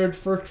hired,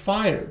 first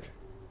fired.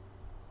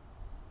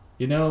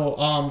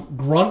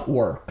 Grunt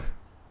work.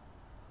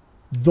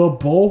 The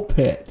bull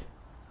pit.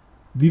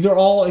 These are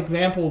all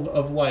examples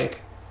of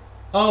like,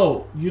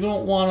 oh, you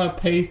don't want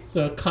to paste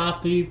a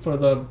copy for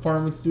the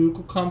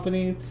pharmaceutical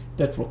companies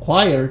that's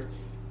required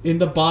in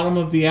the bottom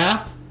of the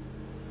app?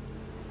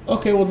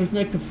 Okay, well, just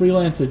make the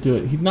freelancer do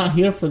it. He's not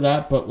here for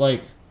that, but,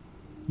 like,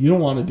 you don't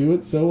want to do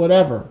it, so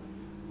whatever.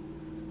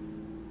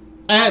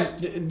 And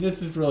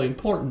this is really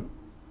important.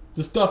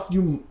 The stuff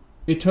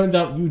it turns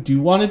out you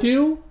do want to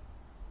do,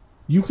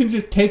 you can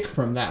just take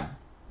from them.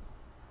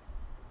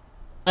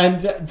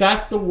 And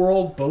that's the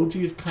world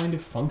Bojji is kind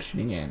of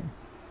functioning in.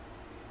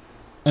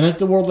 And that's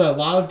the world that a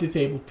lot of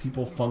disabled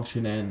people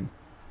function in,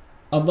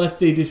 unless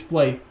they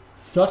display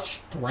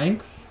such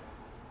strength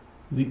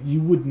that you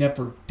would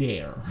never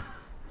dare.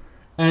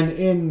 And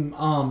in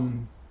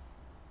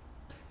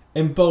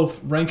both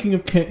Ranking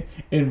of Kings,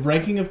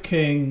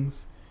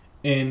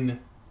 in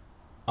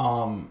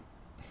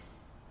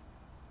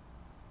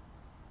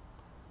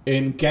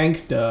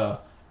Gangsta,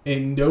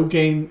 in No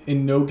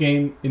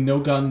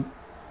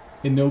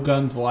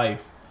Gun's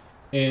Life,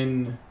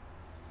 in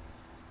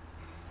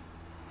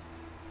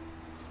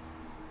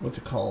what's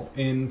it called?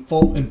 In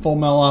Full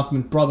Metal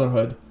Alchemist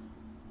Brotherhood.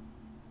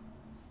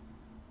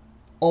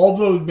 All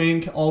those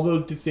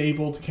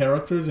disabled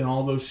characters in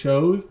all those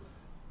shows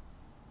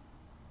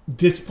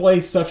display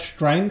such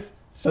strength,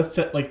 such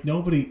that like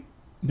nobody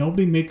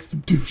makes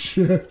them do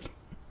shit.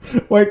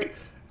 Like,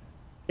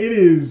 it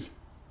is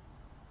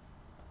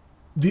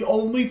the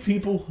only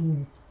people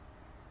who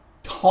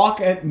talk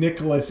at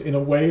Nicholas in a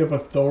way of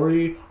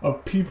authority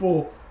of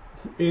people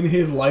in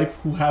his life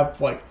who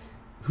have like,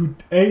 who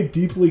A,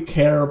 deeply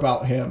care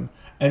about him,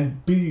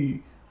 and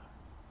B,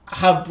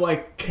 have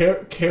like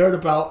cared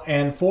about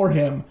and for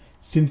him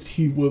since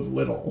he was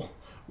little.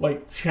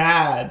 Like,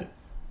 Chad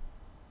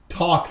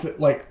talks to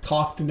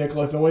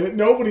Nicholas in a way that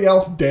nobody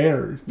else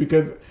dares,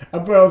 because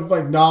everybody was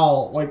like,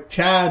 no, like,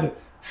 Chad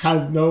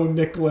has known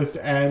Nicholas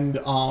and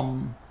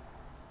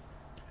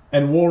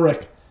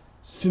Warwick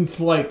since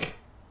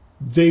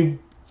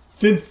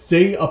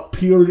they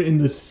appeared in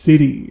the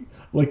city.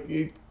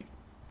 Like,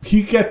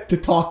 he gets to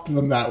talk to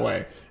them that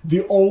way.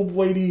 The old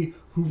lady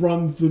who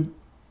runs the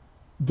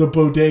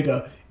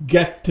bodega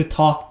gets to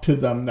talk to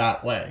them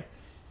that way.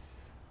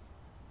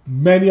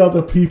 Many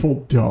other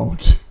people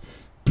don't,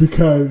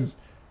 because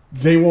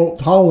they won't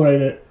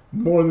tolerate it.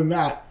 More than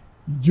that,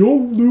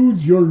 you'll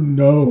lose your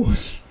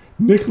nose.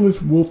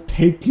 Nicholas will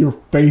take your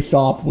face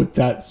off with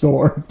that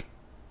sword.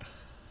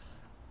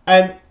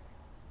 And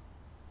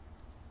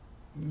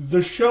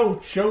the show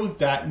shows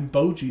that in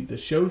Bojji. The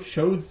show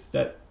shows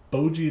that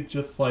Bojji is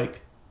just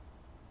like,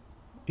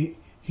 he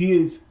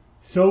is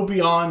so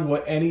beyond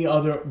what any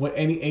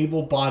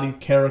able-bodied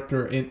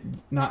character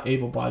not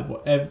able-bodied,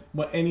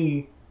 what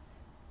any,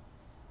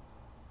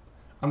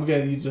 I'm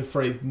going to use the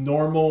phrase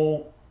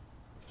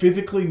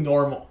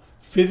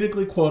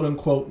physically quote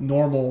unquote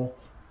normal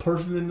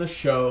person in the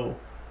show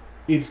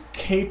is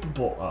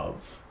capable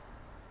of,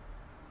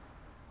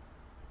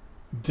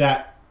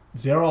 that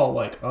they're all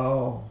like,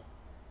 oh,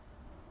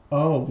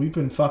 we've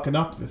been fucking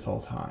up this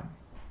whole time.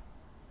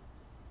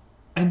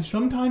 And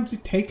sometimes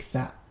it takes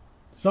that.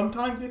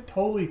 Sometimes it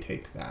totally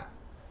takes that.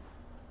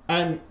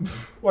 And,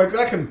 like,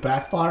 that can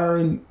backfire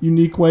in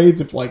unique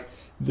ways if, like,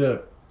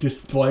 the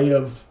display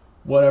of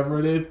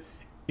whatever it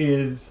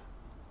is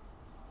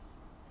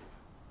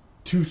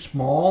too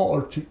small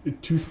or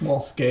too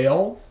small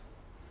scale.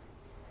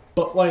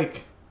 But,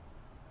 like,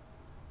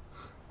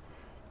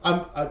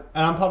 I'm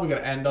probably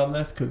going to end on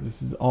this because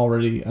this is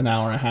already an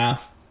hour and a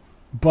half.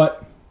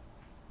 But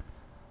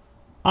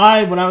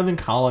when I was in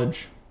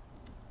college,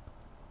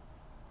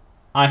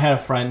 I had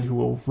a friend who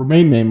will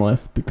remain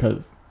nameless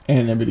because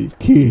anonymity is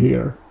key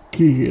here,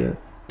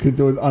 because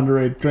there was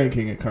underage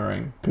drinking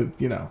occurring, because,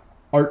 you know,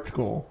 art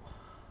school,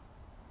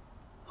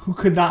 who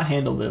could not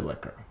handle their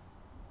liquor.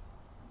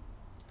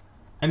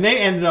 And they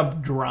ended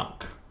up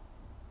drunk.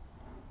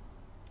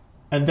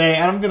 And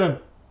I'm going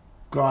to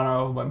go on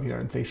a limb here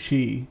and say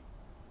she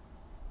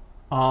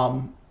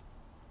got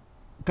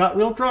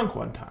real drunk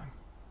one time.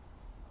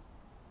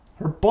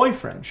 Her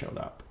boyfriend showed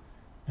up.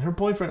 And her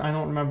boyfriend, I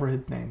don't remember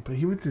his name, but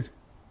he was this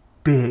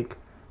big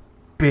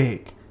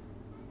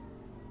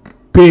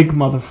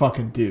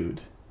motherfucking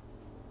dude.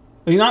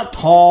 Like, not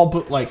tall,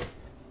 but, like,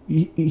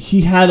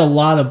 he had a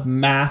lot of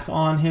mass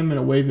on him in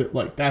a way that,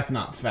 like, that's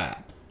not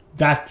fat.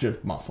 That's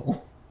just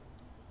muscle.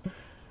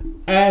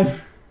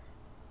 And,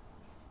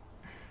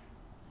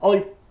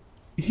 like,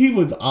 he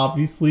was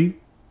obviously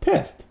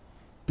pissed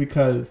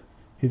because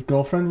his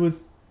girlfriend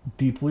was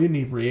deeply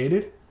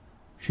inebriated.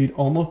 She'd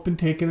almost been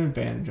taken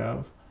advantage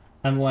of.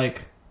 And,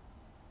 like,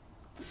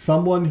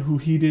 someone who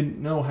he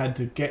didn't know had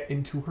to get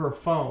into her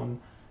phone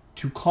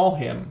to call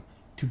him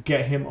to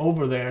get him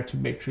over there to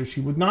make sure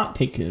she was not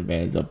taken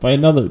advantage of by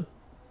another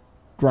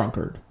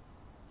drunkard.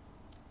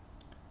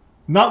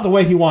 Not the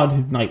way he wanted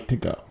his night to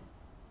go.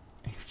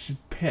 He was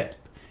just pissed.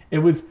 It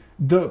was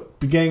the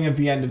beginning of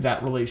the end of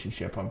that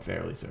relationship, I'm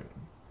fairly certain.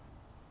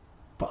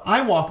 But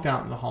I walked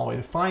out in the hallway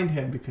to find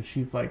him because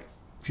she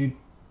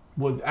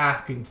was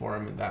asking for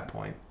him at that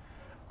point.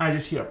 I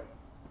just hear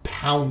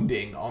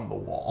pounding on the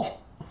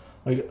wall.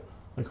 Like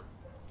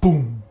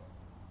boom,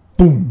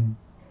 boom,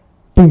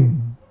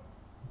 boom,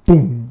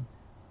 boom.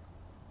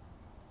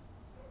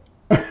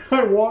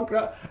 I walked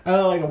out, and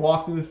I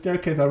walked in the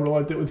staircase. I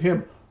realized it was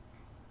him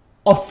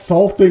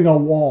assaulting a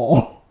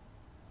wall.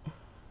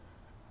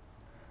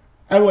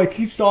 And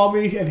he saw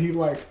me, and he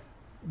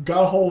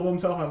got a hold of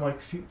himself. I'm like,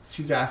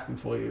 she's asking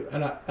for you.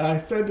 And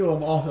I said to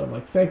him also, I'm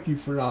like, thank you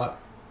for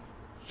not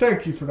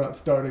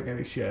starting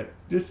any shit.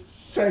 Just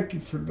thank you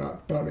for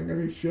not starting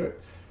any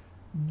shit.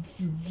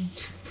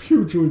 It's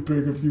hugely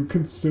big of you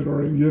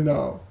considering,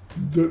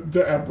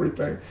 the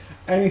everything.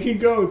 And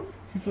he's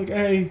like,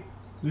 hey,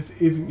 this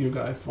isn't you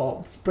guys'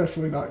 fault,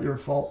 especially not your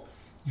fault.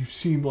 You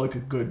seem like a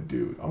good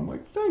dude. I'm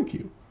like, thank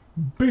you.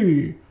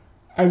 B.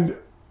 And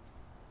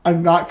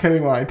I'm not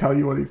kidding when I tell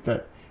you what he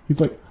said.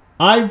 He's like,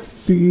 I've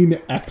seen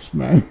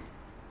X-Men.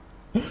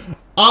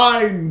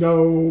 I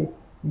know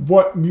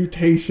what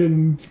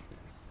mutation...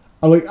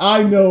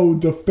 I know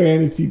the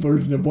fantasy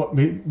version of what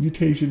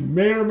mutation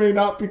may or may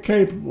not be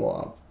capable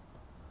of.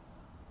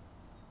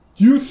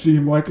 You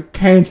seem like a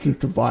cancer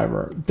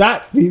survivor.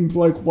 That seems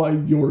like why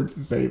you're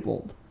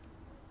disabled.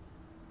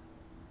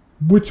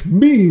 Which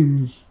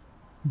means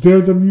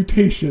there's a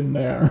mutation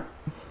there.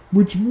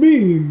 Which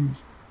means,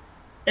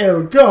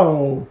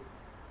 ergo,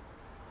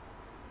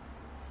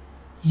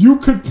 you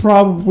could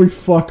probably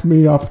fuck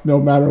me up no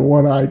matter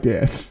what I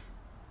did.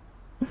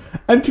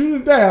 And to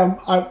the day,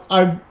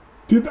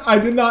 I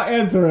did not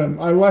answer him.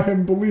 I let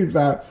him believe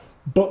that.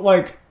 But,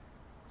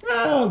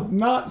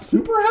 not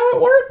super how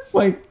it works.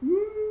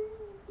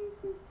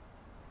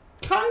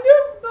 Kind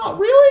of. Not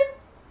really.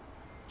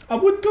 I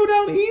wouldn't go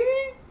down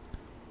easy.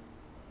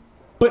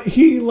 But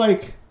he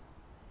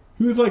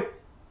was like,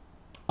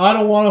 I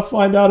don't want to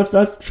find out if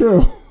that's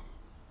true.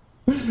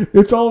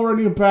 It's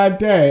already a bad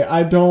day.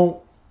 I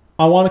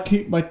want to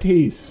keep my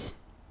teeth.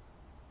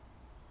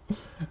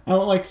 I'm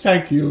like,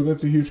 thank you.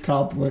 That's a huge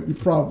compliment. You're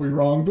probably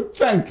wrong, but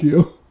thank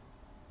you.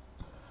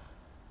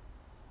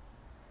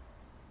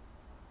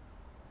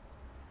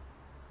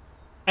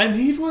 And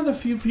he's one of the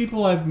few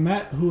people I've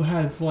met who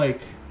has,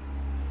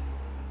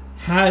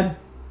 had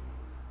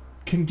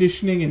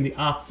conditioning in the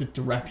opposite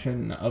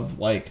direction of,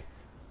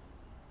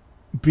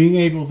 being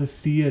able to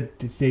see a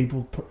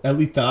disabled, at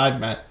least that I've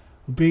met,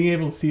 being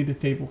able to see a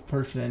disabled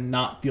person and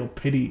not feel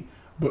pity,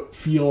 but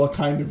feel a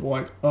kind of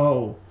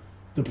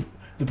the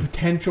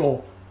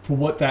potential for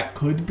what that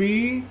could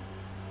be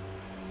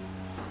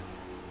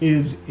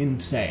is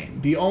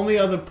insane. The only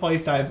other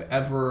place I've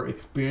ever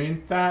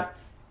experienced that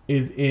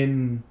is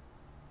in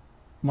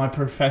my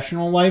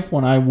professional life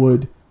when I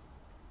would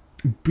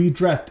be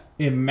dressed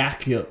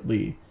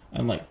immaculately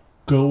and like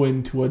go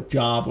into a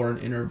job or an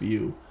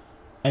interview,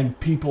 and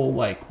people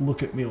like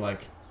look at me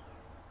like,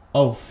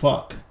 oh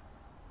fuck,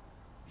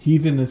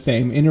 he's in the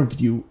same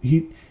interview.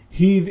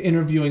 He's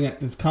interviewing at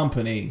this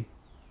company.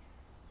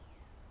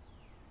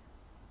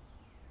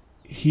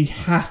 He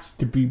has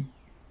to be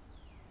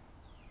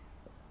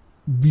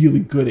really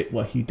good at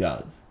what he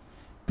does,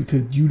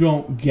 because you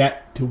don't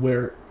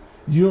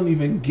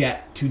even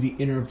get to the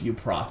interview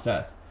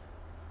process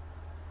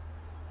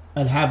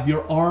and have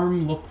your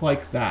arm look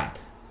like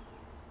that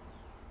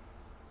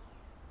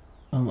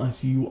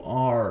unless you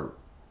are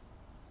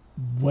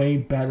way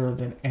better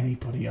than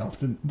anybody else,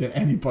 than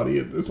anybody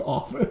in this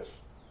office.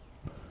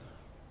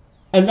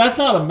 And that's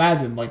not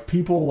imagined. Like,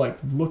 people like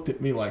looked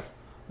at me like,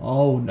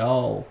 oh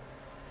no,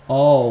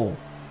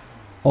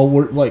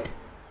 we're like,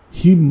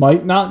 he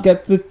might not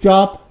get this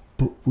job,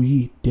 but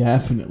we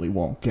definitely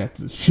won't get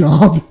this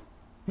job.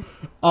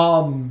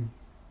 And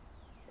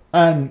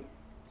to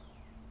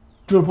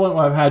the point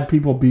where I've had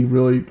people be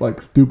really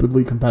like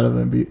stupidly competitive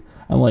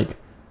and like,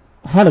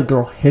 I had a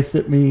girl hiss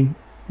at me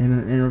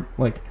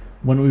like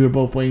when we were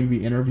both waiting to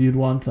be interviewed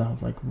once, and I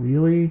was like,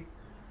 really?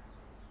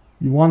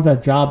 You want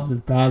that job this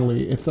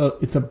badly? It's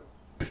a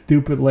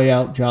stupid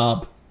layout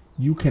job.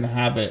 You can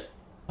have it.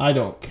 I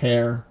don't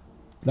care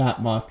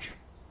that much.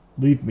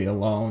 Leave me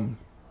alone.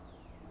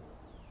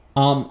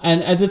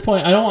 And at this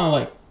point, I don't want to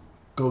like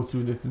go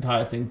through this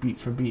entire thing beat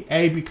for beat.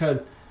 A, because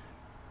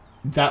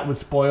that would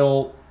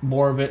spoil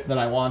more of it than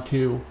I want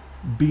to.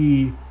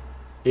 B,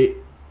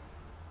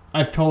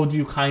 I've told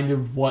you kind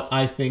of what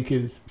I think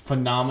is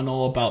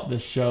phenomenal about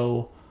this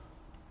show.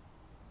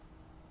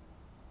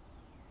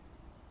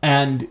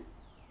 And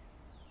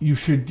you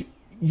should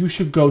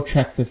go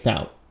check this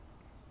out.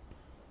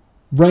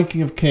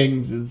 Ranking of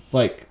Kings is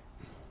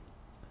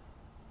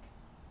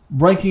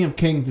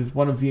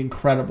one of the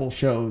incredible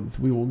shows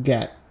we will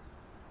get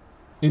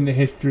in the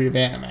history of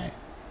anime.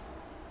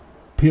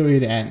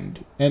 Period.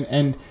 End.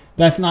 And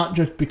that's not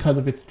just because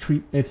of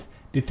its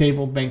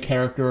disabled main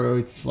character, or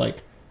its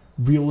like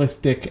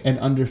realistic and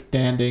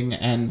understanding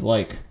and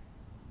like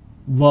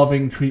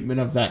loving treatment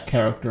of that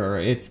character.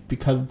 It's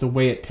because of the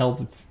way it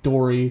tells its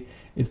story.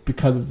 It's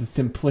because of the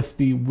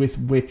simplicity with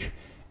which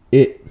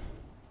it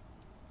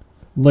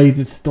lays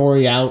its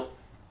story out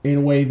in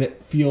a way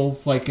that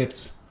feels like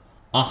it's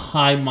a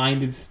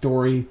high-minded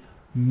story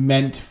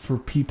meant for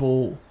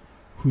people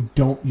who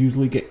don't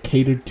usually get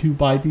catered to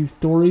by these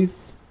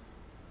stories.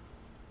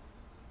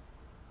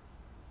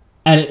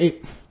 And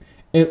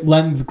it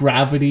lends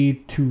gravity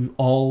to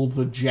all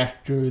the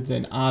gestures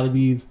and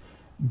oddities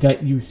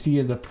that you see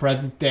in the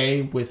present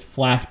day, with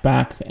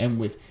flashbacks and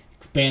with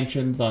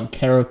expansions on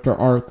character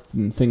arcs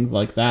and things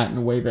like that, in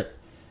a way that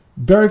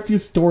very few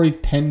stories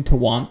tend to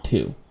want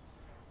to.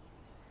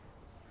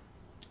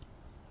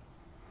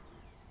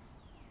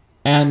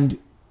 And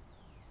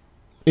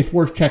it's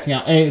worth checking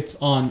out. It's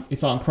on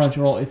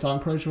Crunchyroll. It's on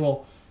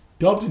Crunchyroll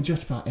dubbed in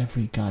just about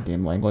every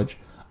goddamn language,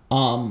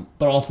 but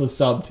also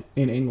subbed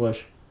in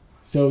English.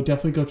 So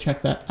definitely go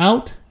check that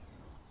out.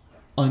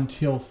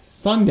 Until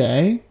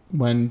Sunday,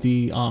 when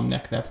the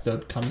next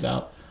episode comes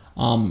out.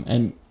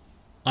 And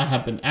I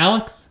have been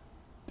Alex.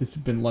 This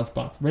has been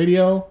Lunchbox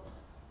Radio.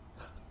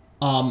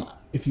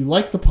 If you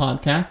like the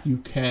podcast, you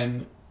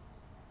can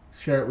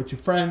share it with your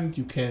friends.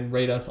 You can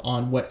rate us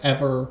on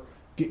whatever.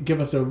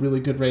 Give us a really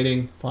good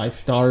rating, 5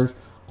 stars,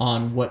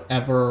 on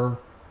whatever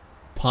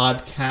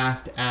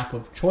podcast app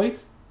of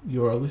choice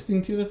you're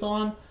listening to this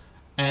on.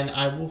 And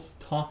I will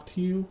talk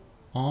to you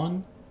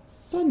on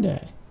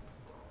Sunday.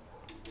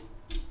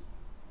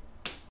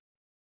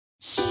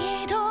 一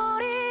人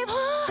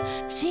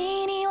は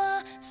血に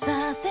は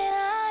させ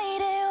ない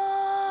でよ。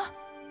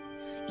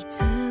い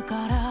つ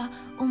から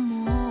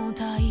重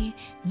たい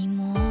荷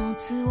物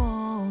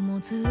を持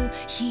つ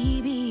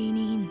日々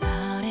に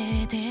慣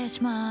れて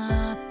し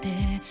まってい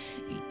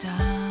た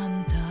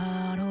ん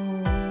だろ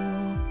う。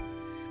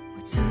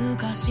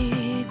難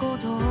しいこ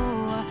と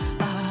は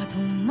後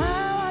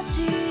回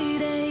し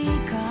でいい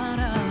か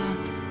ら、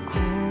孤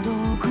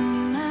独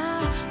な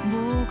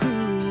僕を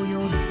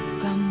夜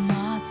が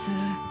待つ。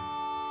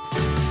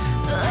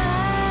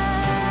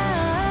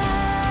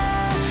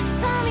寂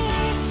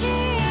しい想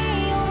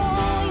い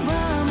は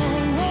も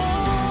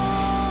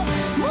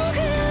う僕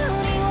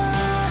には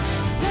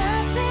さ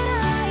せな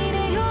いで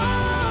よ。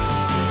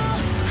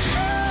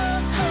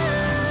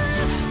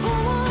思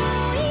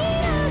い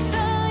出した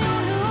夜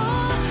を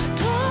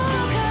ど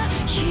うか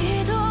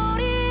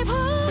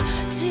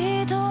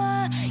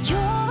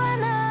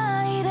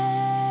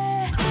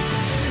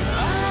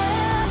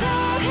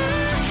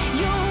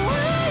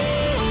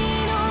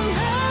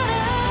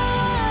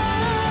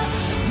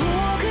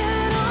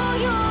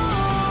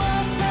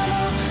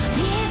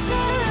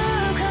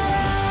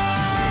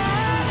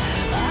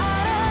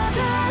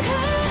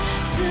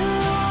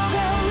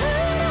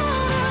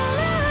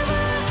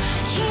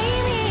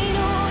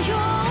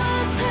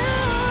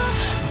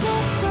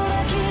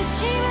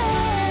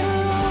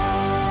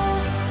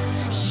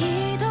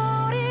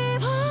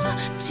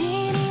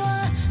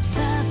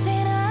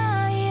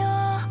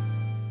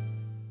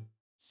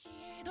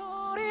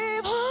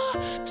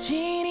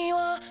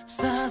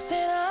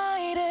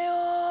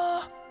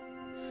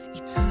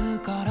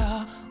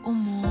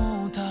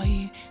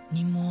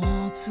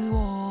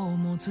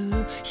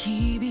ず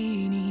日々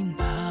に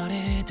慣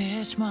れ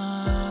てし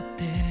まっ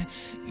て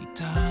い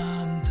た